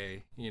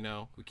someday,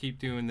 we keep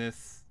doing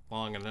this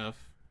long enough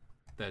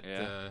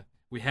that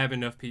we have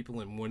enough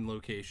people in one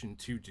location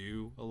to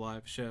do a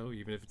live show,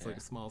 even if it's like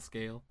a small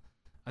scale.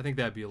 I think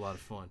that'd be a lot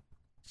of fun.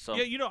 So,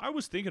 yeah, I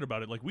was thinking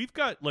about it. Like, we've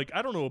got, like,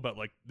 I don't know about,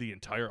 like, the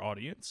entire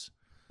audience,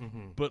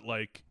 but,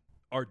 like,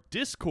 our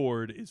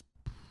Discord is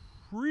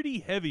pretty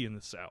heavy in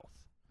the South.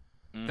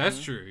 Mm-hmm.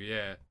 That's true,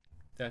 yeah.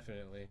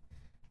 Definitely.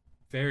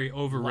 Very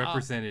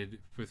overrepresented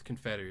with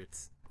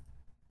Confederates.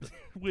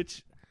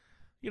 Which,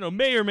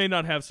 may or may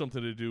not have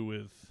something to do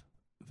with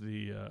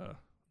the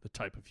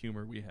type of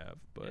humor we have,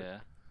 but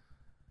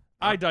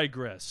I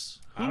digress.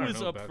 Who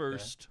is up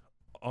first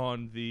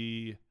on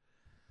the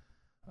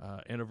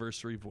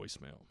anniversary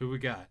voicemail? Who we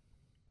got?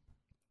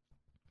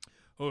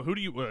 Oh, who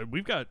do you...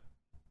 we've got...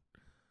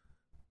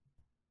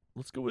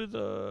 Let's go with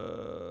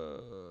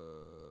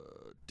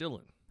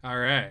Dylan. All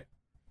right.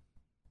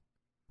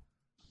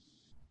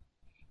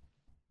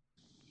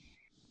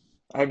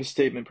 I have a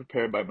statement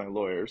prepared by my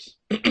lawyers.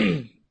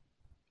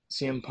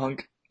 CM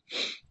Punk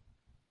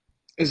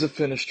is a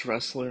finished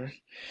wrestler,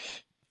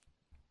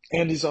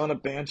 and he's on a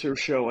banter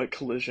show at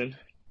Collision.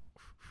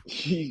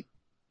 He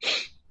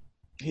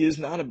is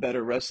not a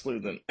better wrestler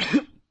than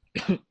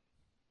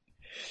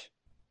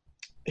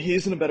he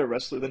isn't a better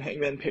wrestler than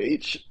Hangman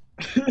Page.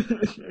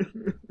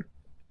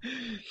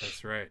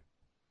 That's right.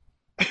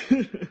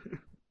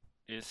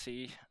 Is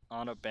he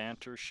on a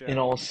banter show? In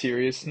all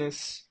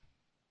seriousness,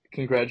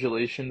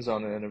 congratulations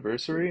on the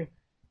anniversary.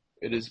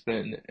 It has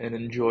been an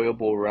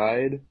enjoyable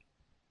ride.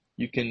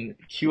 You can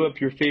cue up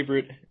your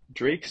favorite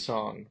Drake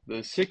song,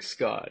 The Sixth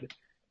God,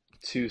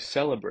 to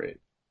celebrate.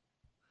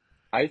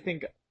 I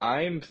think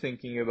I'm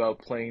thinking about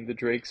playing the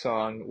Drake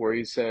song where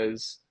he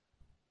says,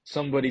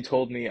 "Somebody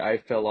told me I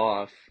fell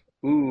off.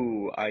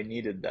 Ooh, I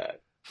needed that.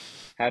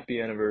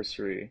 Happy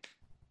anniversary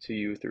to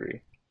you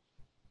three."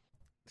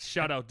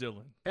 Shout out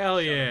Dylan.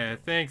 Hell yeah.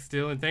 Thanks,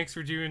 Dylan. Thanks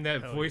for doing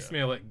that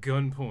voicemail at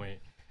gunpoint.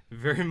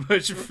 Very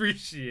much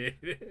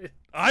appreciated.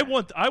 I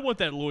want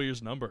that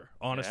lawyer's number,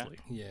 honestly.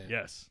 Yeah.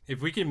 Yes.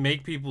 If we can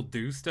make people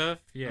do stuff,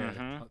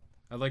 I'd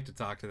like to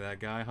talk to that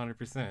guy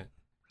 100%.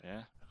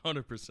 Yeah.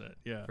 100%,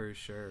 yeah. For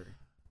sure.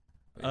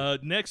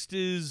 Next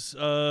is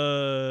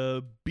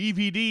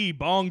BVD,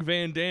 Bong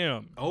Van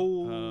Dam.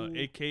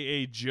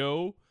 A.K.A.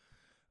 Joe.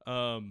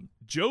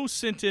 Joe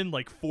sent in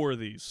like 4 of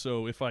these,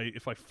 so if I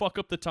fuck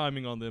up the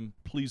timing on them,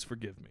 please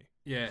forgive me.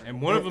 Yeah,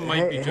 and one of them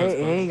might be just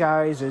Hey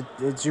guys,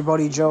 it's your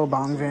buddy Joe,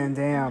 Bong Van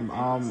Dam.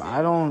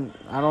 I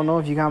don't know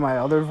if you got my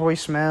other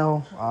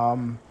voicemail.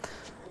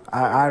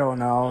 I don't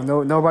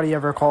know. Nobody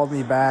ever called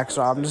me back,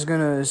 so I'm just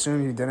gonna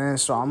assume you didn't.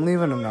 So I'm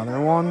leaving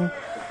another one.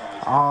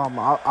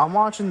 I'm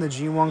watching the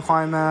G1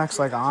 Climax.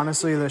 Like,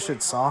 honestly, this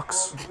shit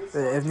sucks.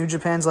 If New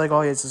Japan's like,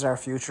 oh, this is our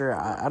future,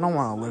 I don't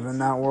want to live in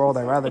that world.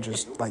 I'd rather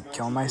just, like,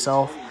 kill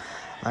myself.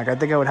 Like, I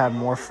think I would have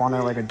more fun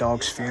at, like, a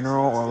dog's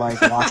funeral or,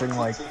 like, watching,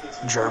 like,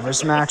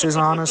 Jervis matches,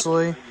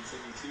 honestly.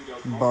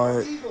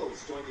 But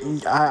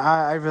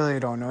I really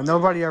don't know.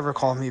 Nobody ever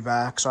called me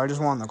back, so I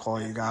just wanted to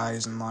call you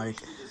guys. And,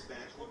 like,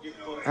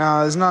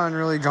 there's nothing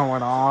really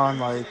going on.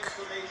 Like,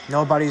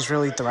 nobody's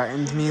really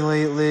threatened me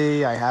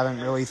lately. I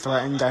haven't really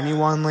threatened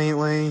anyone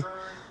lately.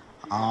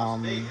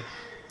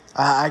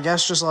 I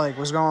guess just, like,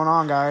 what's going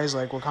on, guys?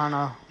 Like, what kind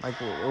of, like,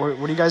 what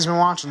have you guys been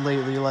watching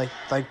lately? Like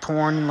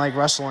porn and, like,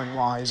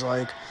 wrestling-wise.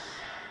 Like,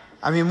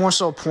 I mean, more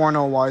so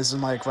porno-wise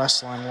than, like,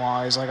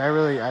 wrestling-wise. Like, I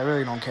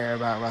really don't care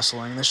about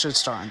wrestling. This shit's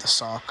starting to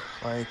suck.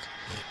 Like,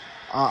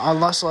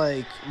 unless,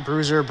 like,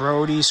 Bruiser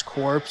Brody's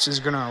corpse is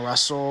gonna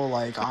wrestle,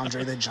 like,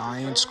 Andre the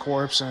Giant's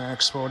corpse in an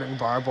exploding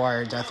barbed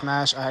wire death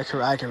match, I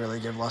could really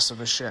give less of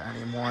a shit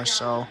anymore,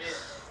 so...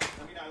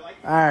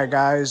 Alright,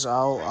 guys,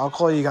 I'll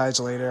call you guys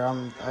later.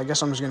 I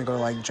guess I'm just gonna go,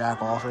 like,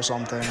 jack off or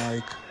something.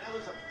 Like,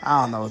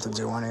 I don't know what to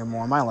do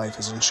anymore. My life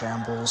is in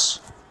shambles.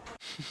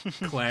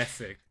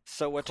 Classic.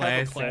 So what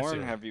type of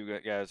porn have you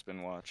guys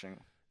been watching?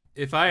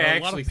 If I actually...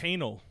 A lot of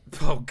panel.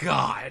 Oh,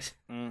 God.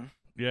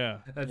 Yeah.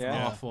 That's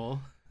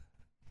awful.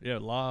 Yeah, a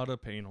lot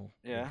of panel.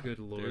 Yeah. Good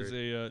Lord.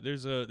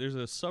 There's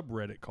a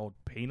subreddit called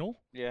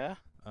Panel. Yeah.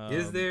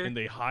 Is there? And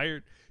they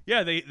hired...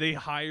 Yeah, they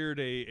hired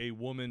a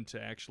woman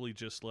to actually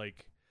just,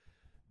 like,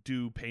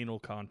 do panel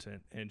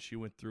content, and she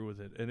went through with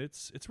it, and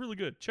it's really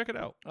good. Check it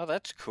out. Oh,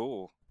 that's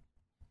cool.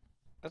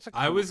 That's a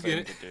cool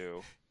thing to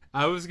do.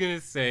 I was gonna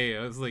say,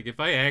 I was like, if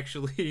I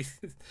actually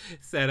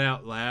said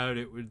out loud,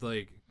 it would,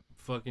 like,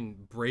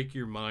 fucking break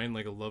your mind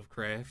like a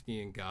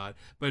Lovecraftian god.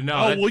 But no.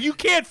 Oh, well, you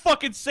can't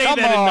fucking say that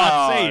and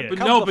not say it. But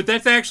no, but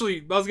that's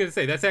actually, I was gonna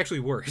say, that's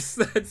actually worse.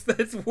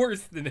 That's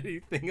worse than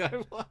anything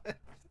I want.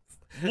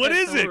 What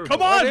is it?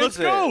 Come on, let's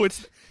go.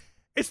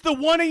 It's the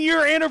 1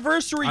 year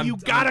anniversary. You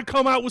gotta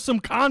come out with some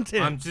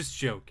content. I'm just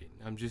joking.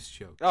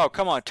 Oh,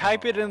 come on.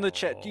 Type it in the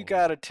chat. You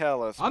gotta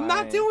tell us. I'm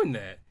not doing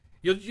that.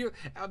 You'll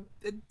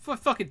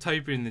fucking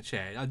type it in the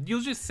chat.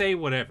 You'll just say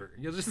whatever.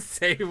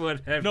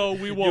 No,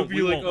 we won't.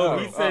 You'll be like, oh,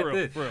 he said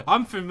this.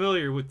 I'm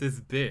familiar with this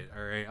bit.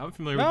 All right, I'm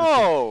familiar with this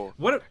bit.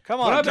 What?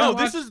 Come on. No,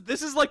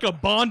 this is like a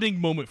bonding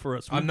moment for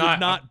us. We would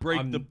not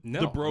break the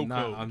bro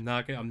code. I'm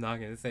not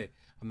gonna say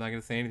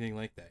anything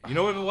like that. You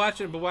know what I've been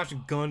watching? I've been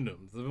watching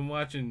Gundams. I've been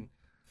watching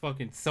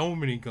fucking so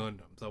many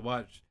Gundams. I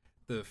watched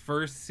the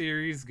first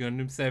series,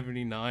 Gundam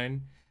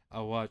 79. I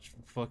watched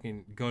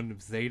fucking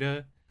Gundam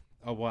Zeta.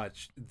 I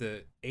watched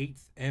the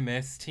 8th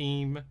MS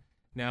team.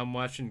 Now I'm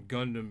watching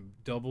Gundam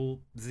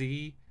Double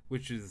Z,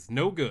 which is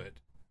no good.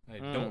 I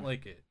don't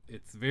like it.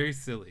 It's very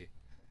silly.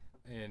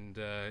 And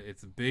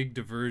it's a big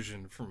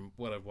diversion from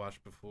what I've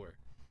watched before.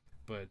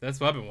 But that's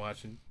what I've been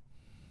watching.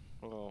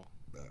 Well,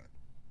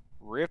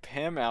 rip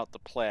him out the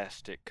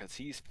plastic, because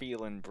he's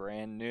feeling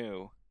brand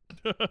new.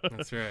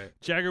 That's right.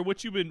 Jagger,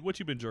 what you been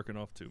jerking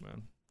off to,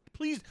 man?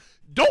 Please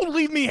don't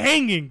leave me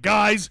hanging,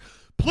 guys.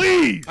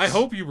 Please. I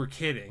hope you were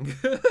kidding.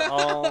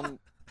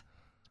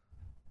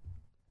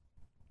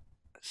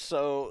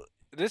 So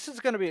this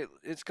is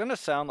it's gonna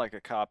sound like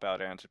a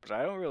cop-out answer, but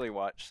I don't really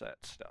watch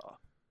that stuff.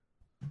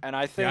 And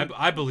I think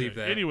I believe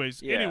that.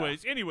 Anyways,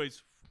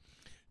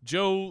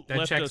 Joe that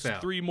left us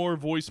out. 3 more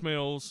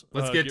voicemails.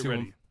 Let's get to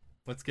ready. him.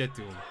 Let's get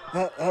to him.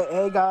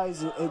 Hey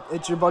guys,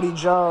 it's your buddy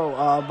Joe,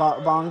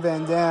 Bong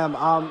Van Dam.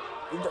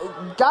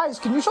 Guys,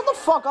 can you shut the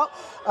fuck up?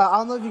 I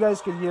don't know if you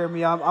guys can hear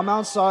me. I'm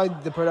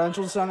outside the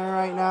Prudential Center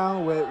right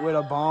now with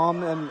a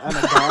bomb and a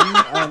gun,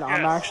 and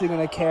I'm actually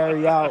going to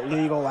carry out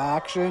legal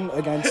action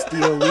against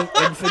the elite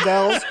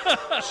infidels.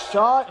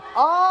 Shut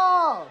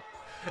up!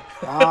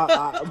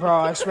 Bro,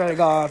 I swear to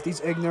God, if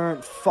these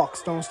ignorant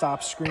fucks don't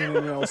stop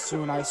screaming real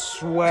soon, I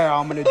swear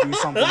I'm going to do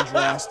something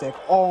drastic.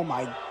 Oh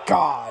my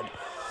God.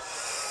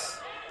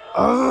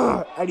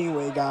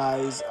 Anyway,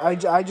 guys, I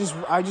just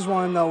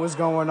want to know what's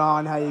going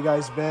on, how you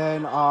guys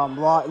been.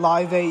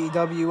 Live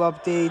AEW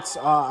updates.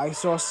 I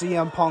saw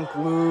CM Punk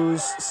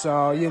lose,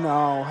 so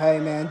hey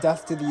man,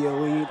 death to the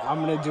elite.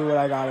 I'm gonna do what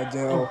I gotta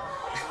do,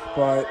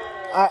 but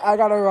I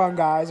gotta run,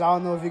 guys. I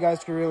don't know if you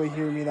guys can really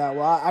hear me that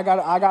well. I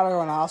gotta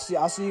run. I'll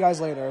see you guys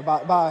later.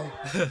 Bye.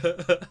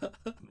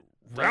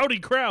 Rowdy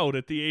crowd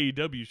at the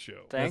AEW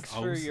show. Thanks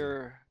for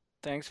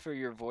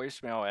your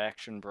voicemail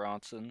action,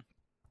 Bronson.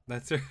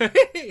 That's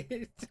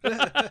right.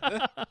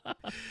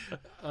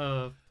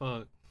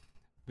 Fuck,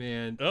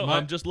 man.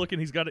 I'm just looking.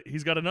 He's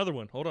got another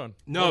one. Hold on.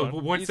 No, Hold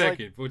on. One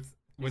second.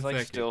 He's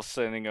like still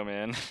sending them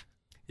in.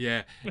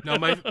 Yeah. No,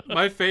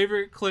 my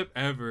favorite clip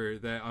ever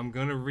that I'm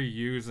gonna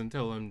reuse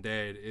until I'm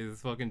dead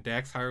is fucking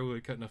Dax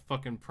Harwood cutting a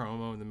fucking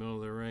promo in the middle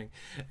of the ring,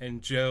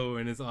 and Joe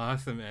and his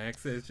awesome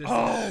accent is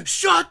just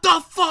shut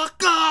the fuck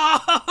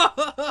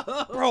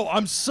up, bro.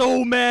 I'm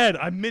so mad.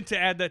 I meant to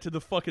add that to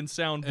the fucking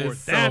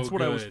soundboard. That's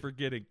what I was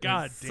forgetting.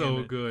 God it's damn so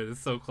it. Good. It's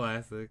so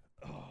classic.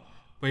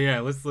 But yeah,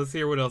 let's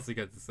hear what else he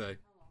got to say.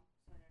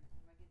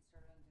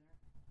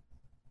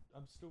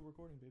 I'm still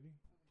recording, baby.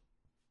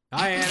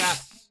 Hi, Anna.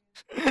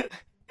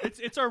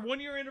 It's our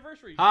 1 year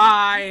anniversary.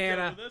 Hi,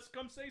 Anna. Let's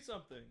come say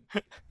something.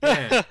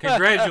 Yeah,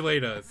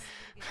 congratulate us.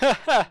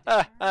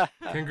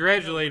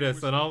 Congratulate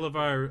us on all of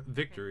our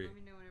victory.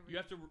 You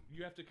have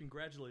to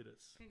congratulate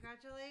us.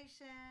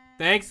 Congratulations.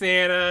 Thanks,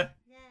 Anna.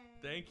 Yay.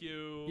 Thank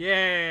you.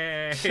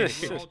 Yay.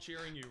 We're all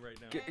cheering you right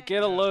now.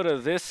 Get a load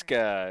of this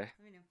guy.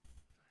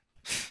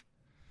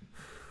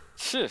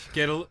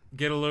 Get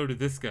a load of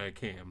this guy,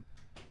 Cam.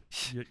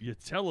 You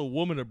tell a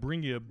woman to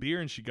bring you a beer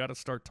and she got to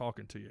start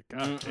talking to you.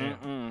 God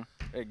damn.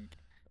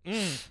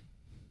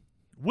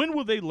 When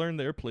will they learn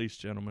their place,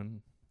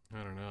 gentlemen?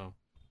 I don't know.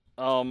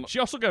 She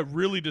also got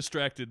really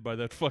distracted by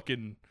that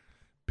fucking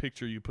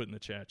picture you put in the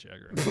chat,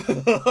 Jagger.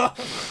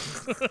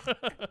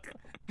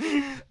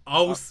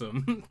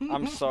 Awesome.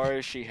 I'm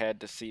sorry she had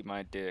to see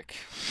my dick.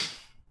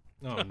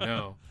 Oh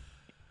no.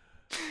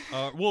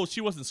 Well,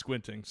 she wasn't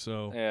squinting,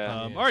 so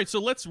yeah. All right, so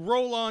let's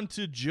roll on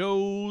to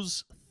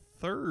Joe's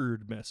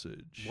third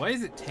message. Why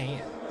is it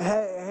tan?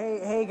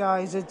 Hey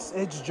guys,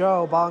 it's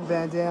Joe Bong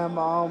Van Dam.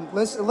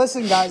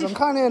 Listen guys, I'm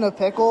kind of in a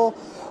pickle.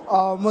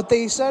 What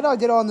they said I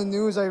did on the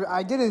news,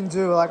 I didn't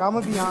do. Like, I'm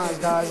gonna be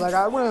honest, guys. Like,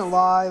 I wouldn't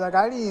lie. Like,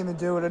 I didn't even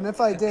do it. And if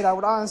I did, I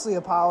would honestly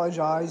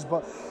apologize.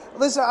 But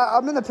listen,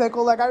 I'm in a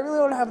pickle. Like, I really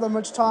don't have that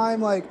much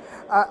time. Like,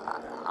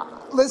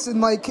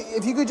 listen, like,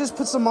 if you could just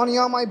put some money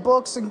on my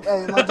books and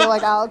like, get,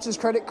 like, Alex's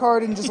credit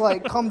card and just,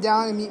 like, come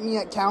down and meet me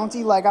at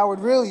County, like, I would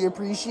really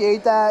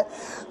appreciate that.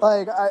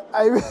 Like,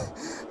 I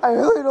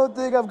really don't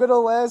think I'm gonna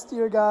last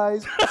here,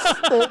 guys.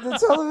 They're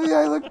telling me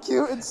I look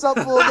cute and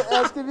supple and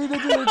asking me to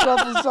do a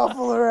truffle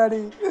shuffle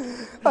already.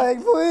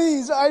 Like,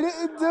 please, I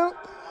didn't do...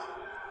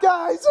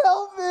 Guys,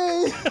 help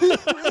me!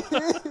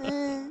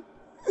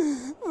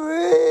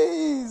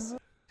 Please!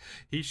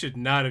 He should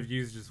not have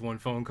used just one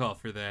phone call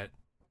for that.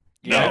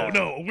 No,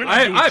 we're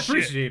not doing I shit.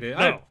 appreciate it.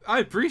 No. I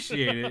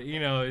appreciate it. You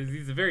know,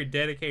 he's a very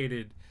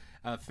dedicated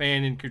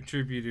fan and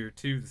contributor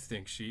to the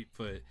Stink Sheet,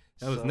 but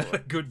That was not a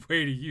good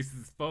way to use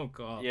this phone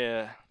call.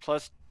 Yeah.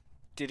 Plus,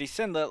 did he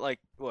send that, like,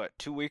 what,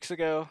 2 weeks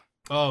ago?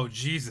 Oh,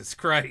 Jesus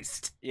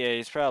Christ. Yeah,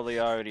 he's probably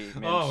already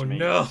mentioned Oh, me.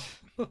 no.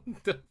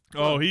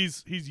 Oh,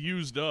 he's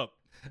used up.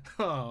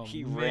 Oh,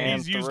 he man. ran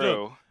He's used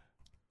through. up.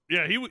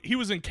 Yeah, he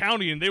was in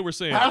county, and they were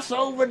saying, Pass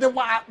over the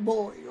white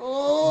boy.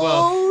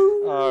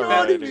 Oh,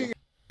 Alrighty.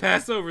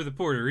 Pass over the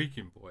Puerto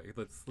Rican boy.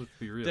 Let's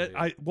be real. that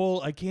here.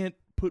 I can't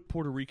put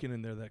Puerto Rican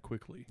in there that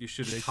quickly. You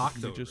should have They-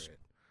 talked they over just- it.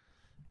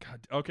 God,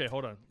 okay,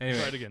 hold on. Anyway,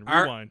 Try it again.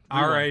 R- Rewind.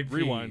 R.I.P.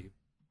 Rewind.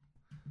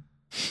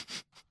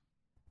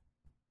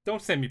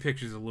 Don't send me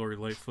pictures of Lori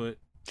Lightfoot.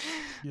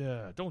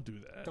 Yeah, don't do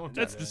that. Don't do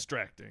That's that.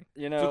 distracting.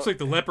 You know, Looks like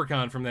the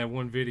leprechaun from that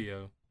one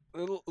video.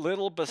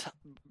 little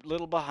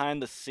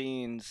behind the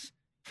scenes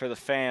for the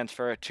fans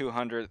for our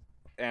 200th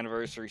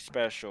anniversary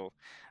special.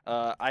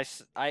 I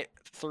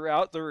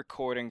throughout the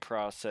recording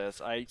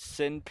process, I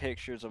send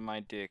pictures of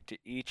my dick to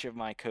each of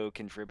my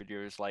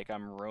co-contributors like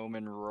I'm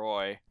Roman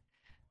Roy.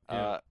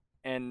 Yeah.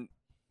 And,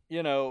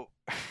 you know,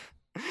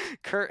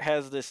 Kurt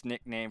has this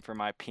nickname for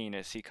my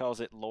penis. He calls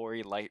it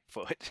Lori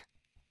Lightfoot.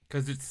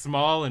 Because it's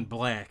small and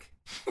black.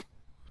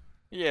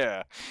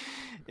 Yeah.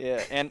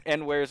 Yeah,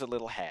 and wears a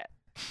little hat.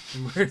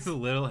 And wears a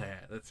little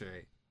hat. That's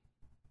right.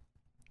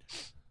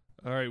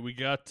 All right, we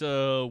got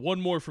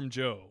one more from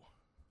Joe.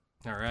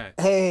 All right.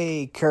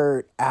 Hey,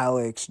 Kurt,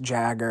 Alex,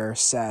 Jagger,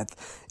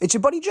 Seth. It's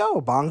your buddy Joe,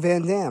 Bong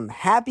Van Dam.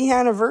 Happy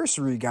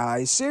anniversary,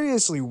 guys.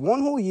 Seriously,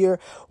 1 whole year,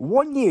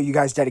 1 year you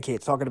guys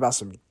dedicated to talking about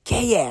some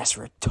gay-ass,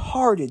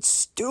 retarded,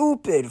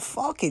 stupid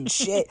fucking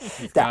shit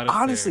that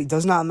honestly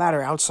does not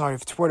matter outside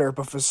of Twitter,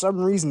 but for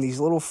some reason these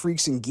little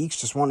freaks and geeks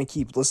just want to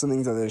keep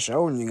listening to the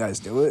show and you guys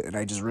do it, and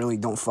I just really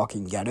don't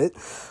fucking get it.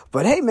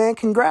 But hey, man,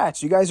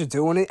 congrats. You guys are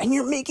doing it, and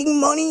you're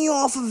making money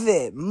off of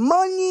it.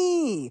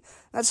 Money!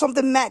 That's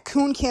something Matt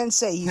Kuhn can't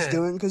say he's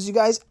doing because you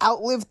guys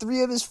outlived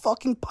 3 of his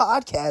fucking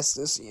podcasts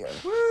this year.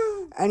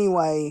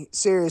 Anyway,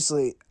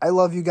 seriously, I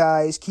love you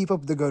guys. Keep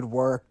up the good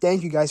work.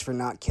 Thank you guys for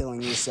not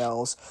killing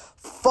yourselves.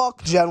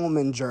 Fuck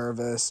Gentleman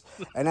Jervis.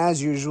 And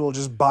as usual,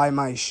 just buy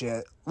my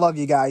shit. Love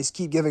you guys.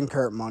 Keep giving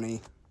Kurt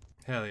money.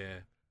 Hell yeah.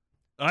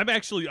 I'm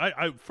actually,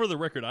 I for the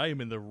record, I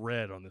am in the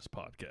red on this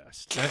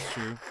podcast. That's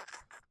true.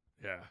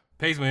 Yeah.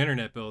 Pays my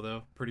internet bill,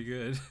 though. Pretty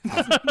good.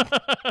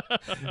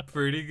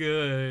 Pretty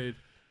good.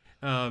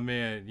 Oh,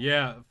 man.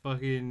 Yeah,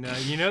 fucking,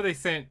 you know they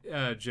sent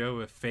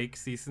Joe a fake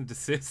cease and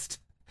desist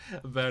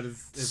about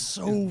his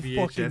so VHS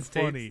fucking tapes.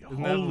 funny.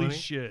 Isn't that Holy funny?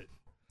 shit.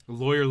 The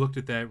lawyer looked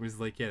at that and was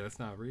like, yeah, that's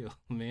not real,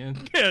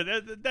 man. Yeah,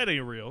 that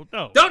ain't real.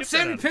 No. Don't get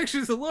send me that out.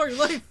 pictures of Lori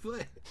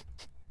Lightfoot.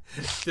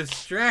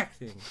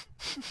 Distracting.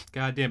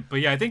 Goddamn.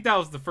 But yeah, I think that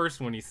was the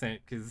first one he sent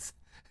because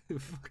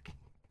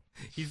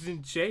he's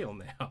in jail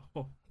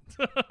now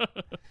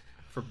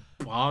for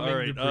bombing All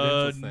right, the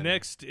Prudential Center.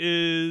 next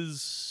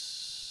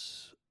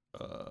is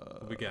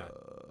What we got?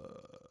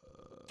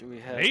 Do we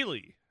have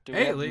Haley. Do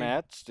we have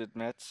Matt's? Did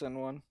Matt send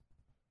one?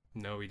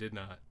 No, he did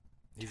not.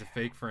 He's a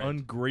fake friend.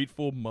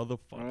 Ungrateful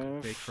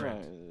motherfucker. Fake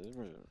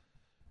friend.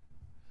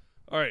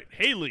 All right,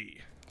 Haley.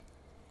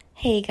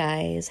 Hey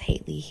guys,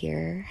 Haley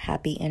here.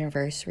 Happy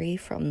anniversary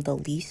from the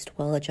least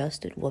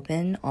well-adjusted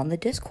woman on the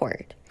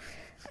Discord.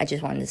 I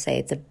just wanted to say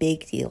it's a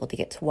big deal to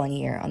get to 1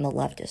 year on the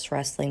leftist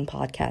wrestling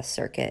podcast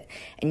circuit,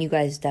 and you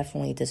guys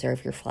definitely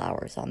deserve your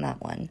flowers on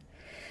that one.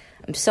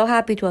 I'm so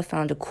happy to have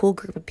found a cool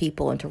group of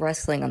people into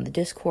wrestling on the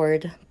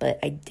Discord, but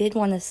I did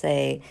want to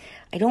say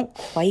I don't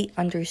quite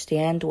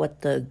understand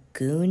what the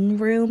Goon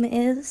Room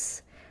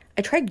is.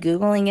 I tried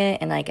Googling it,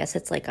 and I guess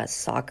it's like a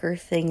soccer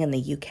thing in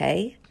the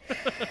UK.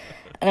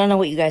 I don't know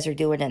what you guys are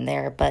doing in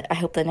there, but I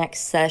hope the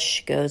next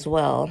sesh goes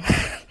well.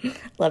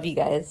 Love you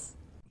guys.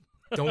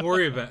 Don't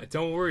worry about it.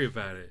 Don't worry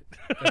about it.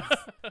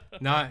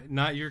 That's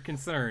not your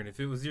concern. If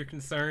it was your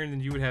concern, then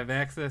you would have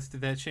access to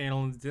that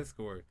channel in the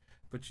Discord.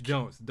 But you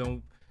don't.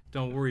 So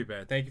don't worry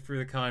about it. Thank you for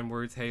the kind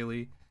words,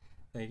 Haley.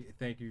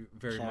 Thank you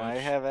very much. Can I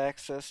have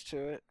access to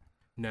it?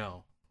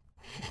 No.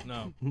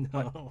 No.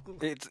 No.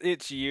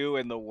 It's you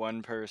and the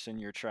one person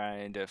you're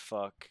trying to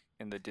fuck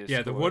in the Discord.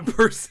 Yeah, the one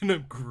person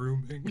I'm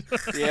grooming.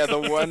 Yeah, the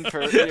one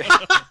person.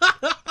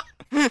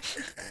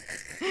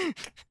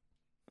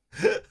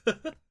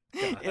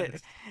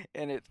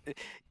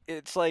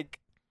 It's like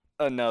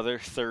another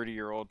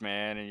 30-year-old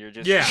man, and you're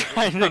just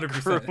trying to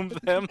 100%. groom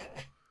them.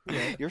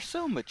 Yeah. You're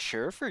so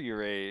mature for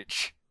your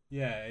age.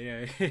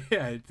 Yeah.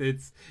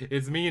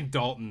 It's me and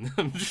Dalton.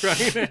 I'm trying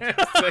to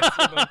have sex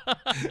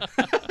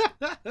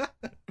with him.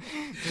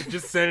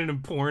 Just sending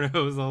him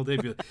pornos all day.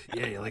 Be like,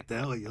 yeah, you like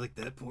that? You like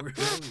that porno?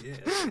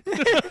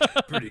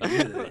 Yeah, pretty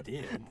good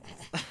idea.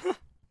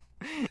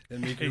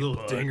 And make your little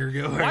Bud. dinger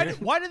go.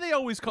 Why do they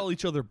always call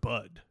each other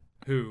Bud?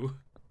 Who?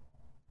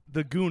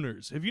 The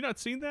Gooners. Have you not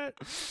seen that?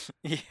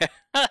 Yeah.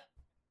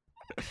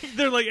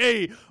 They're like,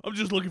 hey, I'm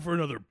just looking for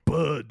another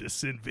Bud to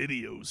send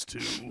videos to.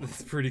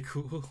 That's pretty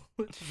cool.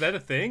 Is that a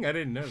thing? I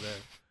didn't know that.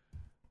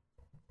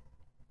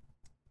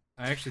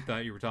 I actually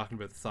thought you were talking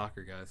about the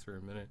soccer guys for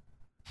a minute.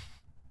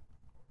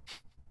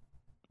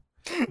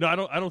 No,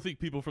 I don't think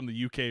people from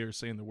the UK are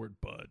saying the word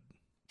Bud.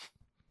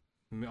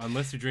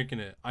 Unless you're drinking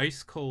an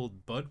ice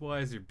cold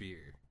Budweiser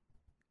beer.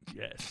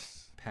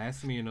 Yes.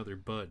 Pass me another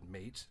Bud,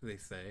 mate, they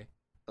say.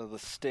 The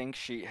stink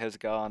sheet has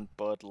gone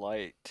Bud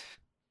Light.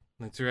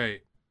 That's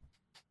right.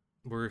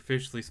 We're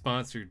officially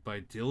sponsored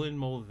by Dylan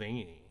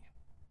Mulvaney.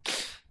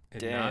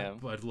 And Damn.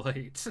 not Bud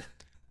Light.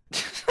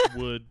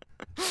 Would.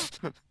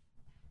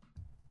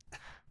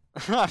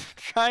 I'm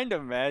trying to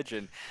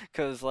imagine,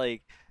 because,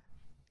 like,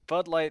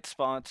 Bud Light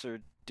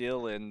sponsored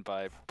Dylan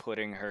by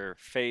putting her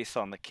face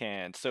on the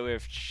can. So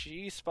if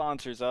she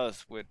sponsors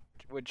us, would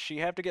she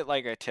have to get,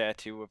 like, a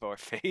tattoo of our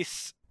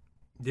face?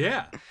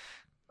 Yeah.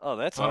 Oh,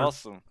 that's on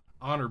awesome.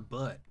 On her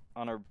butt.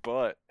 On her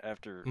butt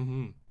after.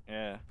 Mm-hmm.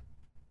 Yeah.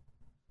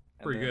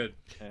 Pretty good.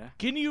 Yeah.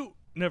 Can you?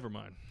 Never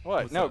mind.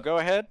 What? What's no, up? Go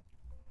ahead.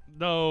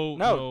 No.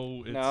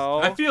 It's... No.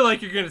 I feel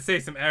like you're gonna say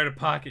some out of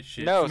pocket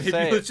shit. No, so maybe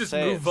say let's it, just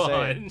say move it,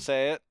 on.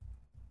 Say it.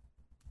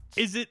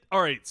 Is it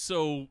all right?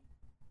 So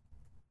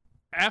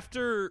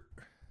after,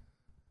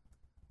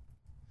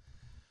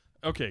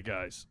 okay,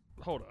 guys,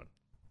 hold on.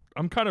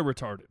 I'm kind of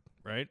retarded,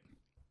 right?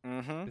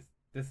 Mm-hmm.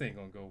 This ain't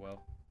gonna go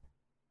well.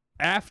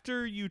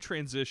 After you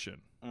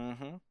transition,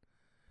 mm-hmm.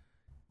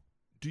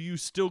 do you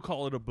still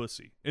call it a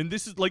bussy? And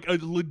this is like a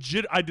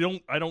legit. I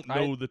don't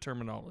know the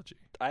terminology.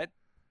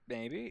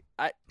 Maybe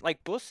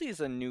like bussy is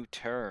a new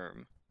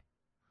term.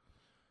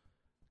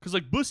 Because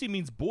like bussy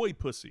means boy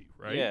pussy,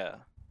 right? Yeah.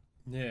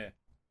 Yeah.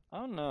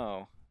 Oh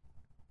no.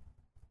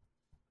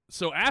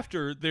 So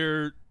after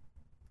they're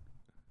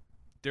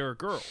a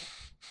girl.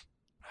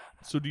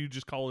 So do you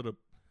just call it a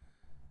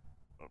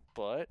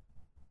butt?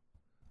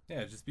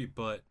 Yeah, just be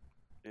butt.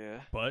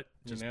 Yeah. Butt?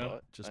 Just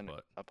butt? Just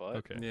butt. A butt?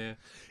 Okay. Yeah.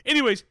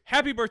 Anyways,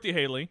 happy birthday,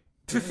 Haley.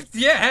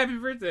 Yeah, happy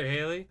birthday,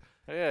 Haley.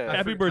 Yeah.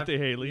 Happy birthday,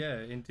 Haley.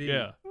 Yeah, indeed.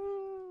 Yeah.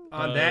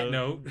 On that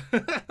note,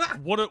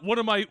 one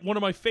of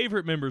my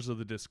favorite members of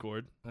the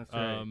Discord. That's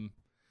right.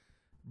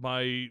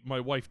 My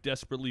wife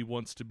desperately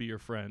wants to be your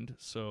friend,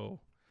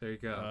 so there you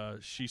go.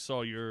 She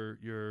saw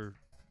your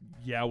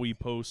Yowie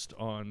post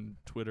on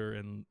Twitter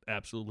and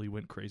absolutely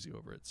went crazy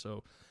over it.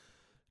 So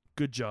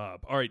good job.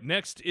 All right,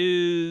 next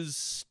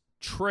is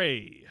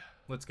Trey.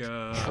 Let's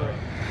go.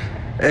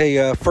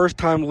 Hey,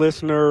 first-time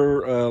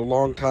listener,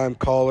 long-time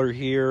caller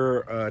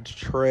here. It's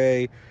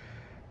Trey.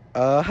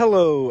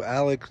 Hello,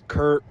 Alex,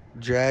 Kurt,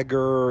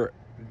 Jagger,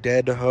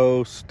 dead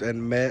host,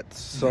 and Mets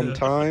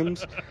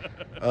sometimes.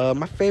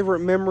 My favorite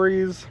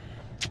memories,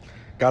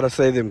 gotta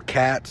say them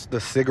cats, the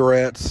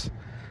cigarettes.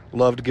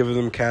 Loved giving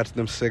them cats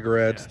them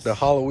cigarettes. Yes. The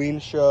Halloween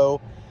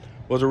show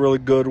was a really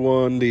good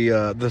one.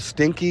 The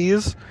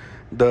Stinkies,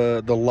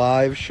 the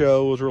live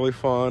show was really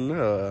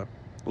fun.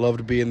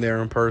 Loved being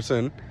there in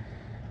person.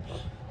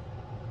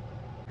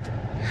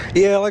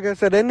 Yeah, like I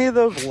said, any of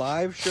those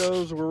live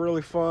shows were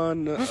really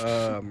fun.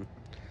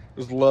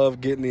 Just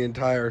love getting the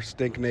entire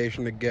Stink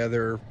Nation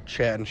together,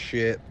 chatting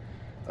shit.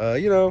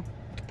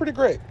 It's pretty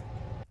great.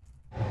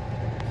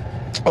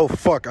 Oh,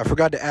 fuck, I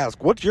forgot to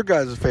ask. What's your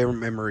guys' favorite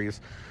memories?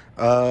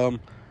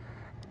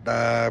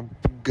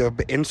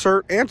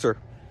 Insert answer.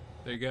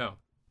 There you go.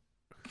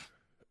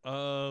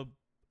 I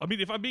mean,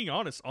 if I'm being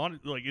honest,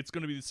 it's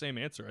going to be the same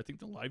answer. I think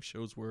the live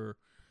shows were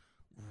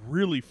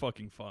really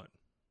fucking fun.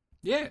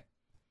 Yeah.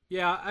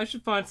 Yeah, I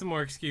should find some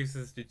more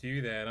excuses to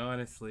do that,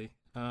 honestly.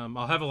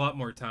 I'll have a lot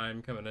more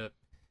time coming up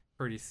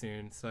pretty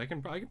soon, so I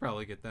can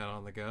probably get that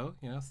on the go,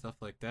 stuff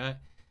like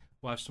that.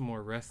 Watch some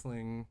more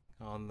wrestling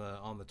on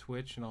the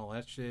Twitch and all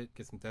that shit.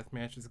 Get some death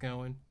matches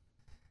going.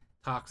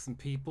 Talk to some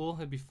people.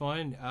 It'd be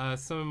fun.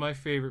 Some of my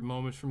favorite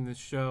moments from this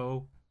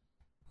show.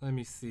 Let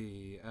me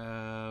see.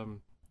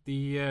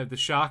 The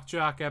Shock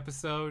Jock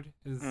episode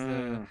is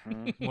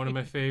one of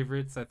my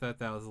favorites. I thought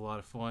that was a lot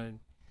of fun.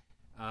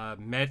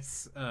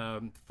 Mets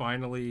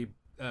finally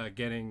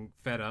getting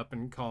fed up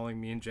and calling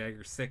me and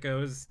Jagger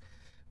sickos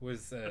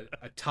was a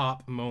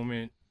top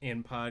moment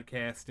in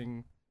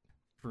podcasting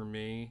for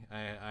me.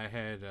 I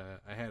had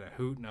a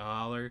hoot and a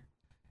holler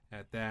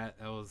at that.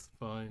 That was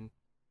fun.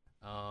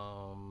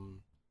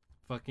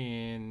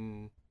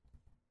 Fucking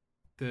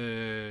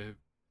the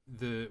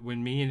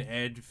when me and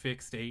Ed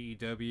fixed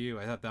AEW,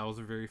 I thought that was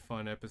a very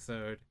fun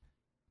episode.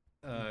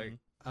 I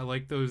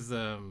like those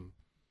the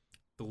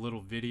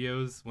little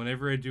videos.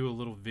 Whenever I do a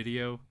little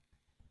video,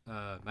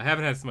 I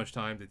haven't had so much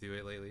time to do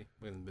it lately.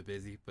 I've been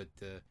busy, but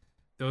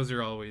those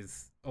are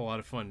always a lot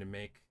of fun to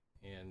make,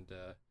 and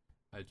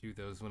I do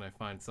those when I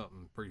find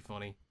something pretty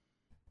funny.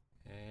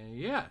 And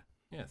yeah,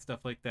 stuff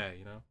like that,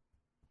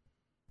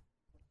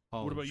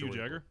 What about you,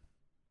 Jagger?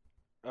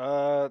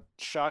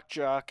 Shock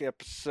Jock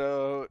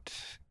episode.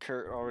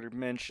 Kurt already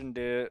mentioned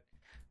it.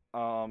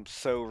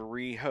 So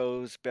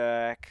Riho's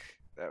back.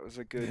 That was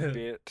a good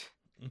bit.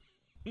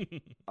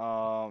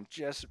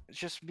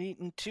 Just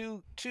meeting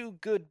two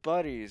good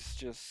buddies,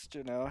 just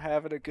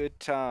having a good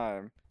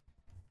time.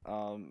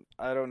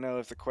 I don't know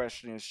if the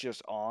question is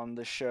just on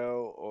the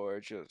show or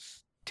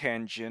just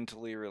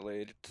tangentially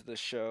related to the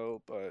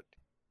show, but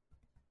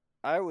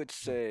I would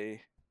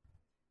say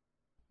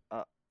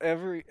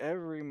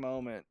every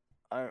moment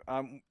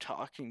I'm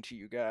talking to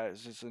you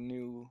guys is a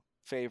new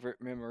favorite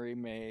memory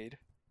made.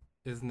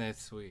 Isn't that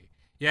sweet?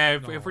 Yeah,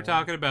 if we're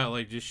talking about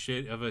like just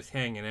shit of us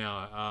hanging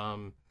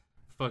out,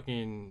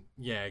 fucking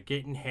yeah,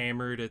 getting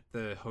hammered at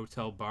the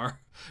hotel bar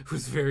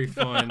was very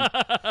fun.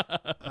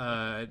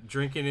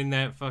 Drinking in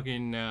that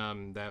fucking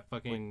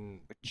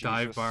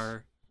dive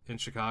bar in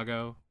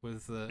Chicago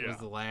was the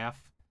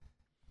laugh.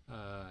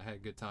 I had a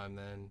good time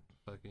then.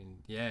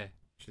 Fucking yeah,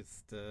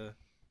 just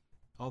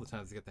all the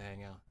times to get to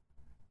hang out.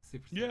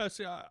 Super. Yeah,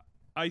 see,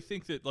 I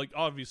think that like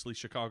obviously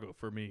Chicago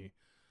for me.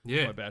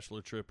 Yeah, my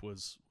bachelor trip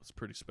was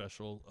pretty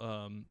special.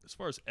 As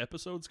far as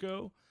episodes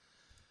go,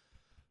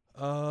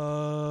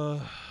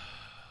 I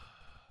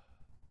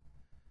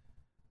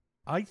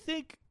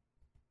think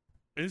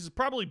this is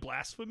probably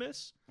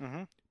blasphemous,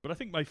 but I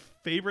think my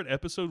favorite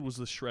episode was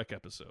the Shrek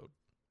episode.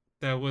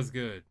 That was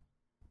good.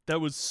 That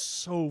was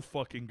so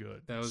fucking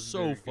good. That was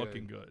so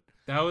fucking good.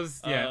 That was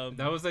that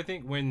was I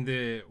think when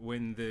the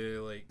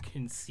like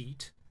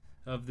conceit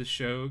of the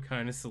show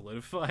kind of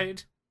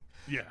solidified.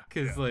 Yeah,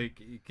 because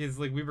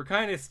we were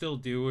kind of still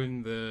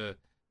doing the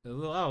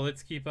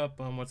let's keep up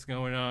on what's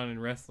going on in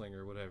wrestling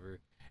or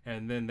whatever,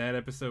 and then that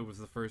episode was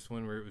the first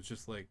one where it was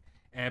just like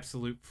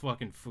absolute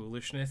fucking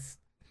foolishness.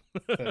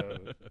 So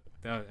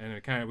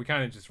we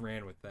kind of just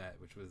ran with that,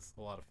 which was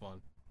a lot of fun.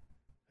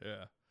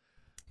 Yeah.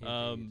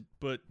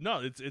 But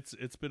no,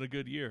 it's been a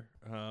good year.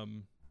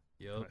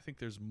 Yep. I think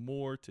there's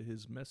more to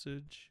his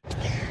message.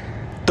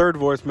 Third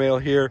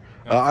voicemail here.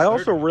 I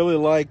also really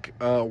like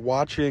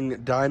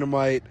watching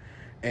Dynamite,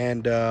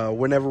 and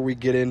whenever we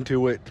get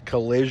into it,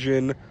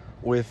 Collision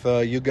with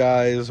you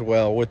guys,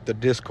 well, with the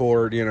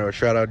Discord,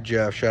 shout out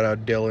Jeff, shout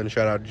out Dylan,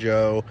 shout out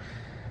Joe.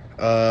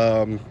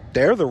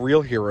 They're the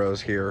real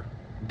heroes here.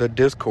 The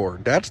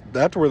Discord.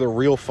 That's where the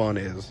real fun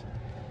is.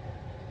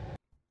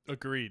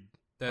 Agreed. 100%.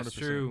 That's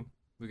true.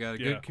 We got a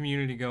good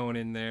community going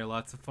in there.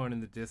 Lots of fun in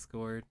the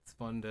Discord. It's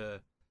fun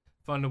to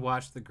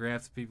watch the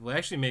graphs people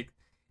actually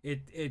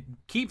it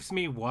keeps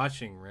me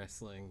watching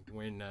wrestling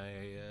when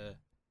I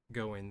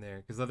go in there,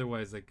 because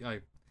otherwise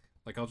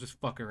I'll just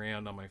fuck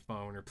around on my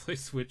phone or play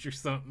Switch or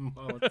something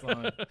while it's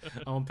on.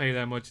 I won't pay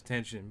that much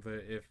attention.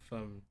 But if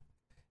I'm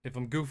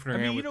goofing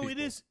around with people,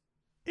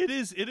 it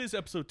is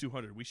episode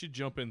 200. We should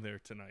jump in there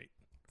tonight.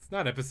 It's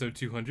not episode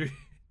 200.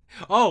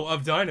 Oh,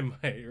 of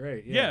Dynamite,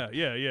 right? Yeah.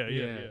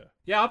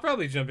 Yeah, I'll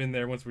probably jump in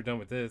there once we're done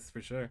with this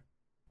for sure.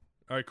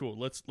 All right, cool.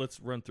 Let's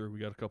run through. We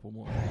got a couple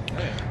more.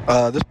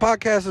 This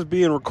podcast is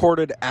being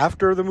recorded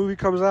after the movie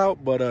comes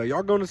out, but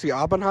y'all going to see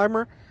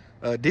Oppenheimer?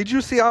 Did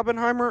you see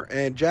Oppenheimer?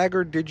 And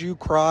Jagger, did you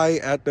cry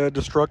at the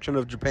destruction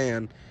of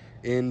Japan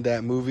in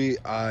that movie?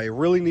 I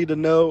really need to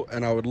know,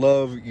 and I would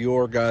love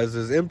your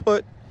guys'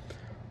 input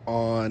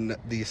on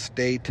the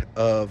state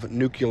of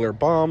nuclear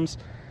bombs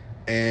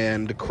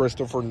and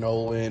Christopher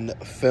Nolan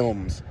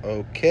films.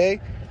 Okay?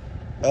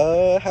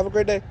 Have a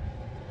great day.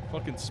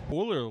 Fucking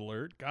spoiler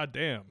alert.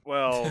 Goddamn.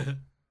 Well,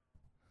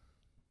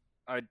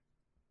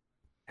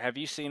 have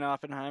you seen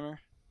Oppenheimer?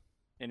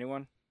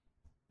 Anyone?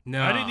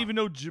 No. I didn't even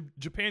know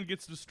Japan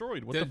gets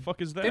destroyed. What the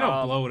fuck is that? They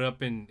don't blow it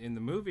up in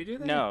the movie, do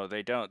they? No,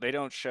 they don't. They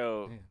don't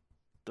show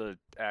the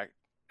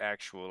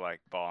actual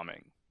like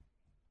bombing.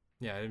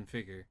 Yeah, I didn't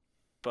figure.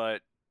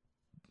 But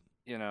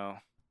at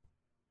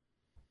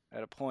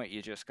a point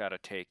you just got to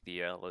take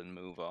the L and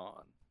move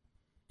on.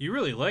 You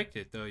really liked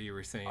it, though. You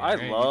were saying I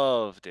right?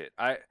 loved it.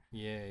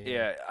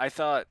 Yeah. I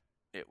thought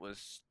it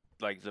was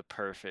like the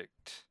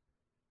perfect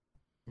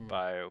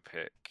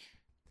biopic.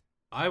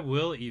 I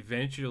will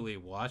eventually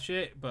watch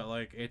it, but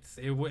like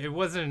it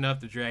wasn't enough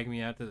to drag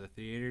me out to the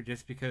theater,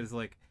 just because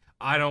like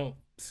I don't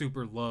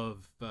super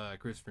love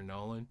Christopher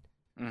Nolan.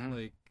 Mm-hmm.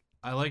 Like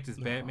I liked his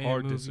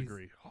Batman movies.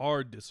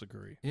 Hard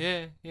disagree.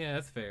 Yeah,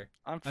 that's fair.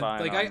 I'm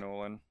fine on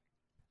Nolan.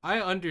 I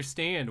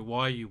understand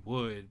why you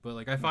would, but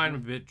like I find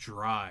him a bit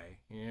dry.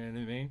 You know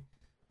what I mean?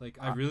 Like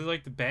I really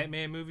like the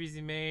Batman movies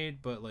he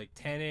made, but like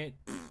Tenet,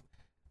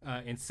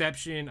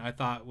 Inception, I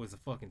thought was a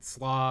fucking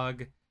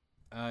slog.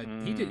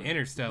 He did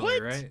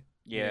Interstellar, right?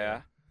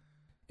 Yeah.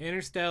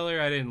 Interstellar,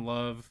 I didn't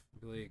love.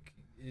 Like,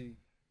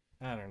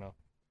 I don't know,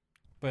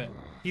 but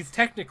he's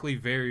technically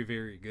very,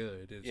 very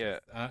good. It's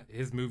just,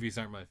 his movies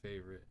aren't my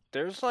favorite.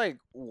 There's like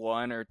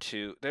one or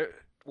two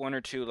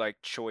like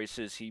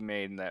choices he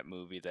made in that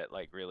movie that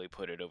like really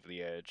put it over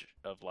the edge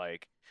of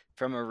like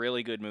from a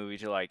really good movie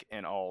to like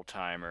an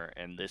all-timer,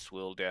 and this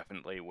will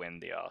definitely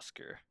win the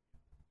Oscar.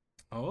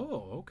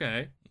 Oh,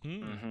 okay.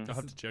 I'll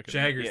have to check it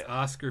Jagger's out.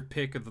 Oscar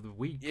pick of the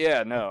week.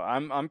 Yeah, no,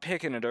 I'm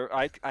picking it.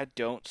 I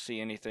don't see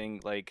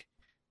anything like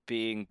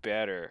being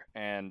better,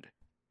 and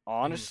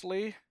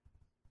honestly,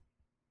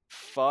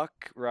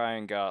 fuck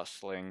Ryan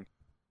Gosling.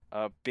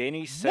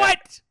 Benny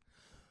Safdie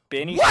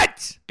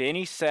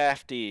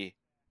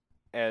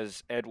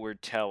as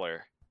Edward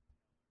Teller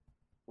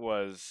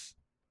was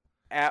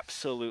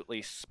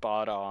absolutely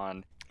spot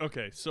on.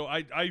 Okay, so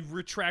I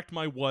retract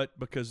my what,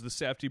 because the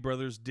Safdie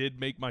brothers did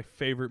make my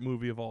favorite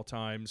movie of all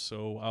time,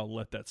 so I'll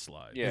let that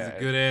slide. Yeah, it's a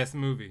good ass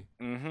movie.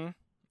 Mm-hmm.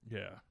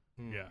 Yeah.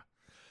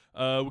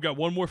 We got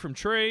one more from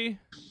Trey.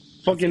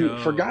 Fucking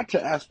forgot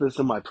to ask this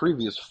in my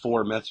previous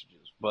 4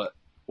 messages, but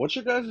what's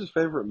your guys'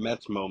 favorite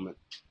Mets moment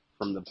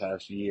from the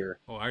past year.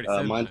 Oh, I already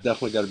said mine's mine.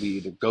 definitely got to be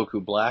either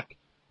Goku Black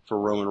for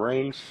Roman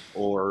Reigns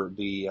or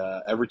the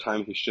every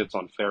time he shits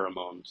on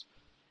pheromones.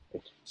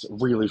 It's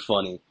really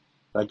funny.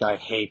 That guy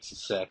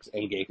hates sex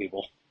and gay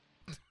people.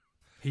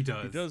 He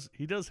does.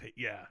 He does.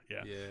 Yeah.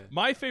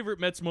 My favorite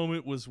Mets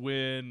moment was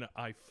when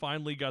I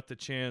finally got the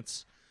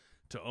chance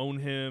to own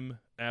him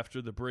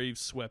after the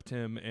Braves swept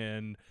him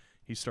and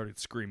he started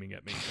screaming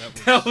at me.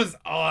 That was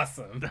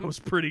awesome. That was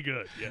pretty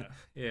good.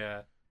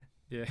 Yeah.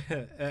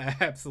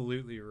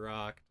 Absolutely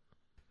rock.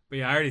 But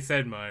yeah, I already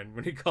said mine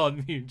when he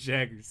called me and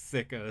Jagger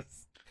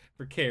sickos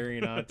for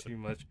carrying on too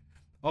much.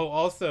 Oh,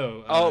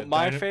 also.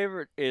 My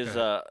favorite is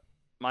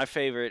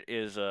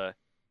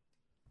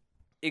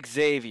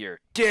Xavier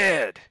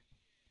dead.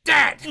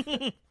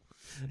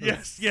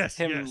 Yes.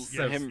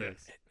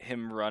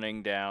 Him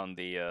running down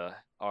the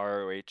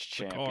ROH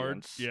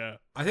champions. Yeah.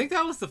 I think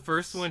that was the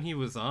first one he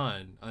was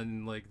on,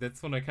 and like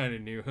that's when I kind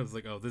of knew. I was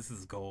like, oh, this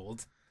is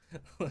gold.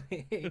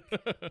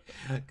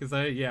 Because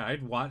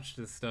I'd watched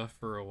this stuff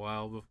for a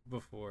while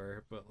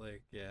before, but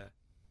like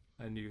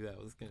I knew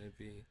that was gonna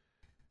be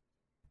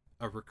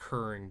a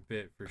recurring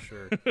bit for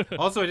sure.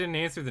 Also, I didn't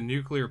answer the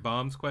nuclear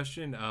bombs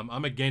question.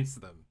 I'm against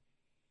them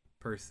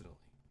personally.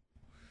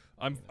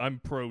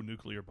 I'm pro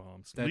nuclear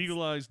bombs.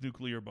 Legalize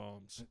nuclear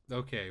bombs.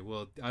 Okay,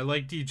 well, I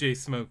like DJ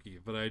Smokey,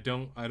 but I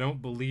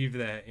don't believe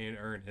that in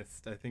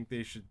earnest. I think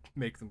they should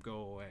make them go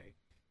away.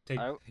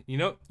 You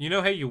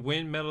know how you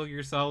win Metal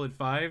Gear Solid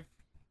 5?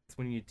 It's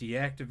when you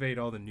deactivate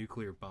all the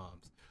nuclear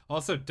bombs.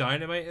 Also,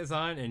 Dynamite is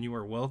on, and you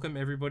are welcome,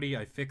 everybody.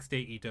 I fixed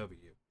AEW.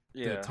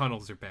 Yeah. The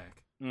tunnels are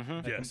back.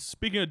 Mm-hmm. Yes.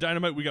 Speaking of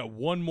Dynamite, we got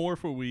one more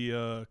before we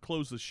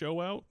close the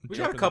show out. We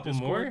got a couple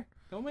more,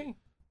 don't we?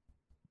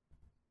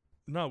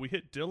 No, we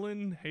hit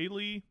Dylan,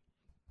 Haley,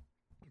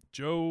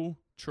 Joe,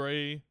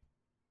 Trey.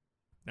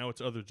 Now it's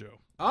other Joe.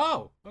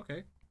 Oh,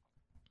 okay.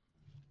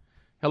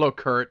 Hello,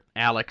 Kurt,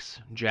 Alex,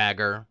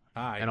 Jagger,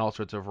 Hi. and all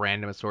sorts of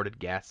random assorted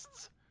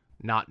guests.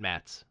 Not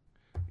Mets.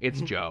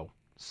 It's Joe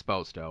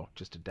Sposto,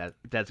 just to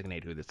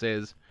designate who this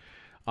is.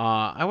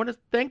 I want to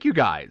thank you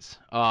guys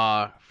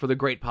for the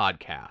great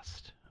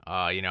podcast.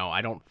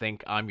 I don't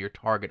think I'm your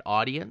target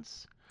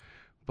audience,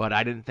 but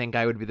I didn't think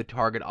I would be the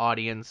target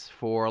audience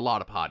for a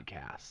lot of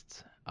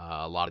podcasts,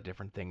 a lot of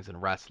different things in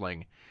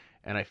wrestling.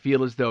 And I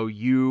feel as though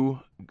you,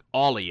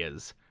 all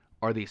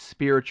are the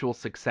spiritual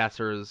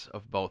successors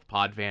of both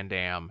Pod Van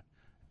Dam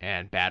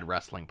and Bad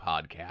Wrestling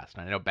Podcast.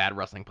 And I know Bad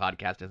Wrestling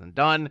Podcast isn't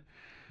done,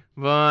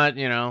 but,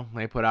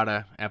 they put out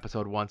an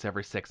episode once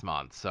every 6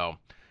 months. So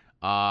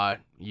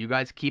you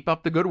guys keep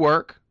up the good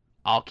work.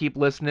 I'll keep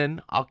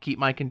listening. I'll keep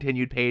my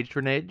continued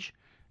patronage.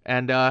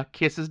 And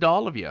kisses to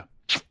all of you.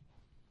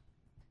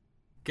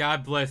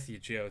 God bless you,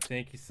 Joe.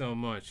 Thank you so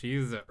much.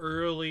 He's an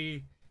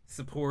early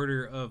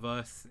supporter of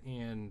us,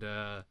 and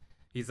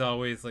he's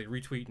always like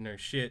retweeting our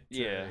shit.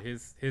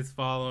 His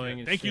following.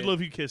 And thank shit. you,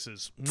 love you,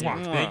 kisses.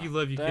 Yeah, thank you,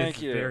 love you, thank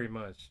kisses you. very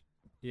much.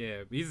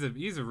 Yeah,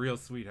 he's a real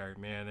sweetheart,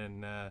 man,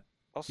 and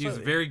Also, he's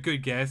a very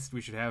good guest.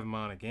 We should have him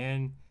on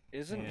again.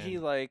 Isn't he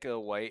like a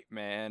white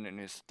man in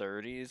his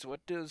 30s?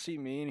 What does he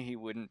mean he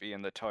wouldn't be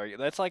in the target?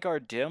 That's like our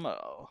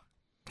demo.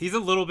 He's a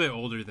little bit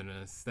older than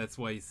us. That's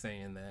why he's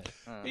saying that.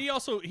 He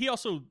also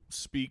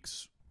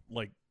speaks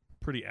like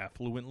pretty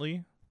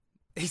affluently.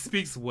 He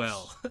speaks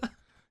well.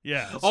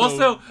 Yeah.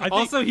 So I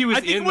think he was.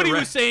 I think what he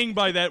was saying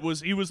by that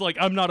was he was like,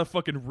 I'm not a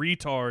fucking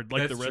retard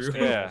like That's the rest true. of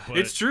them. Yeah. But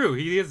It's true.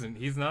 He isn't.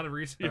 He's not a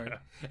retard. Yeah.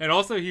 And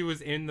also, he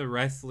was in the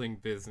wrestling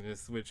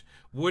business, which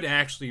would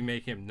actually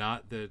make him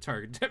not the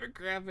target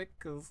demographic,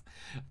 because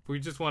we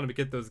just wanted to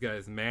get those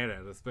guys mad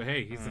at us. But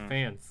hey, he's a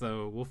fan,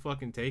 so we'll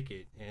fucking take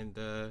it.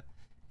 And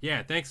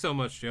yeah, thanks so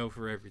much, Joe,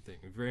 for everything.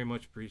 We very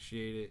much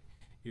appreciate it.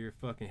 You're a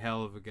fucking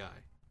hell of a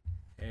guy.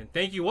 And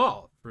thank you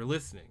all for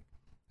listening.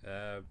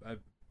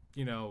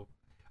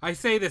 I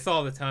say this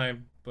all the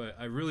time, but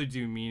I really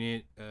do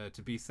mean it,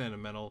 to be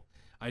sentimental.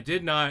 I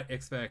did not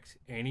expect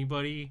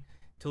anybody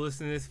to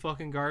listen to this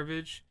fucking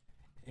garbage,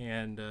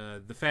 and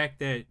the fact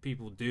that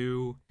people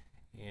do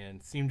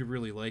and seem to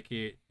really like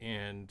it,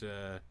 and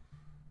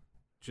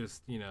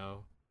just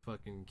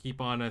fucking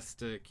keep on us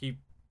to keep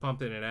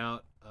pumping it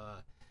out,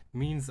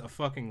 means a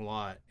fucking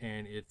lot.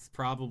 And it's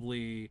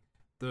probably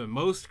the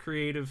most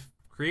creatively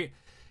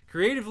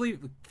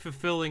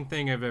fulfilling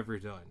thing I've ever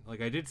done. Like,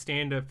 I did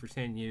stand up for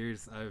 10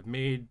 years. I've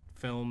made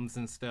films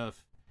and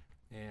stuff,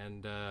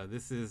 and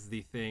this is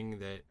the thing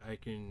that I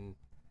can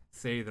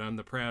say that I'm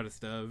the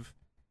proudest of.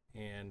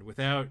 And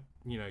without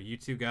you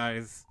two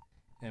guys,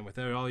 and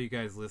without all you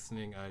guys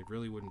listening, I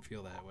really wouldn't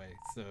feel that way.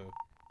 So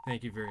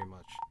thank you very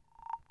much.